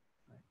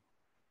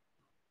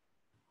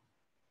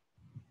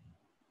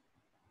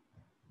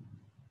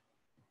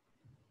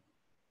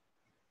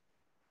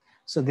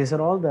 So these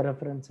are all the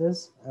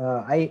references.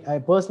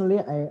 I personally,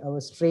 I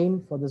was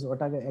trained for this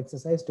Otago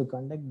exercise to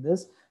conduct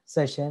this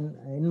session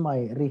in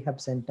my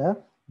rehab center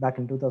back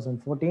in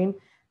 2014.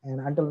 And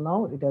until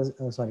now, it has,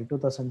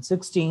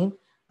 2016.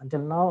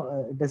 Until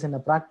now, it is in a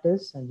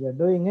practice and we are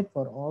doing it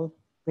for all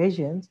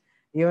patients.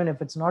 Even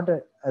if it's not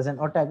as an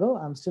Otago,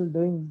 I'm still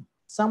doing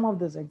some of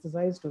this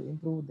exercise to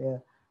improve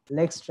their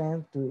leg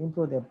strength, to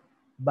improve their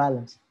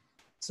balance.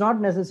 It's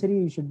not necessary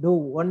you should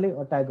do only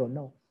Otago,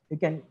 no. You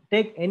can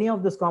take any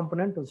of this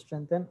component to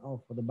strengthen or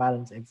for the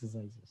balance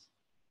exercises.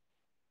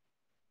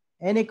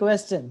 Any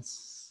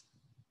questions?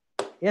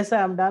 Yes, I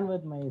am done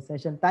with my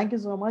session. Thank you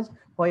so much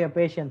for your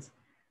patience.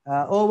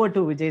 Over to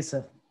Vijay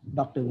sir,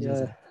 Dr. Vijay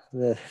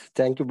sir.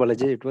 Thank you,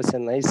 Balaji. It was a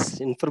nice,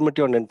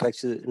 informative and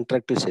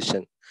interactive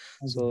session.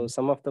 So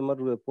some of them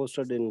are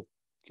posted in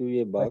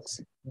QA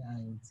box. Yeah,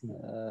 I see.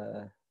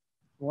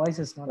 Voice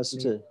is not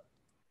clear.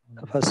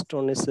 First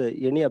one is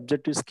any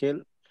objective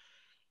scale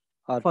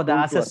or for the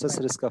tool assessment. to assess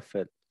risk of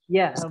fail.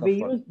 Yeah, we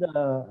use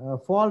the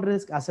fall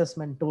risk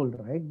assessment tool,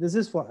 right? This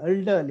is for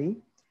elderly.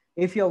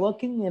 If you're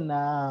working in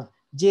a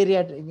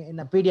geriatric, in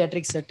a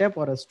pediatric setup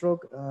or a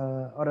stroke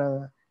or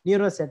a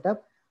neuro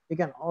setup, you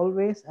can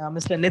always,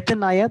 Mr. Nitin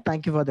Nair,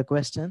 thank you for the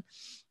question.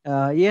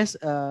 Yes,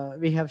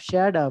 we have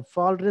shared a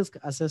fall risk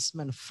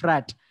assessment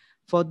FRAT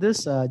for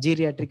this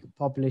geriatric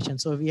population.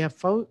 So we have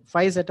 5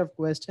 set of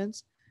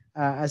questions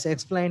as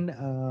explained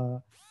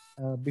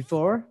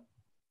before.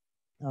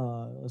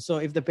 So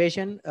if the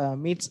patient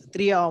meets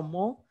 3 or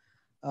more,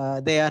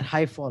 they are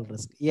high fall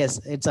risk.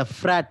 Yes, it's a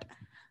FRAT.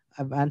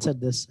 I've answered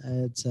this.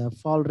 It's a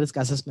fall risk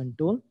assessment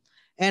tool.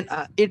 And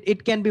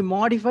it can be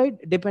modified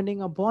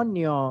depending upon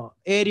your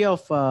area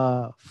of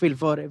field.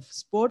 For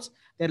sports,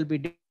 there will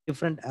be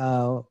different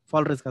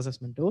fall risk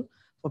assessment tool.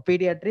 For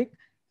pediatric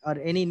or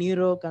any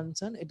neuro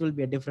concern, it will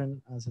be a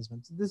different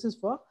assessment. So this is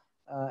for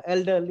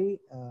elderly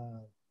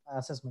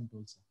assessment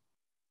tools.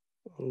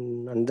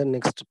 And then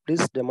next,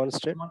 please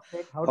demonstrate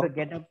how to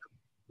get up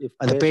If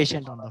the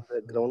patient on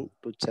the ground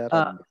to chair.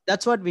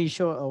 That's what we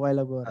show a while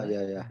ago, right?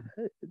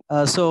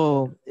 Yeah.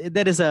 So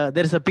there is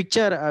a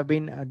picture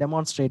been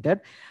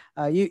demonstrated.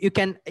 You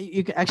can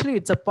actually,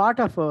 it's a part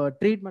of a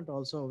treatment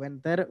also.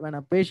 When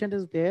a patient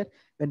is there,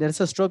 when there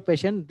is a stroke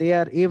patient, they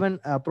are even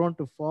prone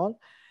to fall.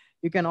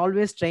 You can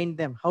always train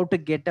them how to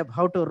get up,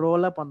 how to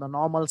roll up on the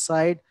normal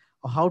side,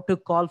 or how to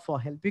call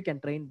for help. You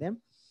can train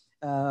them.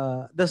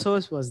 The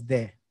source was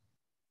there.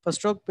 For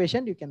stroke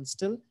patient, you can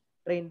still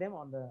train them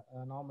on the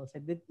normal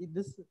side.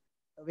 This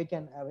we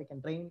can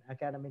train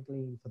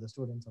academically for the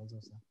students also,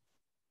 sir.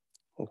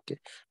 Okay.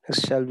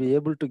 Next, shall we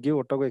able to give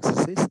Otago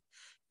exercise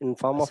in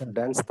form of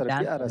dance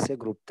therapy or as a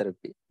group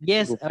therapy?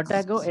 Yes,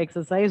 Otago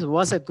exercise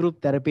was a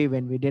group therapy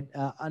when we did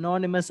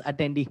anonymous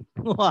attendee.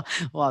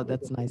 Wow,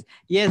 that's nice.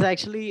 Yes,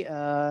 actually,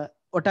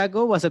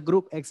 Otago was a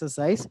group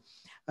exercise.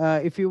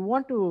 If you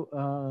want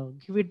to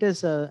give it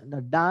as a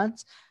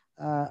dance,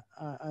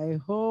 I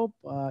hope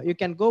you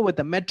can go with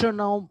a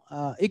metronome.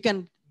 You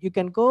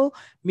can go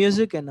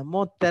music in a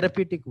more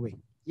therapeutic way.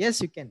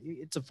 Yes, you can.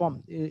 It's a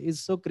form.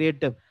 It's so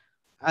creative.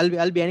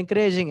 I'll be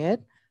encouraging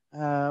it,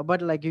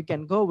 but like you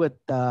can go with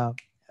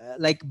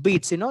like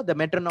beats, the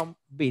metronome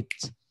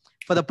beats.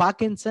 For the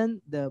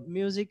Parkinson, the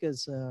music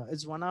is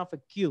one of a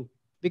cue,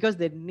 because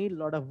they need a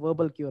lot of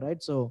verbal cue,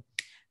 right? So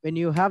when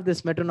you have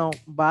this metronome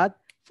bath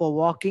for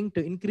walking,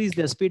 to increase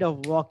the speed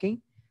of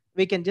walking,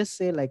 we can just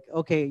say like,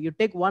 okay, you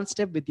take one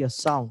step with your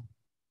sound,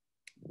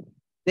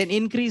 then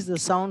increase the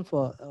sound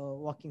for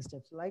walking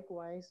steps.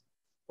 Likewise,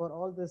 for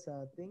all this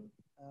thing,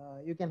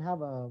 you can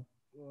have a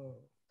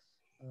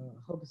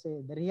how to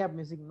say, the rehab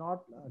music,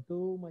 not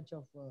too much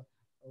of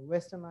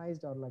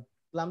westernized or like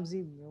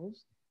clumsy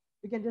moves.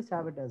 You can just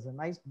have it as a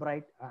nice,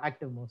 bright,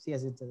 active moves.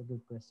 Yes, it's a good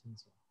question.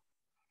 So.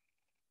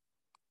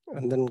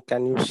 And then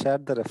can you share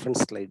the reference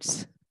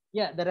slides?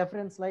 Yeah, the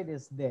reference slide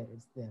is there.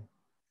 It's there.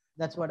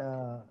 That's what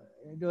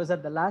it was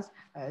at the last.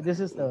 This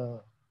is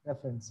the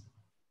reference.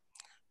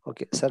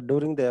 Okay, sir.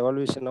 During the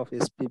evaluation of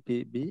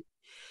SPPB,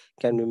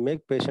 can we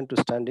make patient to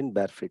stand in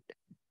bare feet?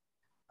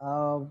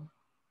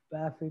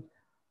 Barefoot.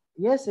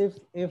 Yes,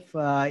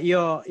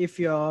 if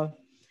your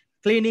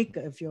clinic,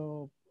 if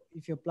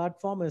your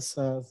platform is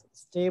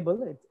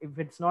stable, if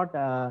it's not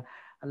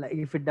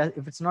if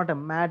it's not a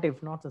mat,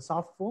 if not a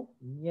soft foam,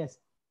 yes,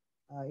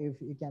 if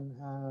you can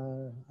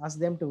ask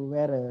them to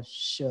wear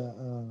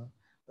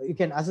you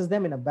can assist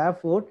them in a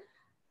barefoot.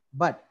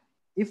 But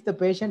if the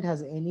patient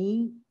has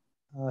any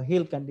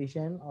heel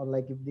condition, or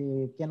like if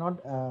they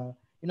cannot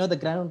the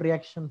ground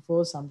reaction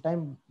force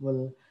sometimes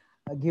will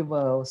give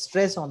a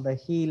stress on the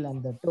heel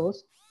and the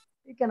toes,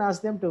 you can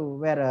ask them to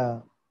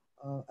wear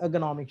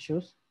ergonomic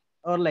shoes,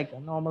 or like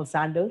normal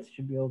sandals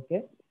should be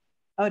okay.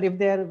 Or if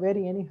they are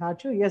wearing any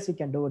hard shoe, yes, you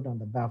can do it on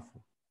the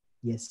barefoot.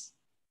 Yes.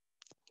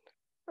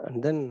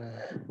 And then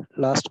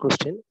last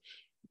question: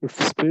 if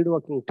speed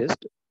walking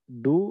test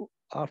do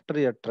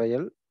after a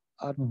trial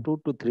or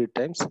 2 to 3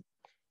 times,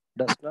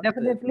 does not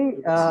definitely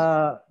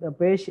the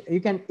patient,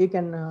 you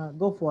can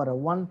go for a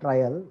one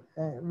trial.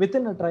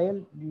 Within a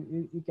trial,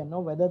 you can know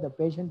whether the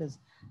patient is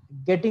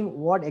getting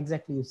what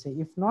exactly you say.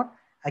 If not,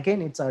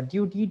 again, it's our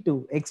duty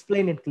to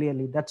explain it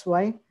clearly. That's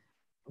why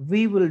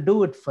we will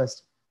do it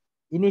first.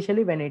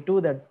 Initially, when I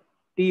do the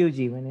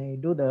TUG, when I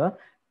do the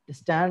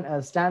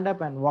stand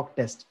up and walk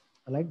test,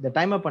 like the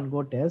time up and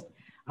go test,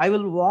 I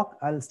will walk,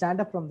 I'll stand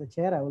up from the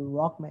chair, I will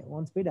walk my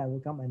own speed, I will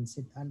come and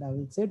sit, and I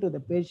will say to the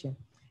patient,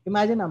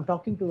 imagine I'm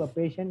talking to a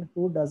patient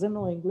who doesn't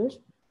know English,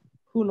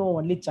 who know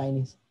only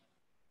Chinese.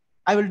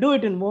 I will do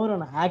it in more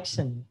on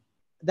action.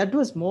 That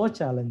was more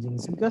challenging.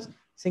 It's because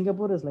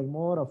Singapore is like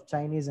more of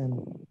Chinese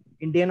and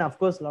Indian, of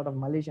course, a lot of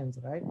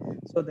Malaysians, right?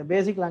 So the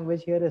basic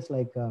language here is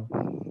like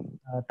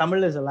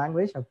Tamil is a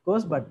language, of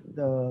course, but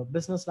the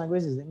business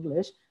language is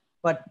English.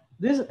 But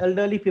these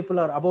elderly people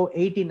are above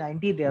 80,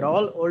 90. They're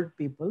all old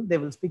people. They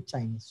will speak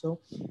Chinese. So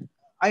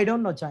I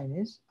don't know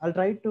Chinese. I'll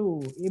try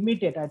to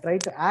imitate. I try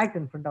to act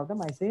in front of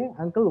them. I say,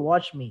 uncle,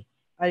 watch me.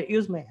 I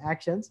use my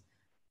actions.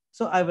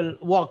 So I will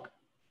walk.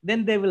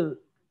 Then they will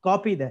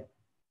copy that.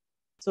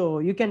 So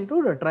you can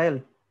do the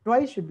trial.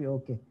 Twice should be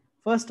okay.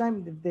 First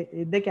time,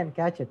 if they can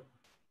catch it.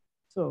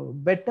 So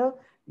better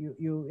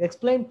you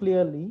explain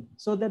clearly,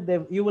 so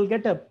that you will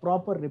get a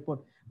proper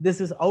report. This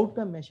is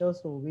outcome measure.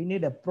 So we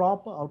need a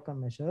proper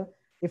outcome measure.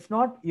 If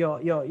not,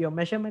 your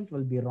measurement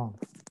will be wrong.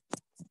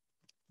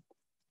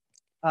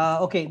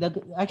 Okay,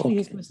 actually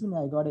his question,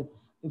 I got it.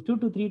 If 2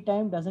 to 3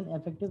 times doesn't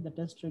effective, the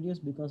test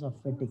reduced because of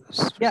fatigue.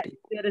 Yeah, if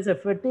there is a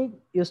fatigue,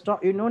 you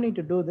stop. You no need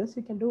to do this.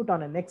 You can do it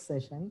on a next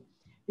session.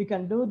 You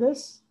can do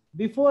this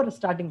before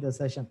starting the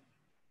session,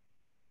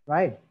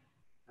 right?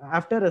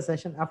 After a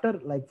session, after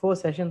like 4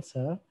 sessions,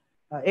 sir,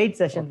 8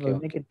 sessions, we'll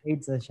make it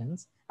 8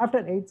 sessions.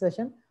 After 8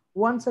 sessions,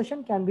 one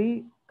session can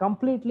be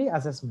completely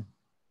assessment,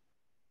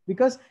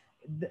 because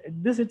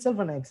this itself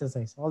an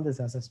exercise, all this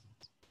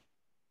assessments.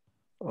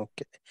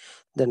 Okay.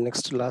 The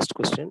next last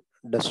question: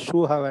 does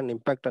shoe have an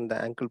impact on the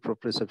ankle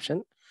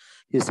proprioception?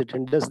 Is it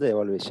hinders the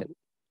evaluation?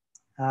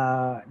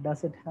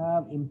 Does it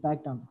have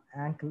impact on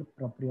ankle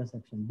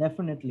proprioception?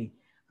 Definitely.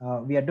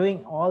 We are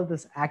doing all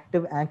this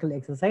active ankle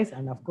exercise,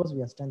 and of course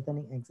we are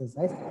strengthening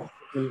exercise.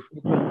 It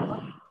will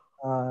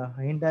not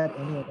hinder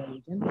any other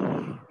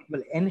region. It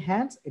will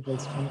enhance, it will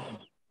strengthen.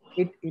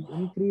 It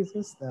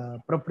increases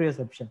the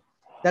proprioception.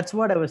 That's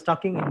what I was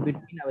talking in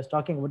between. I was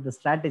talking about the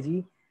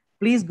strategy.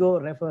 Please go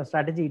refer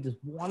strategy. It is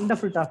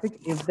wonderful topic.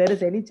 If there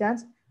is any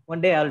chance,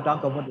 one day I'll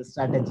talk about the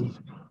strategy.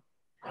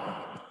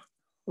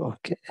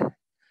 Okay.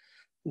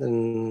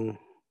 Then.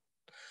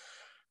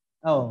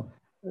 Oh,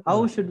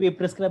 how should we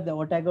prescribe the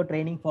Otago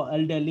training for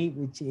elderly?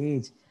 Which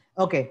age?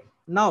 Okay.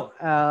 Now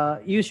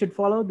you should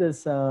follow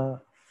this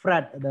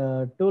FRAT,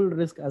 the tool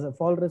risk as a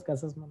fall risk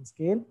assessment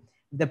scale.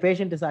 If the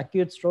patient is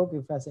acute stroke,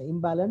 if has an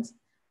imbalance,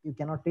 you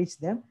cannot teach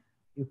them.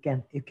 You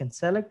can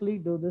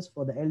selectively do this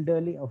for the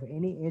elderly of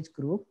any age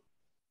group.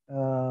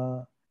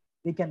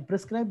 We can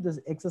prescribe this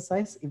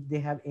exercise if they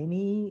have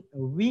any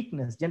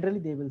weakness. Generally,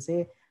 they will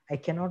say, I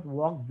cannot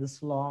walk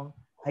this long.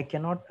 I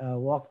cannot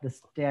walk the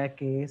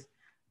staircase.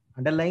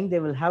 Underlying, they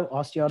will have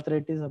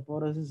osteoarthritis or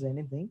porosis,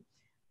 anything.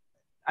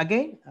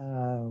 Again,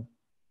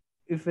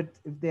 if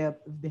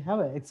they have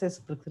an excess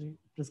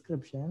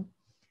prescription,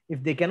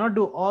 if they cannot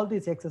do all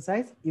these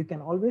exercise, you can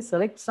always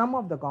select some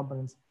of the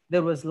components.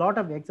 There was a lot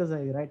of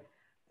exercise, right?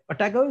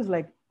 Otago is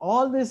like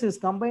all this is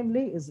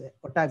combinedly is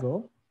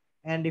Otago.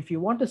 And if you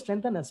want to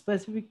strengthen a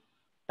specific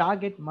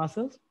target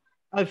muscles,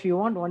 or if you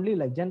want only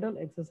like general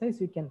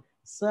exercise, you can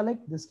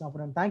select this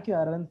component. Thank you,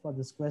 Arvind, for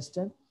this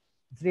question.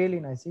 It's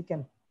really nice. You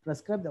can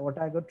prescribe the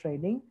Otago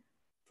training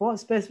for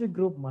specific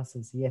group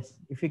muscles. Yes.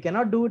 If you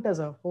cannot do it as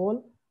a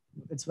whole,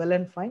 it's well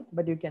and fine,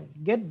 but you can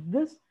get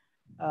this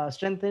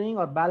strengthening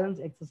or balance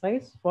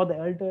exercise for the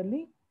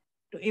elderly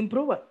to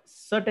improve a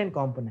certain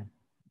component.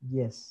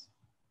 Yes.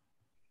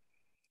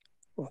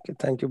 Okay,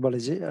 thank you,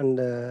 Balaji. And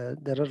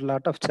there are a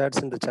lot of chats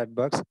in the chat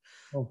box.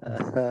 Okay.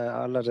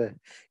 All are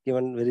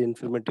given very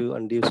informative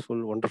and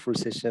useful, wonderful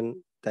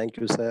session. Thank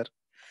you, sir.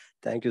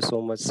 Thank you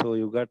so much. So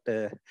you got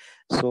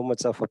so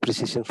much of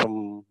appreciation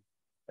from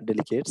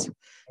delegates.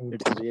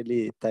 It's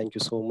really, thank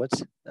you so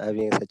much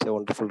having such a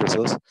wonderful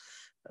resource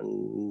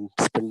and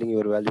spending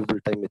your valuable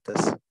time with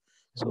us.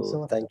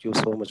 So thank you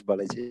so much,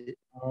 Balaji.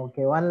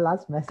 Okay, one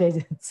last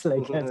message. It's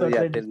like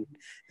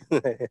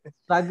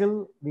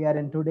struggle we are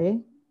in today,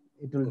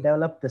 it will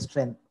develop the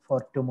strength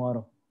for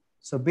tomorrow.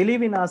 So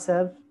believe in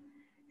ourselves,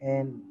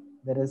 and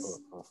there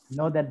is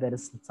know that there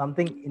is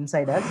something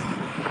inside us.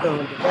 So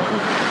we'll be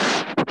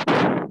definitely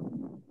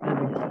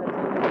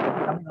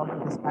coming out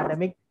of this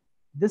pandemic.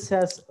 This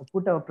has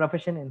put our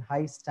profession in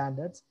high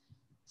standards.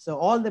 So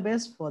all the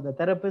best for the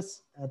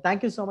therapists.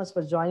 Thank you so much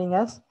for joining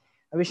us.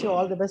 I wish you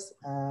all the best.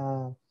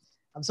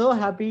 I'm so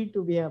happy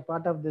to be a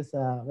part of this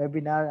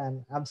webinar,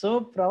 and I'm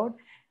so proud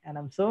and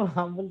I'm so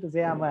humble to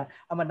say I'm a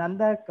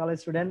Nanda college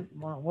student.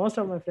 Most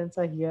of my friends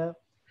are here.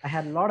 I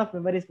had a lot of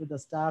memories with the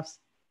staffs.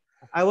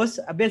 I was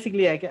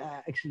basically,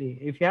 actually,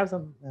 if you have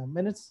some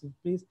minutes,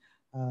 please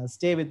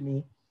stay with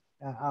me.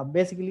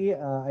 Basically,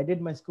 I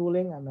did my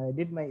schooling and I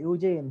did my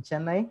UJ in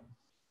Chennai.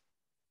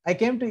 I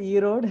came to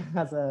Erode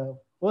as a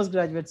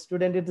postgraduate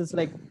student. It is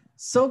like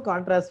so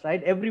contrast,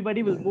 right?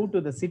 Everybody will move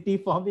to the city.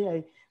 For me,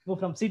 I moved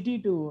from city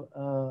to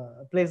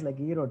a place like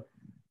Erode.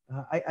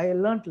 I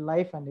learned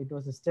life, and it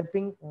was a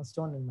stepping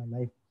stone in my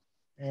life.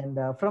 And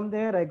from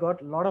there, I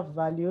got a lot of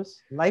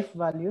values, life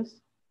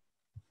values.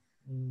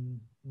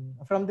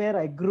 From there,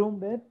 I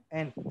groomed it.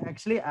 And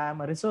actually,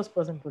 I'm a resource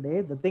person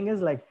today. The thing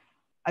is, like,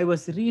 I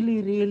was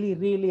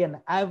really an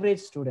average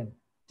student,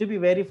 to be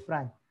very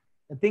frank.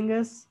 The thing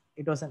is,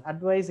 it was an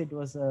advice, it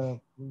was a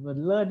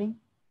learning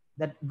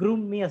that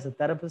groomed me as a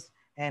therapist.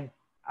 And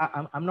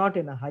I'm not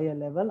in a higher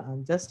level,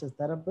 I'm just a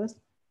therapist,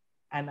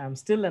 and I'm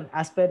still an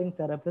aspiring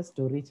therapist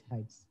to reach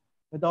heights.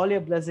 With all your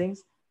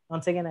blessings,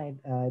 once again,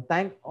 I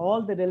thank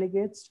all the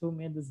delegates who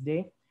made this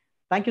day.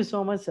 Thank you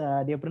so much,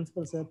 dear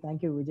principal sir.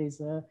 Thank you, Vijay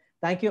sir.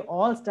 Thank you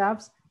all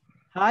staffs.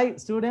 Hi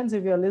students,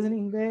 if you're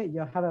listening there,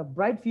 you have a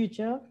bright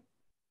future.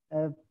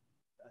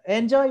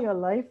 Enjoy your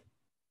life.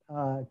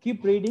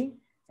 Keep reading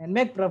and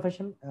make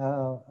profession.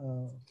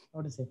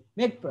 What to say?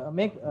 Make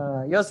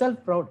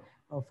yourself proud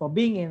for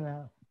being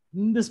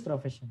in this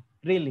profession.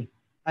 Really,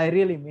 I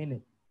really mean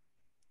it.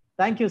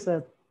 Thank you,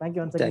 sir. Thank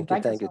you once again.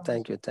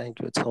 Thank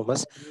you so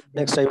much.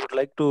 Next, I would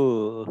like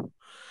to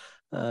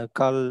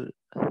call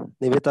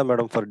Nivita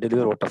madam for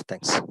delivery vote of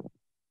thanks.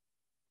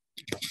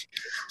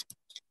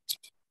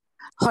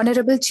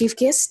 Honorable Chief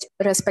Guest,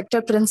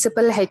 respected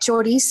Principal,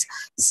 HODs,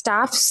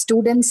 staff,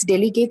 students,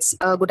 delegates,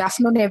 good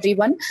afternoon,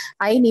 everyone.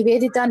 I,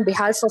 Nivedita, on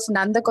behalf of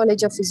Nanda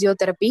College of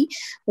Physiotherapy,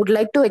 would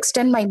like to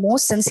extend my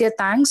most sincere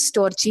thanks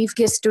to our Chief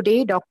Guest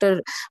today,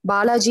 Dr.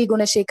 Balaji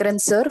Gunashekaran,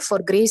 sir, for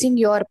gracing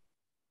your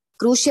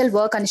crucial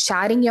work and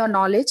sharing your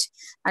knowledge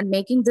and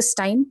making this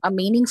time a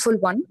meaningful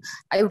one.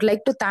 I would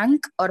like to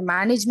thank our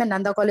management,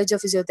 Nanda College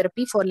of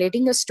Physiotherapy, for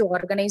letting us to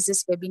organize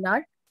this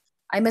webinar.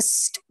 I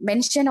must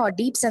mention our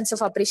deep sense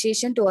of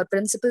appreciation to our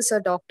principal, Sir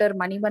Dr.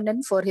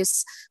 Manivannan, for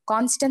his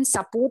constant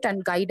support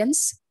and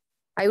guidance.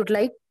 I would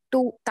like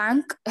to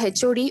thank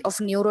HOD of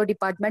Neuro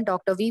Department,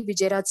 Dr. V.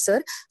 Vijayaraj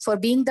sir, for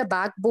being the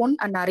backbone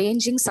and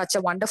arranging such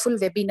a wonderful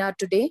webinar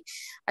today.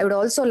 I would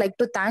also like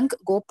to thank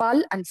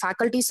Gopal and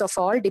faculties of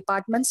all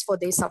departments for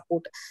their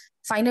support.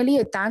 Finally,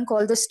 I thank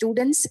all the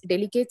students,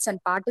 delegates, and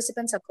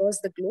participants across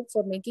the globe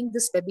for making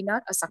this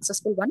webinar a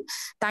successful one.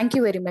 Thank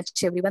you very much,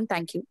 everyone.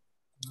 Thank you.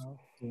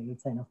 Okay,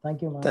 that's enough.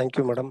 Thank you, ma'am. Thank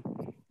you, madam.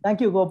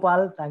 Thank you,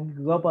 Gopal. Thank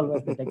you, Gopal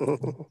was the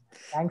technical.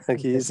 Thanks.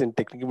 He is in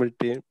technical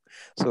team.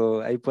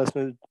 So I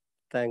personally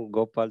thank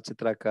Gopal,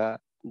 Chitraka,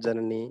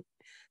 Janani,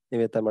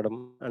 Niveta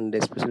madam, and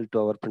especially to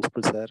our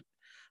principal sir,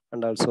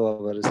 and also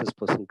our resource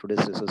person,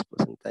 today's resource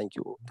person. Thank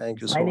you.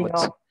 Thank you so Signing much.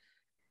 off.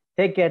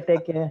 Take care.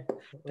 Take care.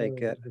 Take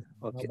care.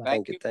 Okay. Bye-bye.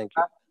 Thank you. Thank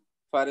you.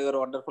 For your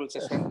wonderful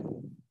session.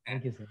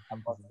 Thank you, sir.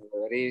 Thank you,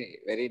 sir.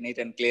 Very neat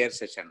and clear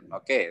session.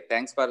 Okay.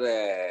 Thanks for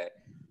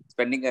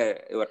spending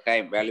your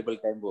time, valuable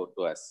time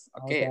to us.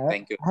 Okay.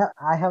 Thank you.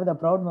 I have the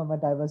proud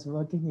moment. I was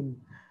working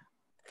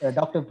in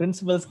Dr.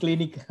 Principal's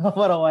clinic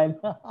for a while.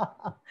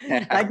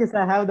 Thank you, sir.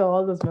 I have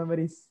all those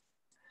memories.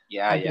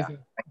 Yeah. Thank you, Yeah. sir.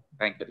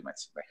 Thank you very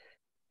much. Bye.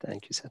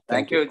 Thank you, sir.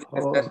 Thank you.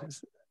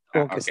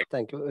 Okay, sir.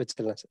 Thank you.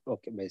 Excellent.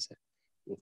 Okay, bye, sir.